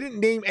 Although he didn't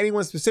name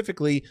anyone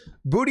specifically,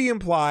 Booty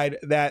implied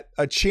that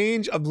a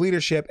change of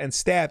leadership and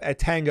staff at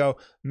Tango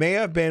may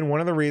have been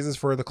one of the reasons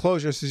for the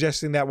closure,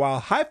 suggesting that while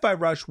Hi-Fi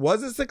Rush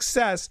was a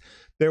success,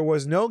 there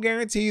was no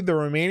guarantee the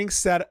remaining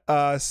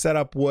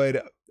setup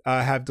would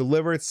have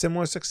delivered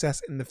similar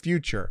success in the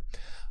future.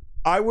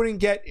 I wouldn't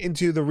get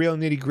into the real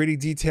nitty-gritty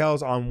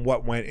details on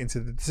what went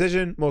into the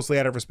decision, mostly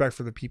out of respect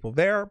for the people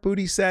there,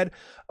 Booty said.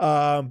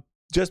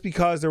 just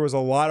because there was a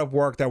lot of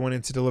work that went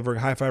into delivering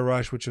Hi-Fi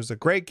Rush, which was a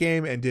great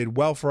game and did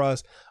well for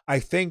us, I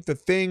think the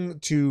thing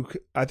to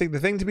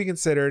be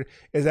considered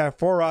is that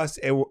for us,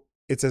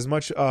 it's as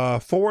much a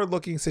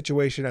forward-looking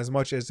situation as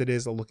much as it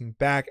is a looking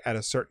back at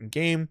a certain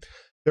game.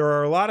 There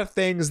are a lot of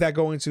things that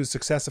go into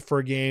success for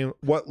a game.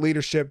 What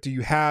leadership do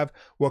you have?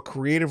 What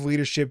creative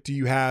leadership do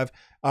you have?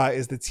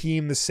 Is the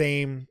team the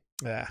same?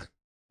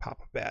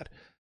 Papa bad.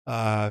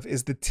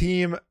 Is the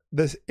team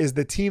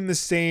the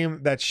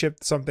same that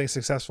shipped something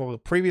successful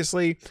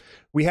previously?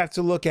 We have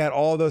to look at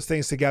all those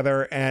things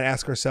together and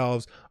ask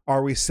ourselves,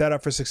 are we set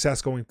up for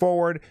success going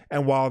forward?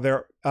 And while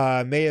there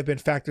may have been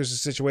factors or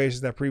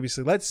situations that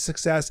previously led to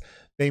success,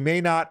 they may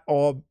not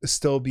all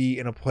still be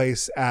in a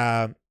place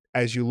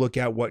as you look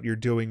at what you're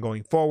doing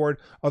going forward.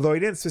 Although he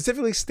didn't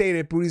specifically state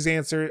it, Booty's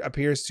answer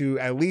appears to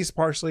at least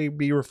partially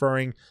be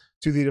referring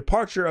to the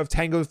departure of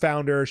Tango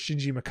founder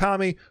Shinji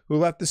Mikami, who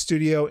left the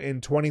studio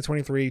in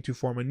 2023 to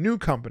form a new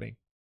company.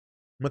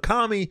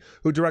 Mikami,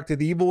 who directed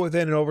The Evil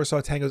Within and oversaw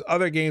Tango's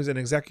other games in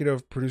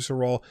executive producer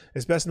role,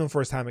 is best known for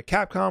his time at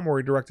Capcom, where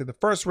he directed the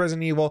first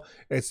Resident Evil,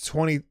 its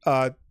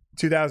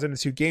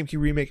 2002 GameCube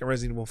remake, and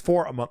Resident Evil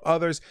 4, among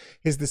others.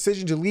 His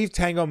decision to leave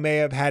Tango may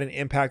have had an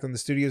impact on the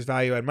studio's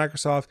value at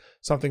Microsoft,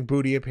 something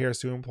Booty appears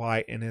to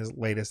imply in his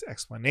latest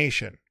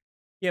explanation.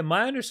 Yeah,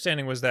 my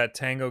understanding was that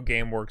Tango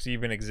Gameworks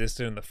even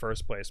existed in the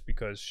first place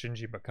because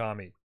Shinji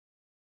Mikami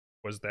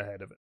was the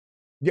head of it.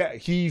 Yeah,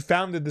 he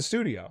founded the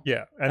studio.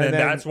 Yeah, and then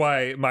that's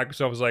why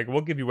Microsoft was like,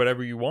 we'll give you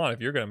whatever you want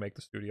if you're going to make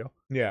the studio.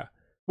 Yeah.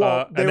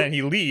 Well, and then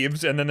he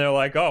leaves, and then they're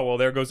like, oh, well,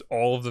 there goes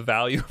all of the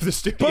value of the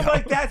studio. But,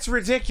 like, that's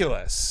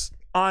ridiculous,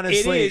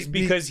 honestly. It is,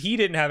 because he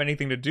didn't have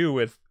anything to do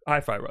with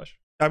Hi-Fi Rush.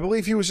 I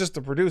believe he was just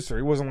the producer.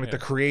 He wasn't, like, the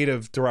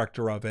creative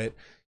director of it.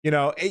 You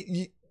know,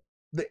 it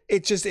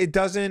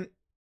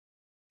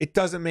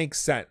doesn't make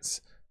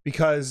sense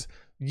because,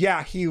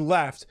 yeah, he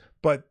left,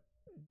 but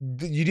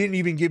you didn't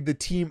even give the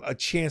team a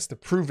chance to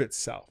prove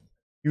itself.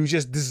 You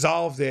just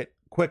dissolved it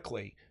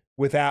quickly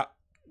without,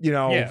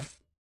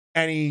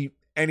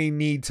 any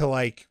need to,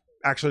 like,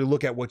 actually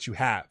look at what you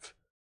have.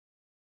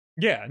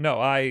 Yeah, no,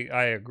 I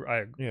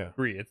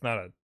agree. It's not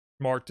a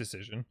smart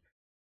decision.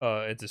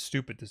 It's a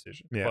stupid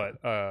decision. Yeah.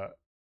 But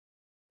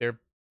they're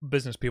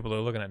business people that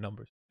are looking at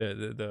numbers.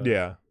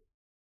 Yeah.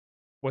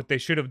 What they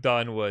should have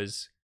done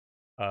was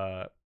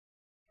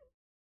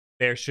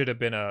there should have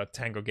been a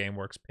Tango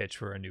Gameworks pitch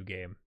for a new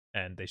game,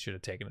 and they should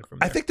have taken it from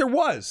there. I think there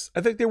was.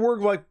 I think they were,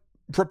 like,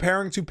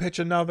 preparing to pitch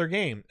another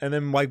game, and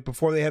then, like,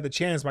 before they had the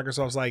chance,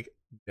 Microsoft's like,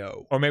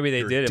 no. Or maybe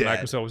they did, dead. and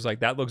Microsoft was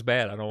like, that looks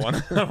bad. I don't want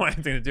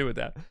anything to do with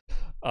that.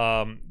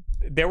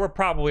 There were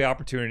probably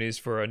opportunities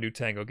for a new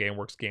Tango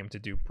Gameworks game to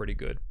do pretty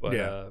good,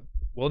 but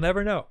we'll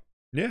never know.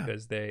 Yeah,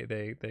 because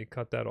they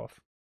cut that off.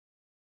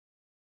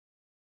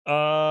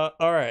 All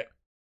right.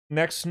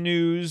 Next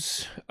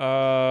news,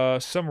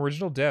 some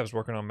original devs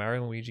working on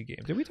Mario Luigi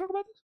games. Did we talk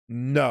about this?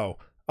 No.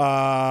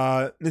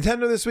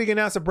 Nintendo this week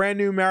announced a brand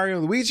new Mario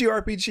Luigi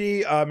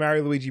RPG,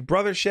 Mario Luigi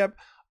Brothership.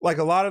 Like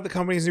a lot of the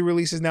company's new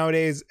releases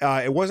nowadays,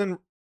 it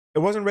wasn't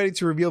ready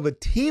to reveal the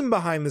team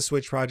behind the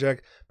Switch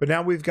project, but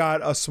now we've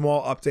got a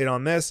small update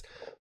on this.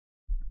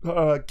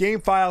 Game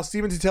file,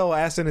 Steven Totilo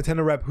asked a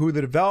Nintendo rep who the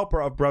developer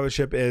of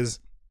Brothership is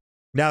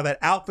now that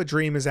Alpha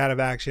Dream is out of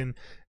action.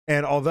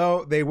 And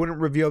although they wouldn't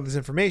reveal this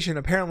information,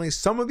 apparently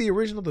some of the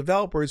original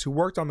developers who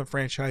worked on the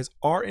franchise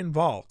are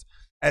involved.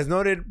 As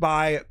noted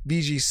by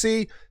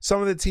VGC,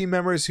 some of the team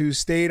members who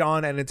stayed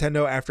on at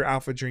Nintendo after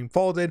Alpha Dream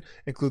folded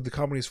include the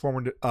company's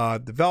former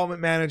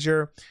development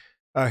manager,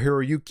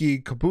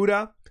 Hiroyuki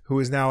Kabuta, who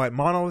is now at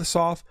Monolith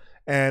Soft,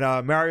 and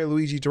Mario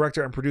Luigi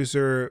director and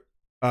producer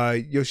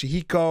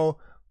Yoshihiko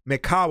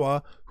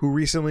Mekawa, who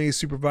recently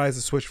supervised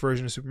the Switch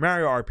version of Super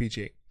Mario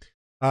RPG.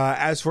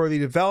 As for the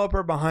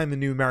developer behind the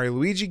new Mario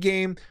Luigi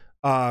game,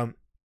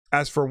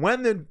 as for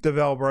when the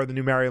developer of the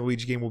new Mario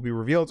Luigi game will be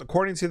revealed,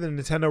 according to the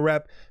Nintendo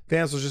rep,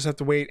 fans will just have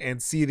to wait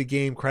and see the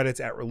game credits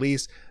at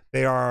release.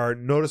 There are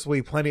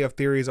noticeably plenty of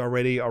theories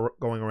already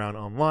going around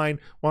online.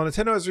 While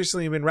Nintendo has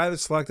recently been rather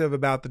selective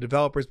about the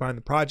developers behind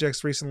the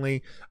projects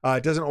recently,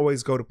 it doesn't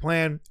always go to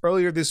plan.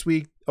 Earlier this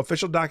week,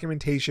 official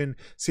documentation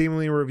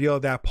seemingly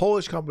revealed that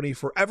Polish company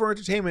Forever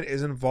Entertainment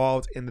is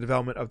involved in the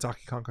development of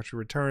Donkey Kong Country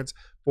Returns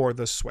for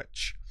the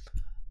Switch.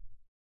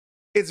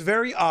 It's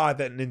very odd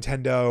that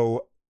Nintendo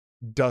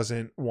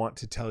doesn't want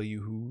to tell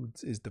you who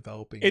is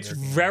developing. It's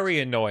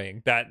very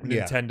annoying that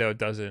Nintendo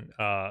doesn't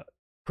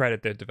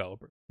credit their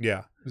developers.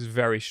 Yeah, it's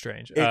very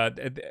strange.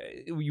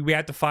 We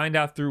had to find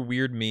out through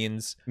weird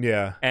means.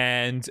 Yeah,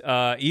 and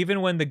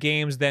even when the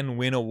games then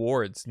win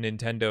awards,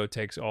 Nintendo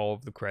takes all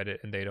of the credit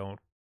and they don't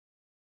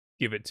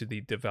give it to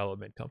the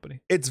development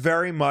company. It's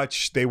very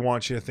much they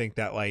want you to think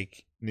that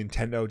like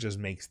Nintendo just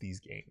makes these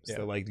games. Yeah.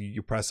 That like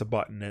you press a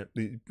button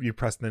and you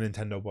press the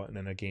Nintendo button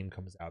and a game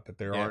comes out. That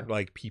there aren't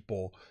like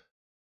people.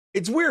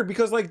 It's weird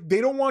because like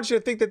they don't want you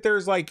to think that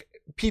there's like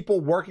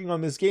people working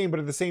on this game, but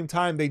at the same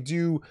time they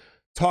do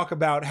talk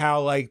about how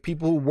like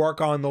people who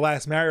work on the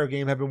last Mario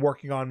game have been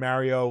working on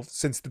Mario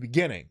since the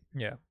beginning.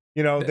 Yeah.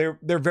 You know,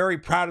 they're very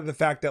proud of the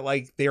fact that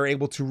like they are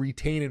able to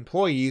retain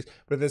employees,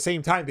 but at the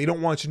same time, they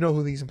don't want you to know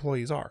who these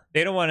employees are.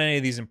 They don't want any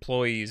of these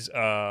employees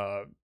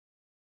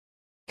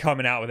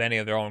coming out with any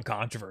of their own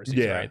controversies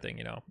or anything,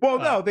 you know. Well,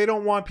 no, they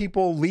don't want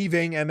people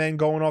leaving and then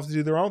going off to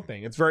do their own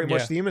thing. It's very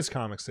much the Image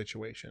Comics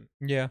situation.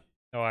 Yeah.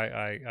 No,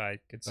 I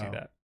could see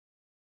that.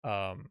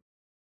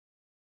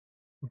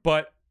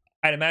 But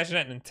I'd imagine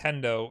at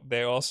Nintendo,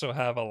 they also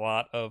have a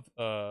lot of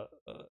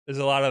there's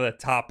a lot of the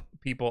top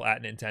people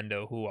at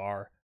Nintendo who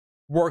are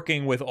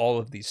working with all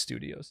of these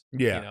studios.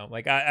 Yeah. You know,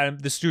 like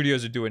the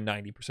studios are doing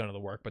 90% of the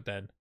work, but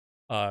then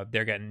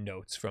they're getting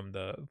notes from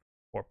the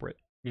corporate,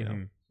 you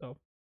know. So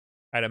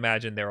I'd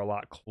imagine they're a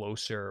lot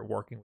closer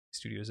working with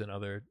studios than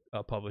other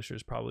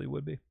publishers probably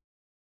would be.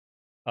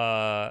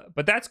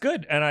 But that's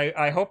good, and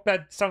I hope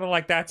that something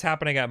like that's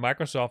happening at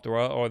Microsoft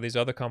or these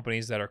other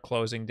companies that are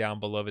closing down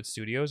beloved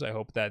studios. I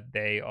hope that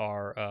they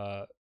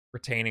are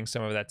retaining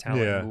some of that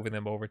talent and moving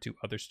them over to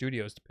other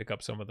studios to pick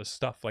up some of the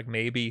stuff. Like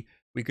maybe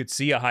we could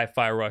see a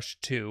Hi-Fi Rush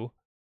 2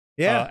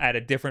 at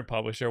a different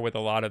publisher with a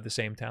lot of the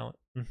same talent.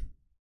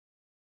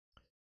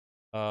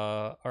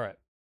 All right.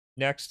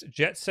 Next,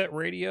 Jet Set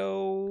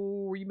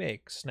Radio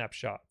remake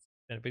snapshots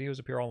and videos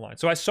appear online.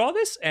 So I saw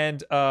this, and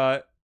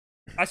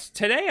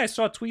today I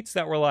saw tweets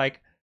that were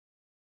like,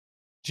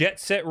 Jet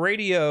Set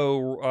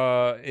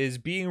Radio is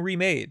being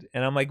remade,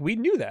 and I'm like, we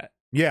knew that.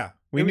 Yeah,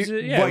 we knew.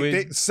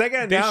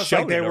 Sega announced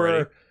like they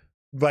were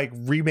like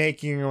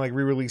remaking or like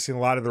re-releasing a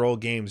lot of their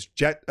old games.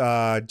 Jet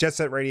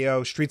Set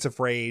Radio, Streets of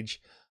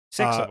Rage,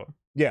 6 of them.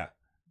 Yeah.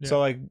 So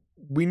like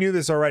we knew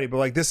this already, but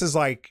like this is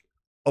like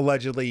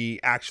allegedly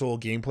actual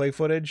gameplay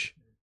footage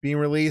being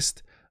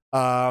released.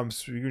 So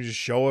you can just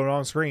show it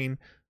on screen.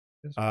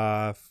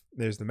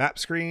 There's the map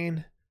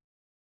screen,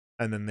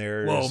 and then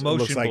there's motion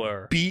looks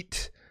blur. Like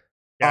Beat.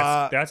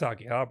 That's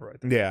Akihabara.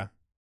 Yeah.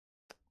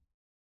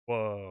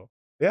 Whoa.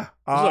 Yeah.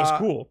 This looks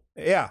cool.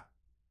 Yeah.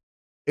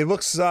 It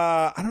looks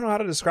I don't know how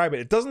to describe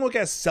it. It doesn't look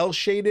as cell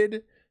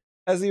shaded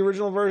as the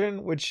original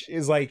version, which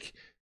is like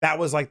that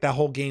was like that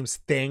whole game's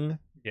thing.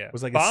 Yeah.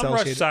 Was like Bomb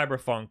Rush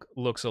Cyberpunk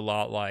looks a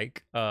lot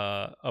like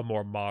a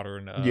more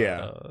modern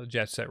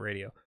Jet Set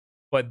Radio.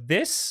 But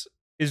this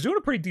is doing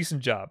a pretty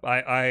decent job.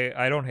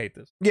 I don't hate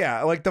this.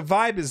 Yeah, like the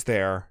vibe is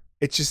there.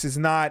 It just is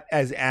not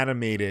as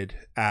animated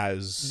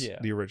as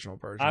the original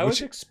version. I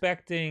was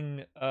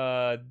expecting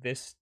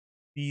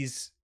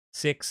these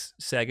 6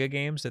 Sega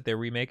games that they're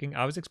remaking.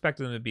 I was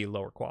expecting them to be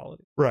lower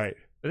quality. Right.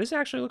 But this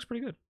actually looks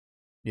pretty good.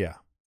 Yeah.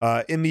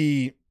 In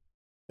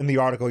the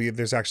article,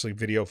 there's actually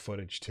video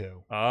footage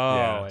too. Oh,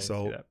 yeah, I didn't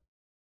see that.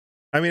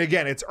 I mean,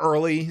 again, it's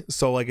early,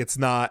 so like it's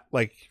not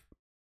like,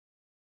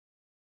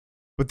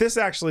 but this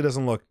actually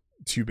doesn't look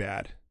too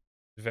bad.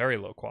 Very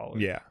low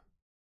quality. Yeah.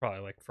 Probably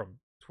like from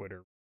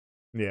Twitter.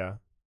 Yeah.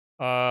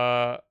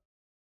 Yeah,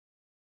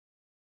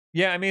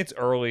 I mean it's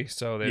early,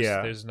 so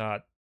there's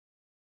not,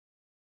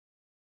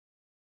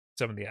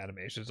 some of the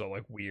animations are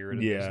like weird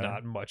and there's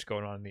not much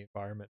going on in the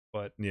environment,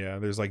 but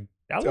there's like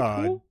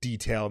cool.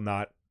 detail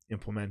not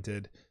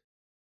implemented.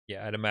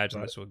 Yeah, I'd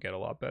imagine this will get a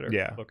lot better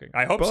looking.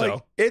 I But hope so.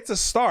 Like, it's a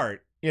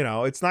start. You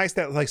know, it's nice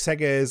that like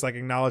Sega is like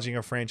acknowledging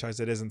a franchise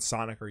that isn't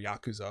Sonic or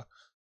Yakuza.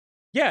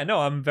 Yeah, no,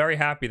 I'm very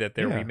happy that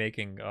they're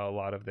remaking a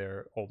lot of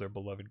their older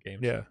beloved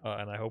games. Yeah,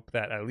 and I hope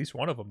that at least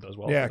one of them does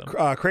well. Yeah, for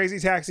them. Crazy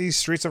Taxi,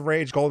 Streets of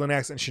Rage, Golden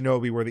Axe, and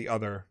Shinobi were the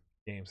other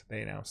games that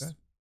they announced.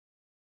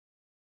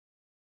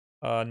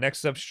 Okay.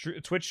 Next up,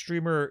 Twitch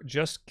streamer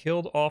just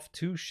killed off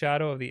 2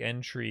 Shadow of the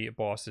Endtree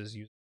bosses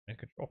using mind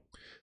control.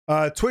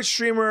 Twitch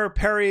streamer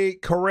Perry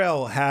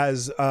Carrill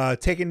has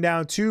taken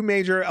down 2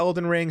 major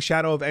Elden Ring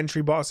Shadow of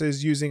Endtree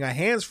bosses using a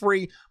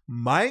hands-free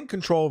mind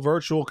control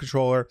virtual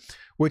controller,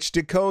 which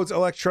decodes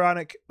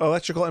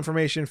electrical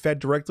information fed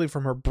directly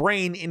from her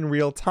brain in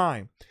real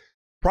time.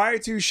 Prior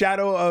to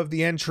Shadow of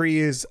the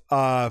Endtree's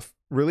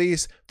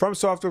release, From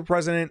Software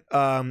president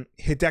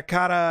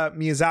Hidetaka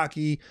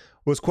Miyazaki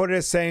was quoted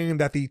as saying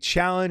that the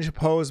challenge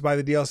posed by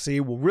the DLC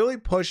will really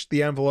push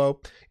the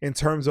envelope in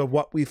terms of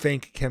what we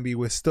think can be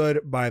withstood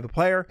by the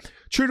player.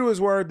 True to his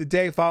word, the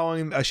day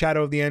following a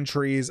Shadow of the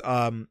Endtree's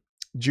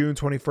June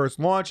 21st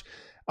launch,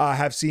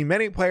 have seen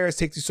many players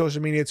take to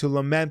social media to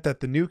lament that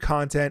the new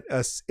content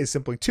is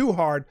simply too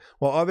hard,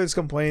 while others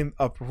complain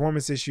of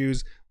performance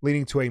issues,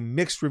 leading to a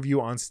mixed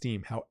review on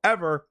Steam.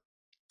 However,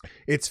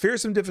 its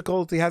fearsome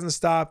difficulty hasn't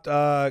stopped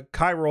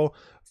Kyril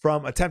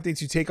from attempting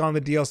to take on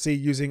the DLC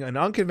using an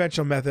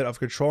unconventional method of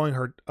controlling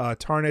her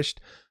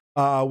tarnished,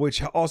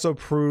 which also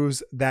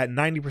proves that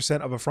 90%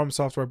 of a From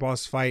Software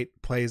boss fight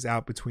plays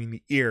out between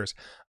the ears.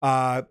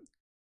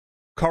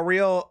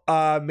 Kyril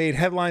made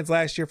headlines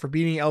last year for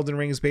beating Elden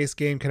Ring's base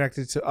game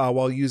connected to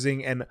while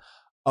using an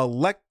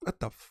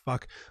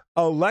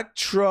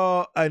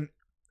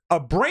a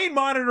brain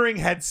monitoring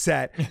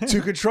headset to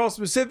control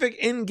specific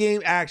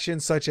in-game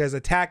actions such as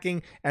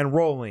attacking and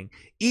rolling.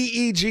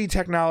 EEG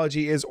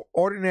technology is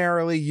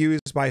ordinarily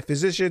used by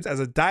physicians as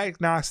a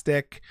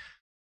diagnostic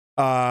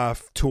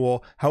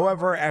tool.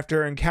 However,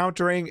 after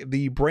encountering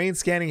the brain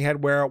scanning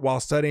headwear while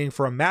studying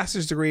for a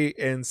master's degree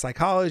in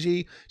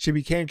psychology, she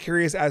became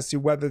curious as to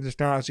whether the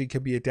technology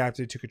could be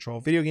adapted to control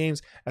video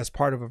games as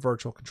part of a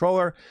virtual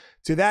controller.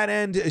 To that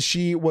end,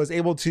 she was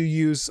able to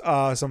use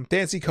some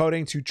fancy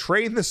coding to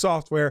train the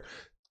software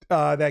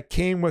that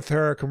came with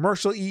her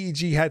commercial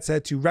EEG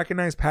headset to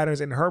recognize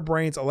patterns in her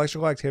brain's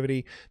electrical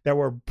activity that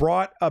were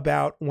brought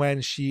about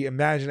when she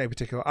imagined a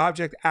particular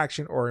object,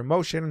 action, or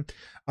emotion.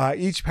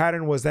 Each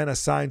pattern was then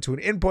assigned to an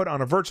input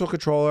on a virtual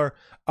controller,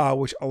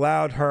 which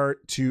allowed her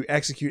to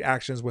execute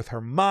actions with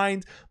her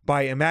mind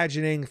by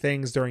imagining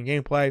things during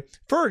gameplay.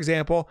 For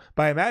example,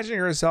 by imagining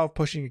herself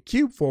pushing a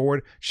cube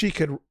forward, she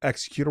could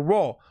execute a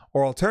roll.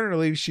 Or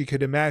alternatively, she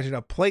could imagine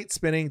a plate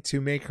spinning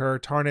to make her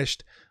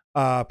tarnished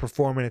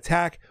perform an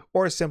attack,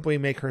 or simply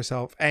make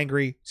herself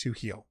angry to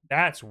heal.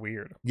 That's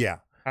weird. Yeah.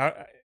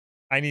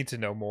 I need to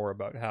know more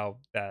about how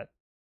that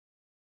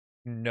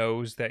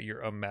knows that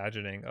you're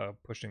imagining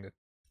pushing it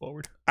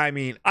forward. I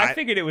mean, I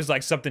figured it was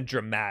like something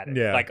dramatic.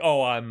 Yeah. Like,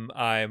 oh,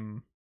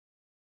 I'm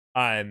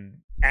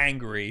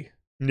angry.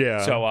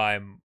 Yeah. So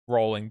I'm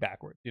rolling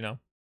backwards, you know?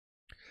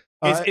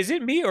 Is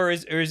it me or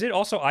is it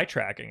also eye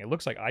tracking? It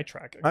looks like eye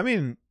tracking. I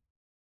mean,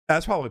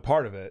 that's probably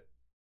part of it.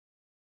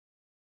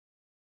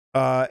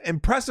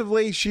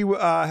 Impressively, she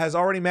has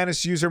already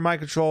managed to use her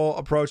mind control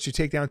approach to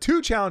take down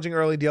 2 challenging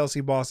early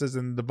DLC bosses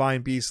in the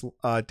Divine Beast,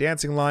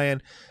 Dancing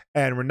Lion,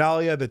 and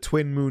Renalia, the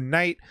Twin Moon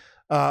Knight.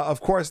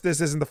 Of course,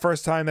 this isn't the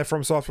first time that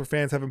From Software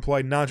fans have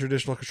employed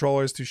non-traditional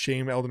controllers to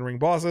shame Elden Ring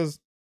bosses.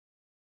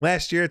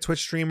 Last year, Twitch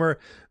streamer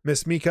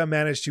Miss Mika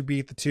managed to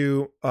beat the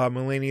 2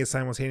 Millennia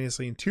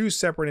simultaneously in 2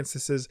 separate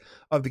instances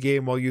of the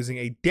game while using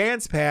a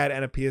dance pad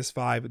and a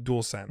PS5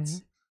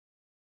 DualSense.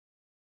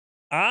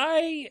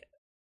 I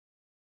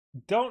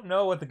don't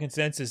know what the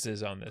consensus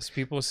is on this.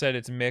 People said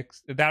it's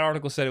mixed. That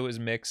article said it was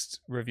mixed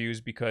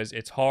reviews because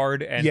it's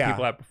hard and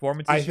people have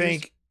performance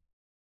issues.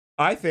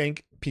 I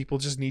think people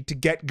just need to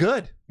get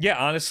good. Yeah,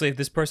 honestly, if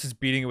this person's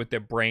beating it with their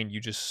brain, you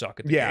just suck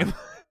at the game.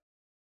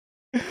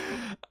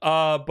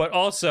 But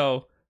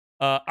also,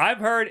 I've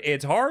heard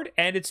it's hard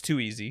and it's too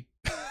easy.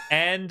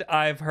 And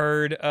I've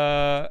heard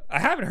I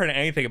haven't heard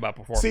anything about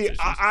performance issues.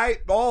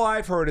 All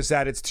I've heard is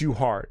that it's too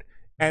hard.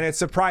 And it's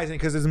surprising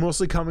because it's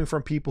mostly coming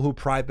from people who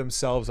pride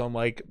themselves on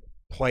like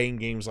playing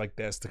games like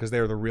this because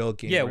they're the real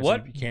gamers. Yeah,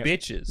 what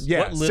bitches? Yeah,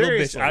 what little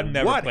seriously, bitch? I've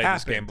never played happened?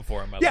 this game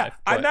before in my life.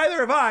 Yeah,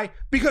 neither have I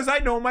because I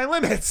know my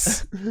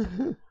limits.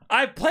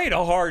 I've played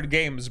hard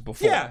games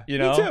before. Yeah, you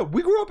know? Me too.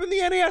 We grew up in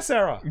the NES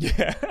era.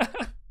 Yeah.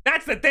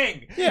 That's the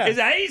thing. Yeah. Is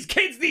that these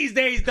kids these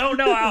days don't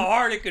know how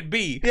hard it could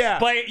be. Yeah.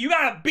 But you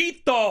gotta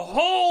beat the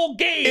whole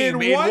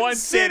game in one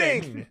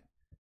sitting.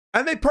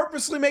 And they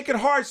purposely make it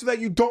hard so that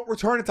you don't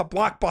return it to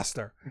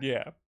Blockbuster.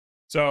 Yeah.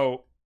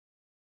 So,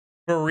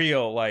 for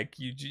real, like,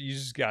 you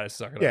just gotta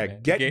suck it up, man.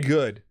 Get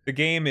good. The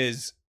game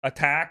is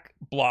attack,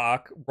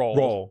 block, roll.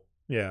 Roll.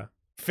 Yeah.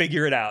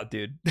 Figure it out,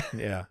 dude.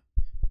 Yeah.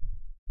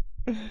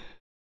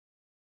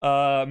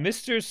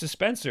 Mr.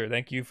 Suspenser,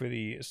 thank you for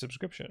the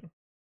subscription.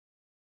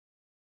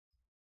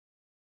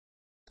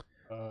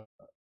 All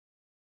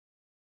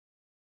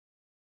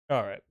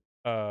right.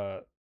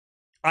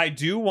 I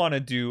do want to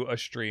do a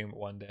stream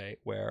one day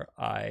where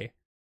I've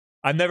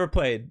never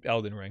played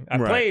Elden Ring. I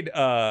played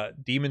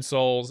Demon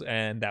Souls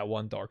and that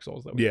one Dark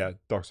Souls that we did.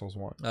 Dark Souls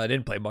 1. I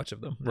didn't play much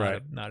of them.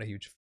 Right. Not a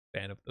huge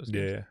fan of those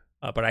games.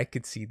 Yeah. But I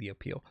could see the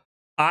appeal.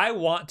 I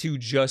want to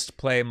just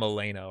play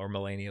Melania,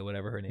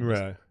 whatever her name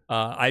is.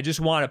 I just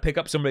want to pick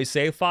up somebody's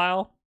save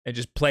file and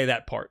just play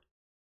that part.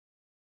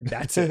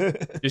 That's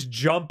it. Just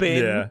jump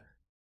in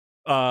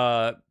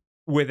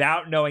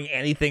without knowing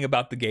anything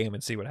about the game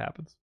and see what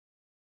happens.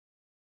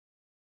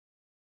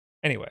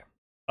 Anyway,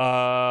 UK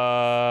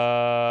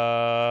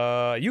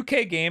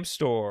Game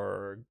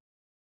Store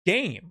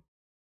Game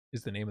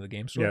is the name of the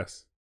game store.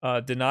 Yes.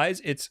 Denies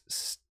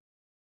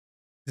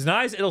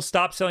it'll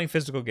stop selling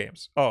physical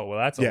games. Oh, well,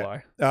 that's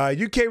a lie.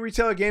 UK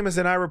retailer Gamers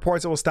and I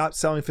reports it will stop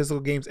selling physical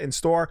games in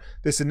store.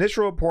 This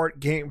initial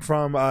report came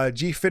from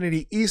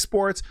Gfinity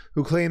Esports,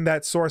 who claimed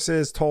that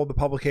sources told the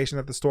publication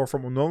that the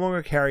storefront will no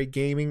longer carry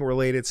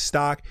gaming-related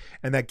stock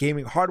and that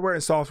gaming hardware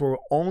and software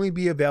will only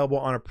be available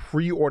on a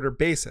pre-order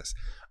basis.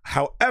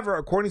 However,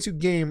 according to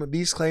Game,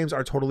 these claims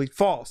are totally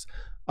false.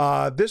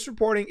 This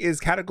reporting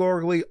is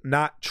categorically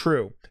not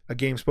true, a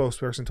Game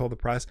spokesperson told the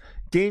press.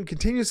 Game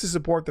continues to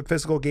support the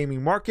physical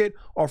gaming market,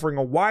 offering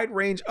a wide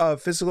range of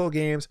physical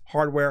games,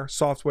 hardware,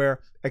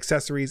 software,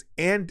 accessories,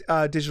 and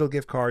digital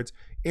gift cards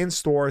in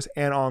stores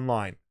and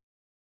online.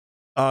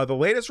 The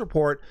latest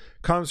report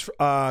comes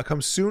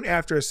soon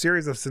after a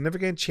series of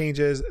significant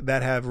changes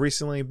that have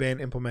recently been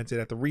implemented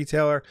at the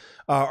retailer.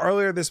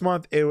 Earlier this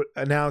month, it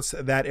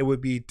announced that it would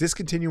be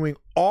discontinuing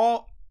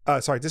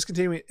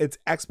its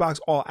Xbox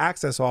All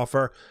Access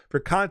offer. For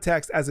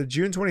context, as of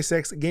June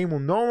 26th, Game will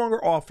no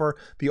longer offer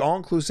the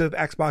all-inclusive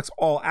Xbox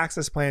All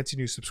Access plan to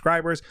new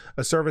subscribers,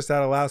 a service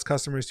that allows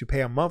customers to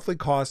pay a monthly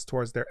cost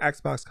towards their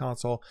Xbox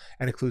console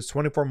and includes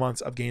 24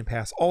 months of Game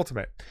Pass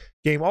Ultimate.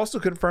 Game also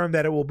confirmed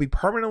that it will be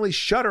permanently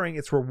shuttering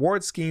its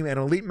reward scheme and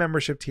elite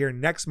membership tier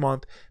next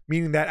month,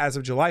 meaning that as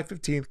of July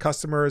 15th,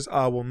 customers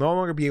will no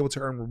longer be able to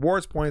earn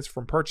rewards points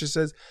from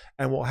purchases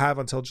and will have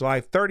until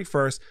July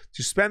 31st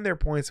to spend their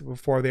points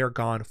before they are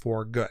gone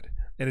for good.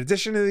 In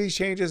addition to these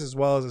changes, as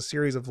well as a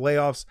series of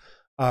layoffs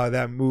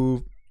that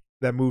move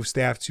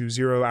staff to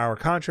 0-hour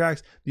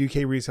contracts, the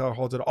UK retailer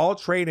halted all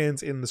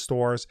trade-ins in the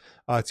stores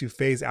to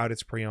phase out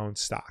its pre-owned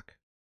stock.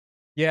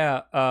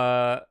 Yeah,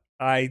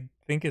 I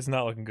think it's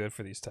not looking good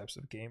for these types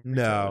of game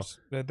retailers.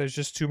 No. There's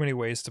just too many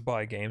ways to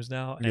buy games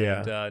now.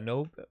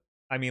 And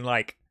I mean,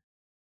 like,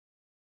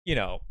 you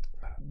know,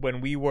 when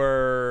we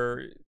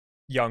were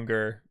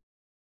younger,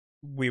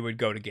 we would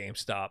go to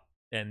GameStop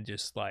and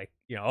just like,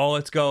 you know, oh,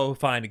 let's go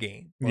find a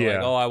game. Or like,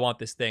 oh, I want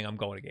this thing, I'm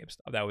going to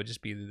GameStop. That would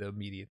just be the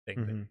immediate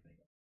thing.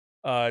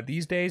 Mm-hmm.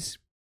 These days,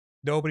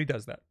 nobody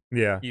does that.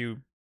 Yeah.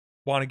 You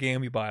want a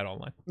game, you buy it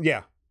online.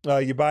 Yeah.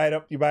 You buy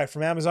it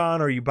from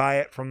Amazon, or you buy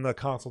it from the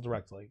console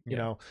directly. You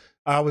know,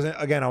 I was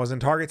in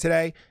Target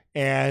today,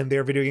 and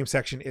their video game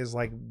section is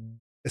like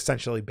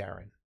essentially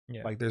barren.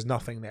 Yeah. Like there's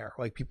nothing there.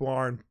 Like people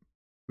aren't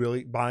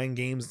really buying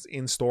games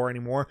in store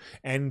anymore,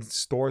 and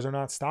stores are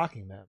not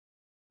stocking them.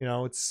 You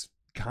know, it's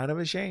kind of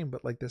a shame,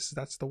 but like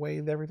that's the way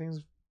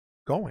everything's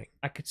going.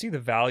 I could see the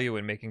value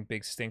in making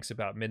big stinks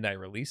about midnight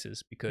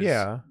releases,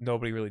 because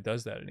nobody really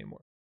does that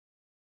anymore.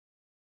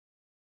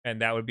 And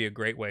that would be a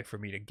great way for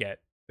me to get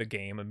the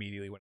game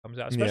immediately when it comes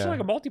out, especially like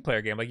a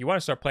multiplayer game. Like you want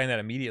to start playing that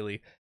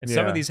immediately, and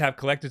some of these have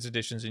collector's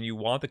editions, and you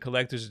want the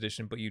collector's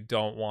edition, but you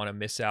don't want to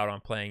miss out on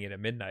playing it at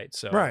midnight.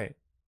 So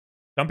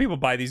some people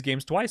buy these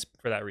games twice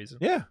for that reason.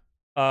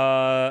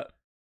 But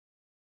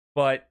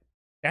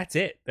that's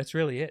it. That's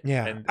really it.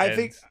 And I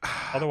think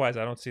otherwise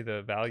I don't see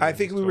the value. I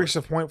think we reached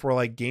a point where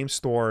like game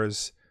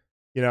stores,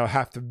 you know,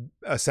 have to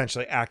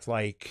essentially act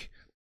like,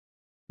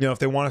 you know, if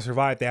they want to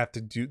survive, they have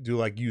to do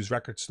like used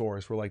record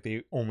stores where like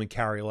they only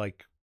carry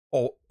like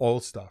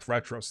old stuff,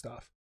 retro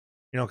stuff,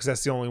 you know, because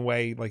that's the only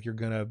way like you're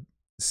gonna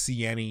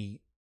see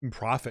any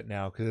profit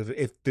now. Because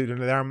if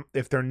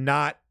they're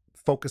not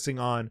focusing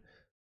on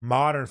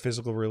modern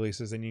physical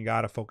releases, then you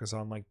got to focus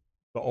on like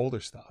the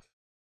older stuff.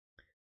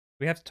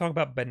 We have to talk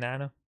about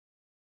Banana.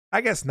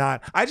 I guess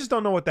not. I just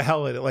don't know what the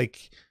hell it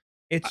like.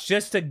 It's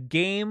just a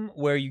game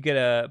where you get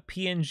a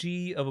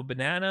PNG of a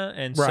banana,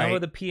 and some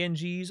of the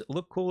PNGs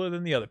look cooler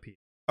than the other PNGs.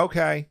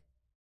 Okay,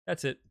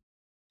 that's it.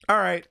 All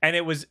right, and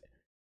it was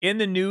in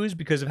the news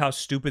because of how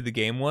stupid the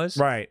game was.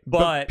 Right.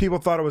 But people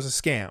thought it was a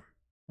scam.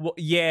 Well,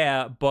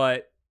 yeah,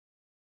 but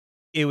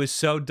it was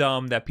so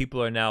dumb that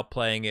people are now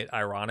playing it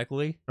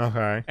ironically.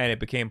 Okay. And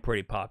it became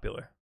pretty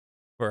popular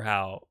for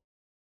how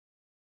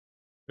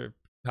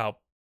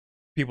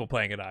people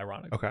playing it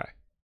ironically. Okay.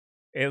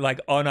 It like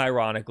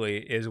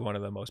unironically is one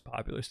of the most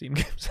popular Steam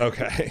games.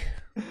 Okay.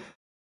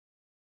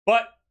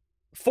 But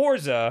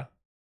Forza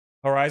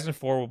Horizon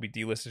 4 will be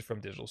delisted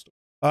from digital store.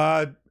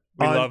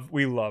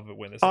 We love it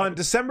when this on happens.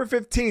 December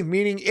 15th,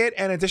 meaning it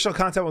and additional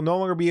content will no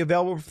longer be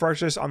available for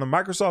purchase on the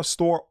Microsoft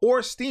Store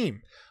or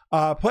Steam.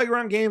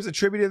 Playground Games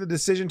attributed the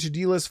decision to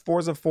delist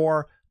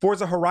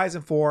Forza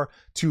Horizon 4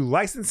 to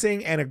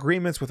licensing and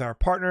agreements with our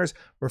partners,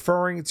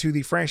 referring to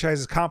the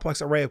franchise's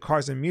complex array of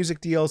cars and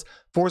music deals.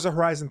 Forza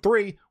Horizon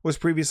 3 was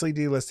previously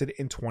delisted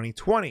in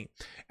 2020.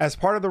 As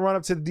part of the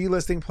run-up to the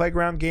delisting,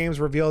 Playground Games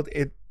revealed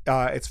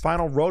its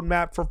final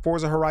roadmap for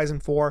Forza Horizon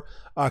 4,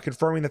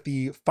 confirming that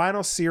the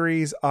final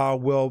series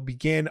will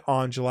begin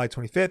on July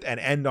 25th and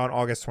end on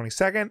August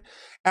 22nd.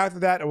 After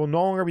that, it will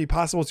no longer be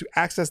possible to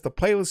access the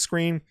playlist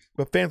screen,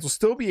 but fans will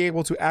still be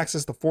able to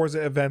access the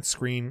Forza event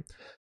screen,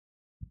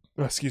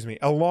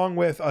 along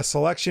with a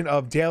selection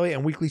of daily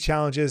and weekly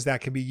challenges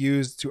that can be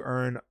used to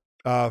earn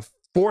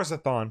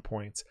Forzathon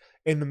points.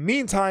 In the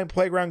meantime,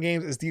 Playground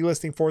Games is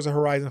delisting Forza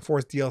Horizon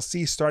 4's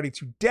DLC starting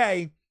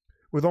today,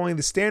 with only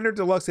the standard,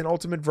 deluxe, and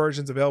ultimate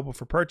versions available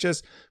for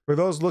purchase. For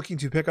those looking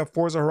to pick up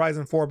Forza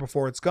Horizon 4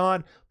 before it's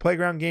gone,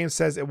 Playground Games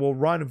says it will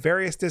run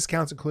various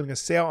discounts, including a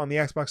sale on the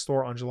Xbox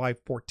Store on July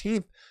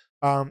 14th.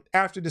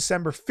 After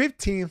December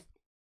 15th,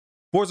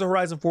 Forza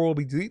Horizon 4 will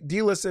be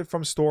delisted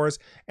from stores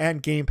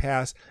and Game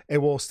Pass. It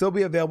will still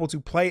be available to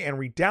play and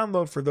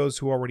re-download for those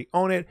who already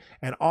own it,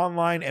 and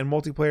online and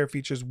multiplayer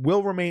features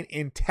will remain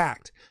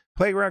intact.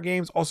 Playground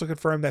Games also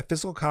confirmed that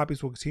physical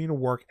copies will continue to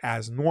work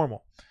as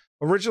normal.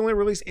 Originally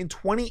released in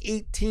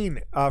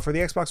 2018 for the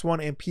Xbox One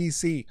and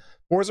PC,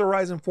 Forza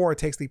Horizon 4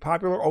 takes the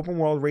popular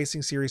open-world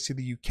racing series to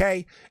the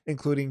UK,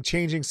 including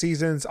changing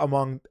seasons,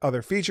 among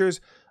other features.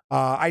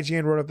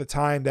 IGN wrote at the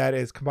time that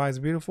it combines a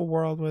beautiful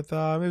world with...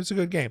 it was a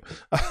good game.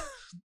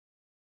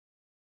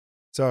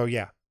 So,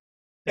 yeah.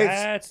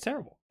 That's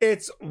terrible.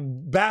 It's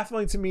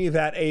baffling to me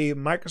that a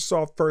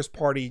Microsoft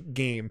first-party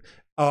game,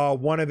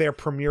 one of their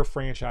premier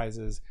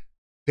franchises,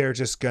 they're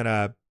just going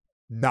to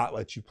not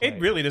let you play. It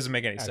really doesn't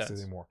make any sense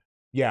anymore.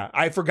 Yeah,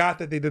 I forgot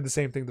that they did the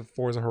same thing to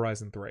Forza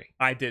Horizon 3.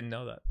 I didn't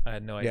know that. I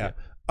had no idea.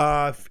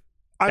 Yeah.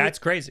 That's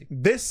crazy.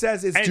 This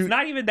says it's it's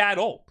not even that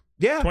old.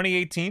 Yeah.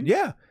 2018?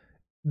 Yeah.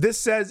 This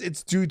says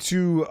it's due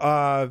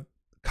to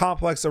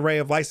complex array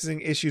of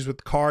licensing issues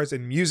with cars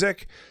and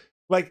music.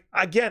 Like,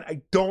 again,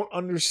 I don't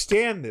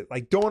understand it.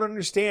 Like, don't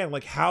understand.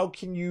 Like, how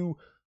can you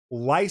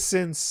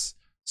license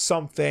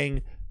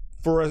something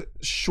for a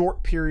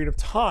short period of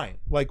time?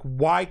 Like,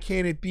 why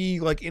can't it be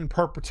like in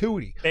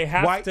perpetuity? They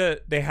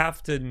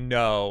have to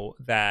know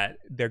that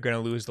they're going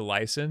to lose the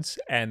license,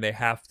 and they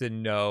have to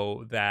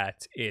know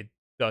that it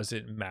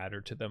doesn't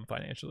matter to them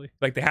financially.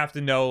 Like, they have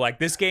to know, like,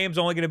 this game's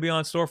only going to be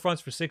on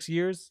storefronts for 6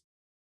 years.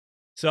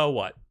 So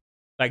what?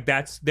 Like,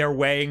 they're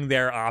weighing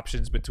their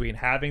options between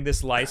having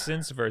this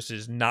license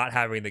versus not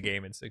having the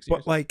game in 6 years.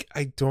 But like,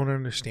 I don't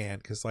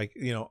understand, because like,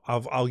 you know,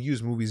 I'll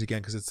use movies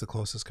again because it's the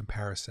closest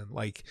comparison.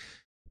 Like,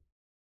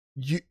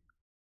 you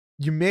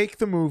make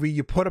the movie,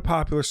 you put a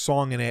popular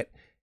song in it,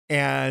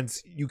 and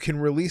you can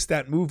release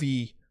that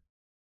movie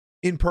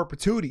in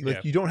perpetuity.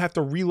 Like, you don't have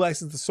to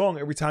relicense the song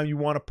every time you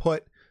want to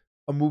put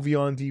a movie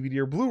on DVD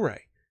or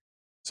Blu-ray.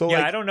 So yeah,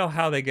 like, I don't know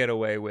how they get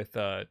away with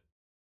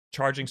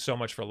charging so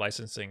much for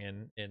licensing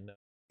in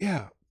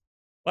yeah.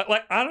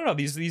 Like I don't know,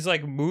 these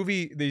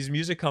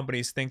music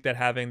companies think that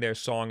having their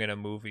song in a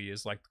movie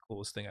is like the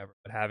coolest thing ever,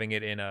 but having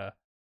it in a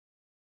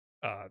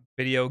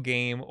video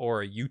game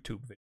or a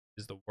YouTube video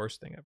is the worst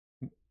thing ever.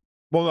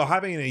 Well, no,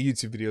 having it in a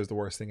YouTube video is the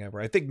worst thing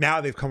ever. I think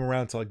now they've come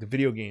around to like the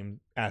video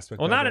game aspect.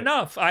 Well, not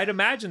enough. I'd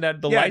imagine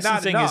that the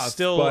licensing is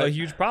still a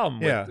huge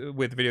problem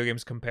with video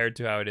games compared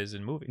to how it is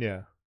in movies.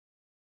 Yeah.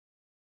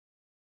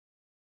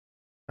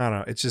 I don't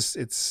know.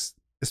 It's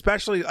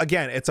especially,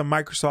 again, it's a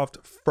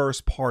Microsoft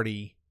first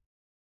party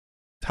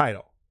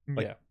title.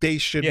 Like, they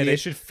should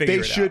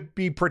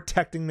be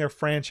protecting their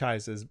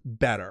franchises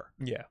better.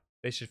 Yeah,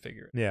 they should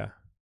figure it. Yeah.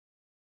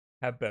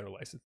 Have better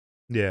license.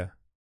 Yeah.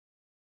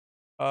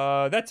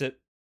 That's it.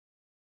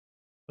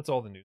 That's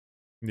all the news.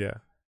 Yeah.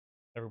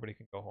 Everybody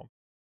can go home.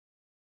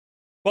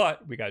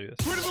 But we gotta do this.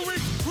 Tweet of the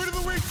week! Tweet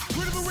of the week!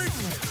 Tweet of the week!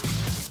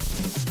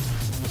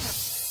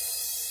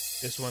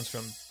 This one's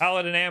from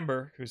Paladin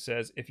Amber, who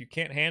says, "If you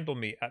can't handle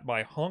me at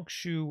my hunk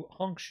shoe,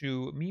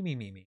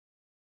 me,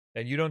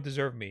 then you don't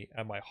deserve me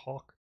at my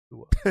hawk."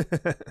 Get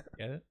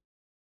it?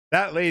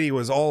 That lady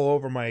was all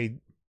over my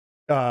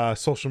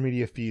social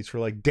media feeds for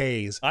like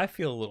days. I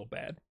feel a little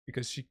bad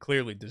because she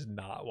clearly does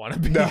not want to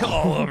be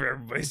all over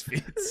everybody's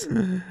feeds.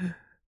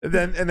 And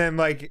then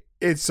like,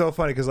 it's so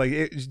funny because like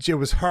it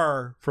was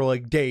her for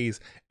like days,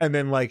 and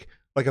then like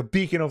a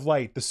beacon of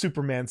light, the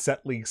Superman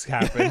set leaks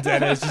happened,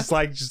 and it's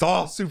just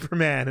all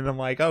Superman, and I'm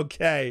like,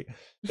 okay,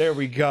 there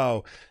we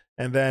go.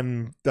 And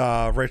then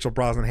Rachel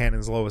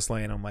Brosnahan's Lois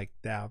Lane, I'm like,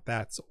 now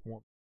that's a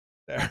woman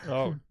there.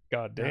 Oh,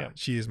 god damn.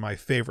 She is my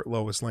favorite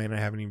Lois Lane. I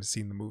haven't even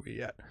seen the movie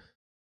yet.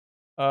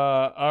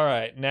 All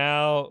right,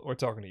 now we're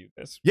talking to you,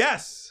 guys.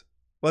 Yes.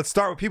 Let's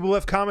start with people who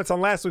left comments on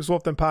last week's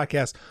WULFF DEN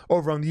Podcast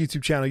over on the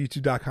YouTube channel,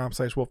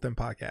 youtube.com/WULFF DEN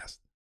Podcast.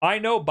 I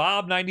know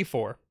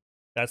Bob94.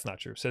 That's not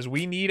true. Says,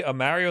 we need a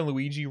Mario and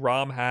Luigi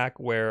ROM hack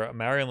where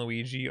Mario and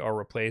Luigi are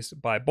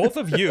replaced by both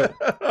of you.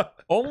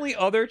 Only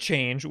other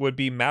change would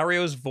be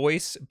Mario's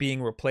voice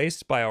being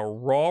replaced by a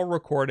raw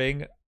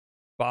recording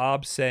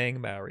Bob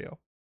saying Mario.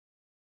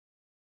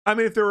 I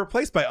mean, if they're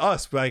replaced by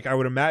us, like, I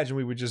would imagine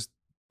we would just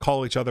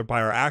call each other by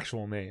our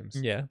actual names.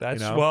 Yeah,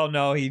 that's, you know? well,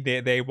 no,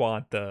 they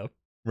want the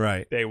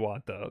right. They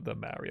want the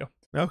Mario.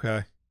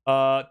 Okay.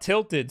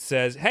 Tilted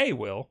says, "Hey,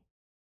 Will,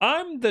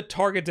 I'm the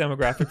target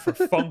demographic for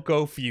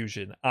Funko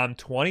Fusion. I'm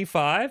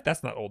 25.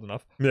 That's not old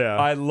enough. Yeah.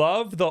 I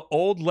love the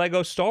old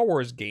Lego Star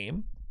Wars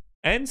game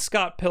and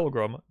Scott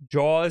Pilgrim,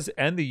 Jaws,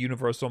 and the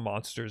Universal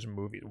Monsters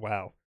movie."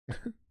 Wow.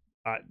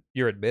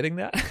 You're admitting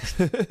that?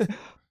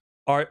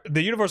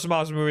 The Universal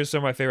Monsters movie is some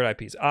of my favorite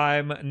IPs.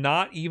 I'm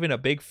not even a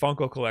big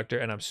Funko collector,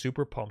 and I'm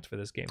super pumped for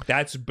this game.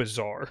 That's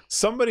bizarre.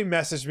 Somebody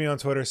messaged me on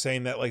Twitter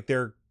saying that like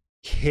their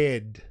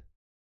kid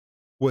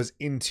was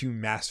into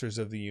Masters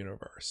of the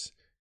Universe.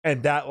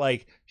 And that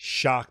like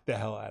shocked the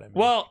hell out of me.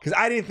 Well, because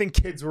I didn't think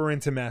kids were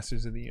into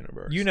Masters of the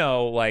Universe. You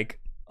know, like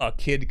a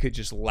kid could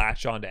just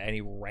latch onto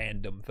any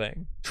random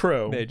thing.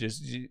 True. They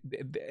just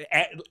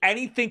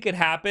anything could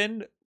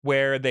happen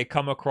where they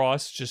come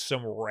across just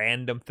some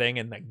random thing,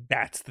 and like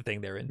that's the thing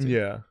they're into.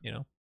 Yeah. You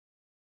know.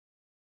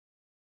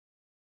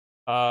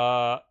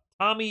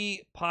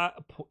 Tommy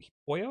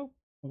Poyo,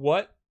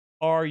 what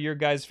are your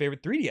guys'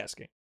 favorite 3DS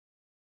games?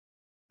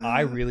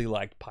 I really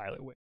liked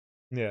Pilot Wings.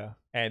 Yeah.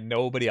 And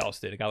nobody else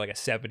did. It got like a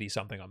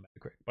 70-something on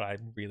Metacritic, but I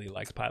really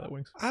liked Pilot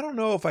Wings. I don't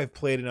know if I've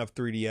played enough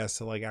 3DS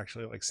to like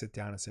actually like sit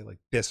down and say like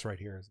this right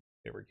here is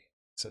my favorite game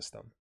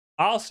system.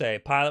 I'll say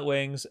Pilot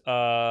Wings.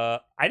 I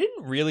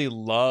didn't really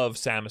love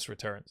Samus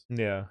Returns.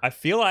 Yeah. I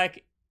feel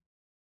like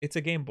it's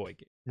a Game Boy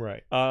game.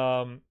 Right.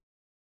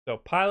 So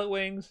Pilot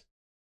Wings,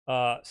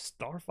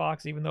 Star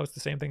Fox, even though it's the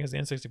same thing as the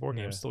N64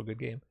 game, it's still a good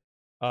game.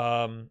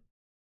 God,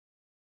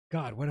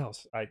 what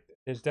else?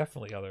 There's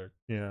definitely other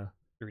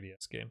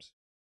 3DS games.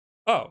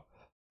 Oh,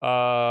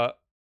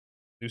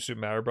 New Super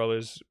Mario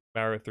Brothers,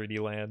 Mario 3D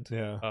Land.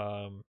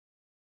 Yeah.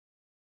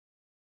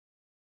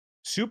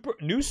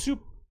 New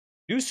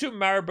Super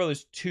Mario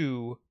Brothers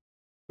 2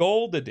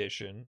 Gold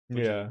Edition.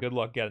 Which Yeah. Good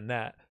luck getting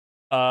that.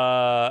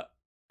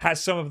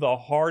 Has some of the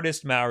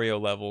hardest Mario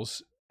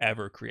levels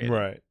ever created.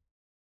 Right.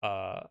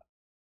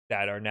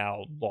 that are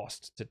now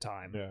lost to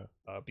time. Yeah.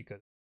 Because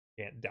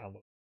you can't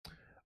download.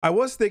 I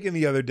was thinking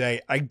the other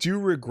day, I do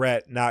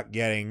regret not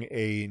getting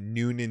a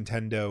new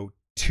Nintendo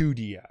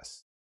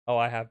 2DS. Oh,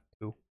 I have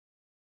 2.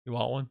 You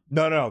want one?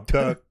 No,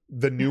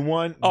 the new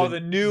one. Oh, the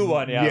new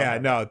one. Yeah. Yeah,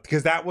 no,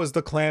 because that was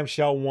the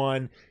clamshell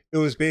one. It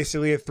was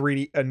basically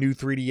a new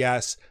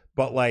 3DS,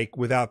 but like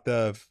without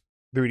the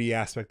 3D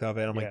aspect of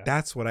it. I'm like,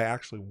 that's what I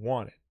actually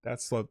wanted.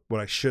 That's what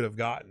I should have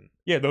gotten.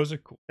 Yeah, those are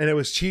cool. And it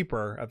was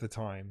cheaper at the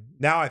time.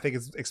 Now I think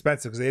it's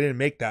expensive because they didn't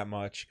make that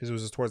much because it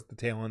was just towards the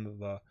tail end of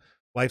the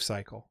life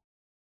cycle.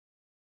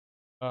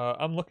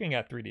 I'm looking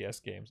at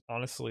 3DS games.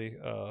 Honestly,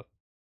 I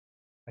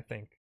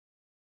think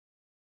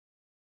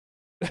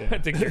I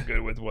think they're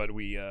good with what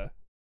we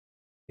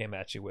came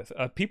at you with.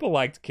 People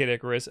liked Kid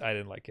Icarus. I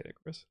didn't like Kid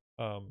Icarus.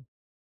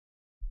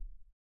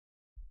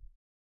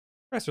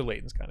 Professor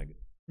Layton's kind of good.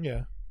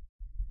 Yeah.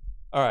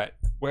 All right.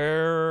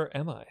 Where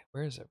am I?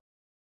 Where is it?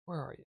 Where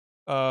are you?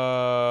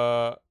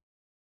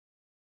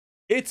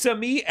 It's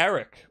me,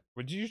 Eric.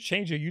 Would you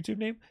change your YouTube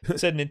name? It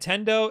said,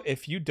 Nintendo,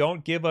 if you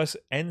don't give us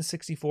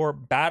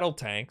N64 battle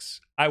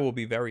tanks, I will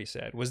be very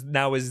sad.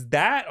 Is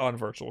that on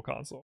Virtual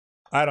Console?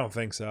 I don't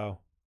think so.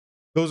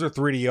 Those are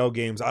 3DO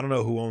games. I don't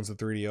know who owns the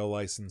 3DO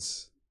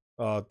license,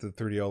 the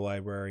 3DO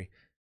library.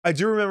 I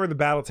do remember the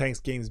battle tanks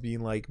games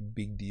being like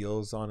big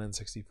deals on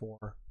N64.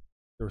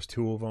 There was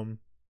 2 of them.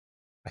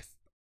 I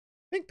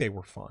think they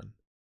were fun.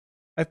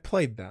 I've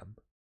played them.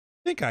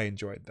 I think I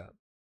enjoyed them.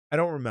 I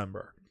don't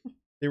remember.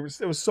 It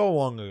was so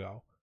long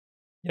ago.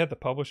 Yeah, the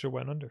publisher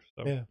went under.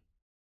 So yeah.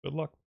 Good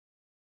luck.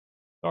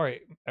 All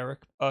right, Eric.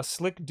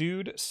 Slick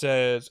Dude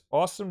says,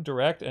 awesome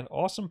direct and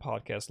awesome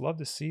podcast. Love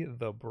to see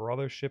the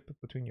brothership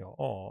between y'all.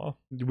 Aw.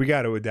 We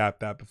got to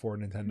adapt that before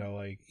Nintendo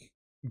like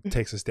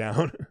takes us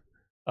down.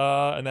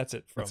 And that's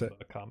it from the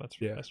comments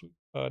from last week.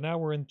 Now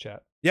we're in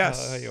chat.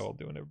 Yes. How you all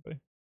doing, everybody?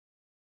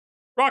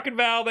 Rockin'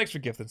 Val, thanks for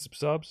gifting some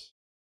subs.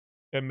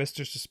 And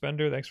Mr.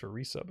 Suspender, thanks for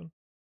resubbing.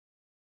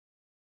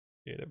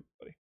 Appreciate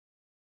everybody.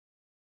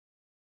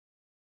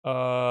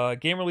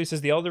 Game Release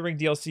says the Elden Ring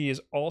DLC is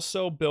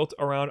also built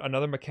around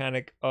another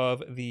mechanic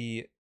of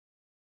the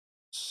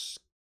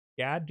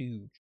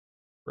Skadooge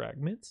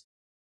fragments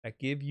that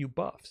give you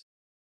buffs.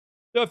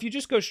 So if you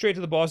just go straight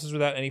to the bosses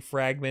without any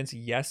fragments,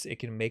 yes, it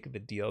can make the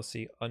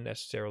DLC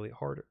unnecessarily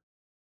harder.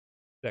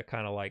 That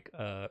kind of like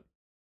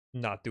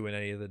not doing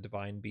any of the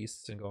divine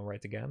beasts and going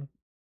right to Ganon.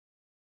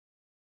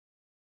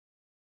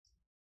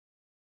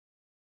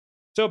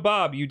 So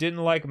Bob, you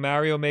didn't like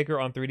Mario Maker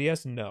on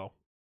 3DS? No.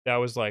 That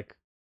was like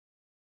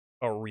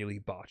a really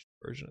botched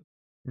version.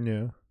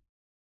 Yeah.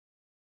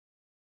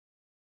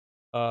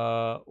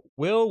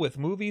 Will, with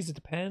movies, it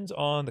depends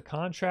on the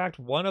contract.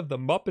 One of the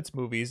Muppets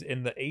movies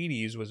in the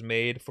 80s was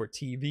made for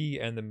TV,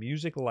 and the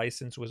music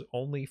license was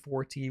only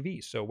for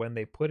TV. So when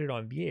they put it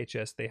on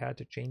VHS, they had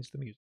to change the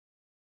music.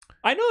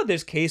 I know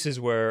there's cases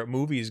where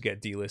movies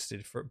get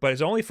delisted but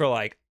it's only for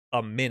like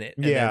a minute,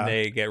 and then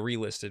they get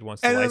relisted once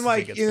the licensing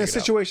like gets in a figured out.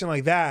 situation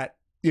like that,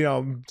 you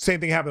know,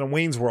 same thing happened in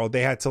Wayne's World.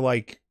 They had to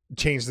like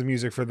change the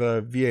music for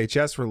the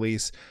VHS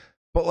release,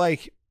 but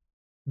like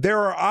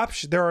there are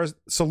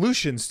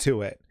solutions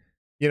to it.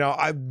 You know,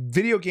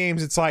 video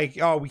games, it's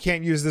like, oh, we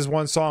can't use this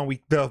one song.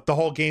 The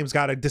whole game's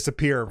got to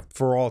disappear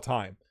for all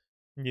time.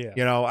 Yeah,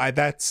 you know,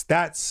 that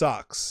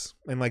sucks,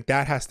 and like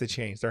that has to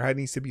change. There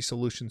needs to be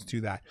solutions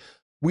to that.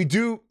 We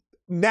do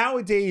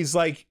nowadays,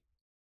 like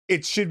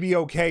it should be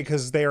okay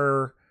because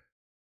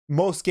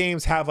most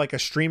games have like a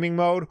streaming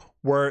mode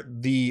where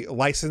the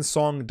licensed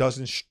song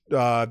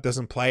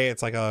doesn't play.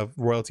 It's like a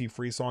royalty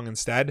free song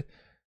instead,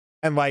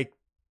 and like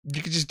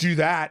you could just do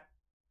that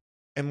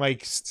and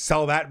like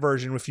sell that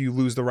version if you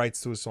lose the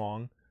rights to a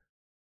song.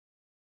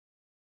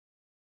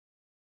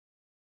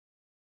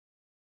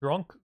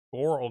 Drunk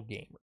Oral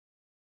Gamer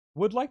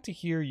would like to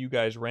hear you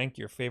guys rank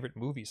your favorite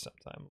movies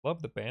sometime.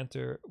 Love the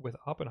banter with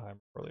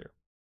Oppenheimer earlier.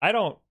 I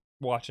don't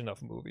watch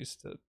enough movies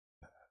to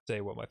say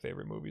what my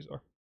favorite movies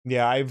are.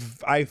 Yeah,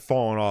 I've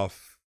fallen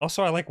off.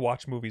 Also, I like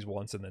watch movies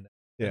once and then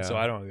so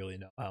I don't really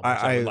know how much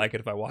I would like it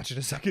if I watch it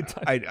a second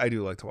time. I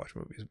do like to watch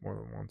movies more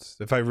than once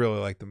if I really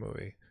like the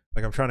movie.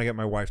 Like I'm trying to get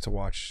my wife to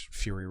watch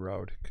Fury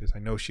Road because I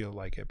know she'll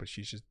like it, but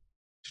she's just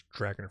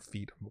dragging her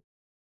feet.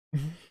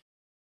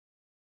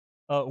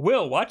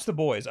 Will, watch The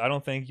Boys. I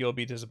don't think you'll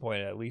be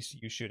disappointed. At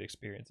least you should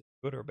experience it,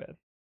 good or bad.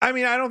 I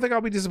mean, I don't think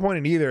I'll be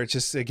disappointed either. It's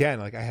just, again,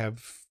 like I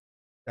have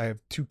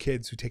 2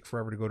 kids who take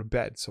forever to go to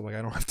bed, so like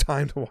I don't have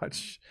time to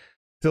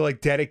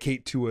like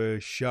dedicate to a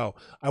show.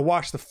 I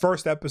watched the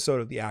first episode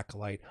of The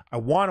Acolyte. I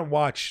want to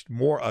watch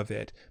more of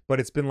it, but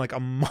it's been like a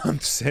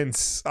month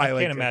since I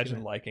can't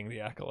imagine liking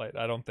The Acolyte.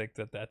 I don't think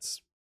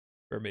that-that's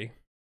for me.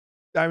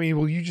 I mean,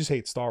 well, you just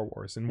hate Star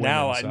Wars, and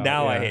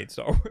I hate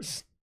Star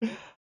Wars.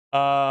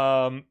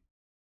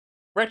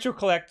 Retro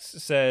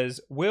Collects says,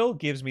 Will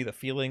gives me the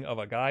feeling of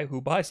a guy who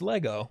buys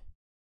Lego.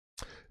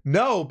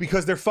 No,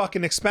 because they're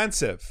fucking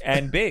expensive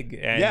and big,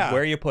 and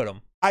where you put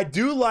them. I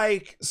do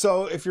like,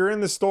 so if you're in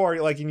the store,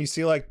 like, and you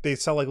see like they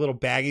sell like little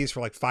baggies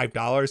for like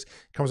 $5,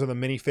 comes with a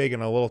minifig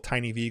and a little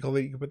tiny vehicle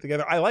that you can put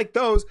together. I like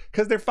those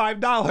because they're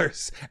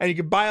 $5 and you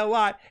can buy a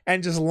lot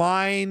and just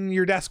line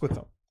your desk with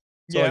them.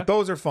 So like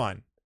those are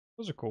fun.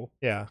 Those are cool.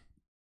 Yeah.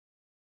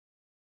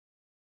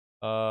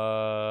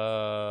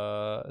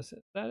 Is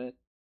that it?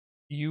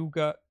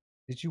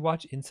 Did you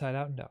watch Inside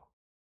Out? No.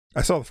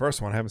 I saw the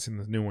first one. I haven't seen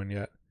the new one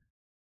yet.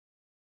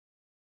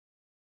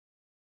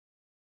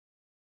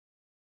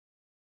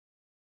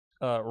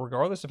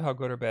 Regardless of how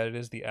good or bad it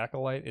is, The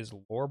Acolyte is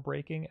lore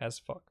breaking as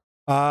fuck.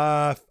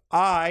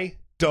 I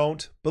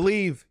don't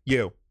believe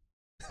you.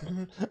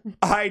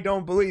 I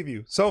don't believe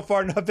you. So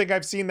far, nothing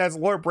I've seen that's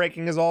lore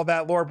breaking is all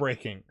that lore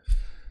breaking.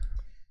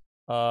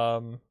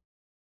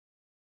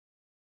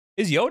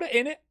 Is Yoda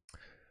in it?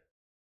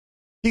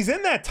 He's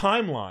in that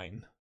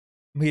timeline.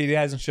 He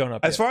hasn't shown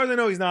up As yet. far as I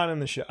know, he's not in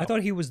the show. I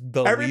thought he was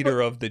the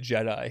leader of the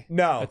Jedi.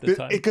 No, at the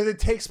time. Because it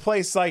takes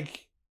place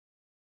like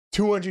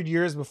 200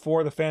 years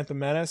before the Phantom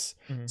Menace.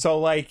 Mhm. So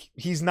like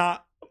he's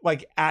not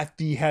like at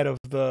the head of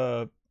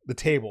the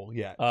table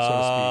yet, so to speak.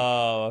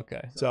 Oh,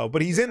 okay. So,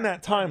 but he's in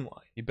that timeline.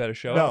 You better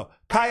show No, up.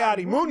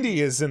 Coyote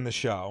Mundi is in the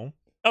show.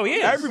 Oh, he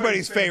is.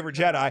 Everybody's favorite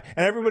Jedi,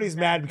 and everybody's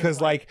mad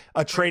because like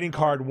a trading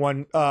card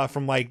one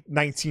from like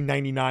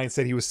 1999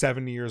 said he was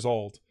 70 years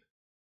old.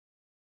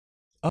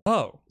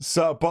 Oh.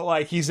 So, but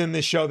like he's in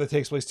this show that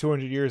takes place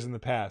 200 years in the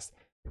past.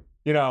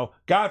 You know,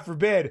 God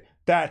forbid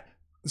that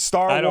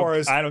Star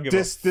Wars I don't give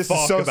a fuck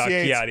about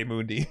disassociates Kiadi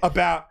Mundi.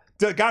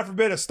 God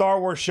forbid a Star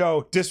Wars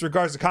show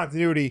disregards the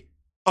continuity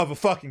of a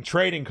fucking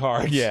trading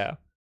card. Yeah.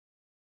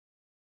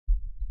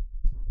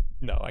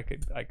 No, I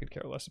could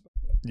care less about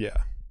that.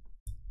 Yeah.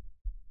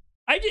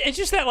 It's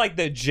just that like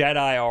the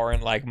Jedi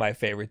aren't like my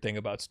favorite thing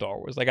about Star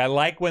Wars. Like I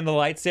like when the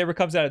lightsaber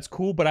comes out, it's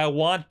cool, but I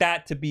want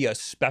that to be a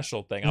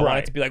special thing. I want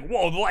it to be like,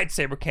 whoa, the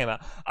lightsaber came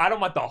out. I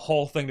don't want the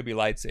whole thing to be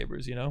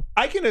lightsabers, you know?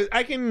 I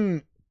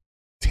can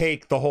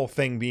take the whole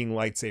thing being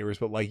lightsabers,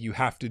 but like you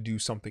have to do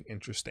something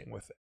interesting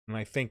with it. And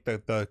I think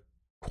that the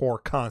core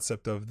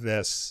concept of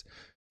this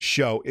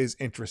show is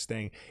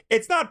interesting.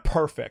 It's not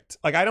perfect.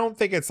 Like I don't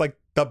think it's like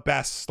the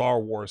best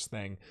Star Wars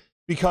thing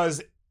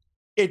because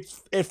it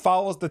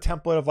follows the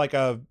template of like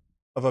a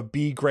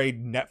B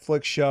grade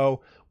Netflix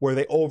show where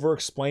they over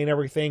explain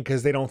everything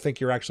because they don't think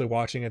you're actually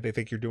watching it. They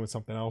think you're doing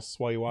something else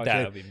while you watch it.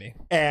 That'll be me.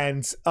 And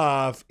it's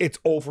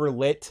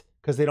overlit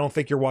because they don't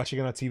think you're watching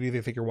it on TV.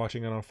 They think you're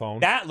watching it on a phone.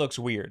 That looks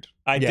weird.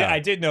 I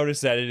did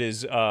notice that it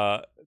is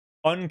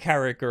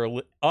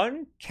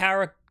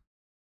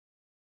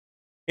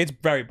it's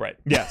very bright.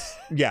 Yes.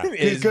 Yeah.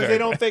 Because they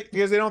don't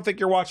think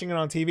you're watching it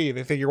on TV.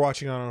 They think you're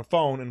watching it on a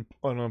phone and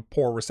on a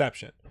poor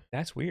reception.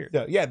 That's weird.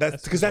 Yeah,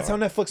 that's because that's how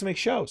Netflix makes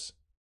shows.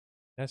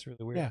 That's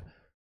really weird. Yeah.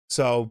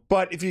 So,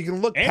 but if you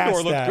can look Andor past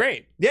looked that,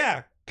 great.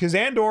 Yeah, because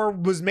Andor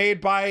was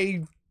made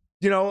by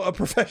a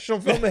professional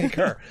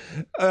filmmaker.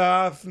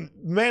 Not the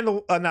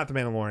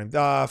Mandalorian.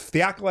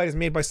 The Acolyte is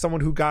made by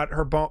someone who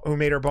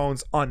made her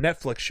bones on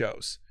Netflix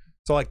shows.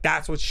 So like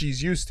that's what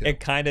she's used to. It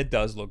kind of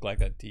does look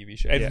like a TV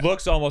show. It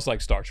looks almost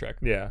like Star Trek.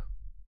 Yeah.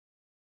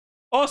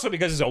 Also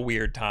because it's a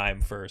weird time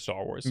for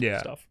Star Wars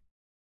stuff.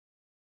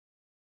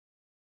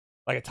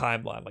 Like a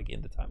timeline, like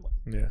in the timeline.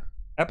 Yeah.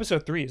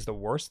 Episode 3 is the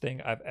worst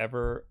thing I've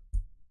ever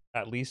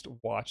at least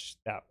watched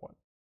that one.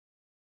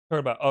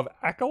 Talking about of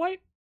Acolyte?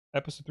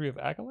 Episode 3 of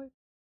Acolyte?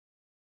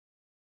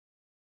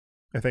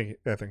 I think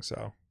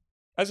so.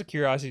 As a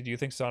curiosity, do you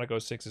think Sonic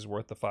 06 is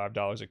worth the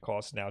 $5 it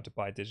costs now to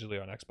buy digitally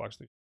on Xbox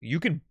 3? You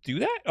can do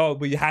that? Oh,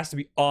 but it has to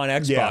be on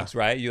Xbox,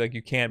 right?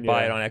 You can't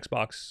buy it on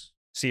Xbox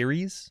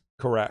Series?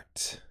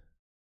 Correct.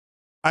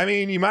 I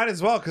mean, you might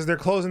as well because they're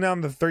closing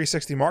down the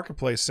 360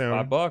 marketplace soon.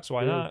 $5,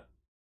 why not?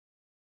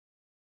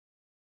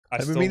 I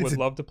still would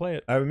love to play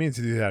it. I would mean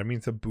to do that. I mean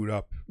to boot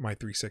up my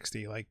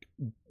 360, like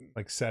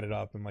set it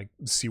up and like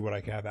see what I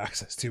can have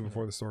access to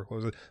before the store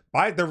closes.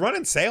 They're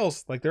running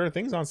sales. Like there are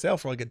things on sale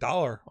for like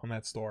 $1 on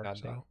that store.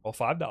 So. Well,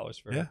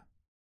 $5 for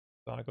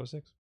Sonic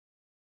 06.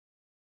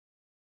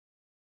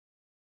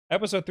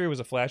 Episode 3 was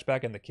a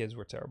flashback and the kids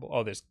were terrible.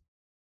 Oh, there's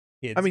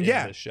kids in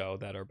this show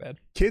that are bad.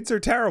 Kids are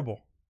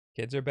terrible.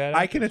 Kids are bad.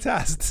 I can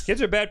attest.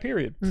 Kids are bad,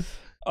 period.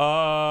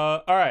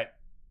 All right.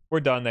 We're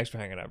done. Thanks for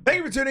hanging out. Thank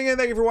you for tuning in.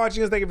 Thank you for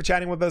watching us. Thank you for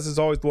chatting with us. As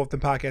always, the WULFF DEN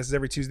Podcast is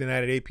every Tuesday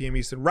night at 8 p.m.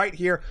 Eastern, right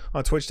here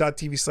on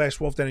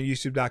twitch.tv/WULFF DEN and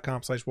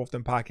youtube.com/WULFF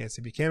DEN Podcast.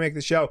 If you can't make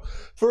the show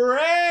for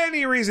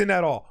any reason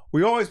at all,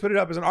 we always put it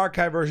up as an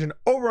archive version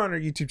over on our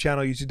YouTube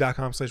channel,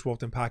 youtube.com/WULFF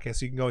DEN Podcast.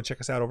 So you can go and check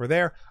us out over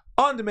there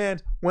on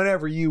demand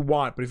whenever you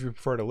want. But if you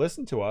prefer to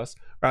listen to us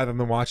rather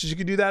than watch us, you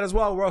can do that as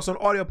well. We're also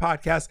an audio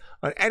podcast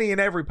on any and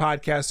every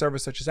podcast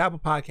service such as Apple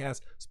Podcasts,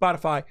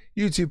 Spotify,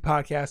 YouTube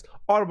Podcasts,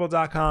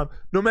 Audible.com.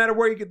 No matter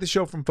where you get the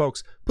show from,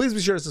 folks, please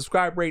be sure to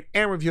subscribe, rate,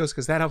 and review us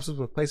because that helps us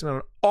with placement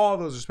on all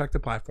those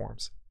respective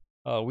platforms.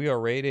 We are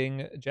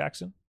rating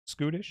Jackson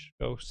Scootish.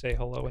 Go say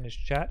hello in his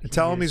chat.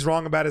 Tell him he's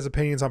wrong about his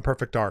opinions on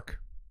Perfect Dark.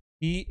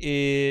 He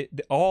is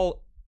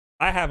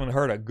I haven't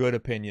heard a good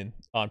opinion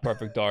on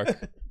Perfect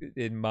Dark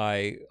in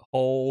my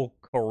whole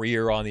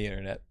career on the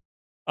internet.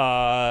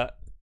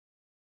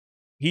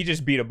 he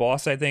just beat a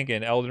boss, I think,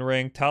 in Elden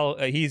Ring.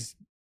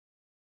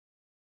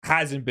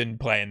 Hasn't been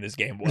playing this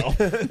game well.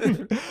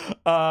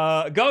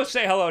 Go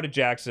say hello to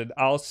Jackson.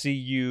 I'll see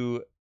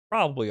you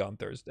probably on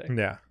Thursday.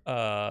 Yeah.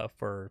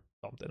 For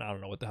something. I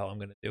don't know what the hell I'm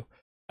gonna do.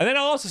 And then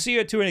I'll also see you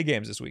at 2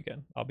 Games this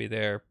weekend. I'll be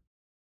there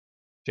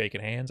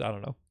shaking hands. I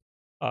don't know.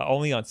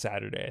 Only on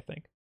Saturday, I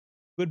think.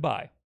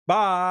 Goodbye.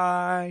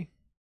 Bye.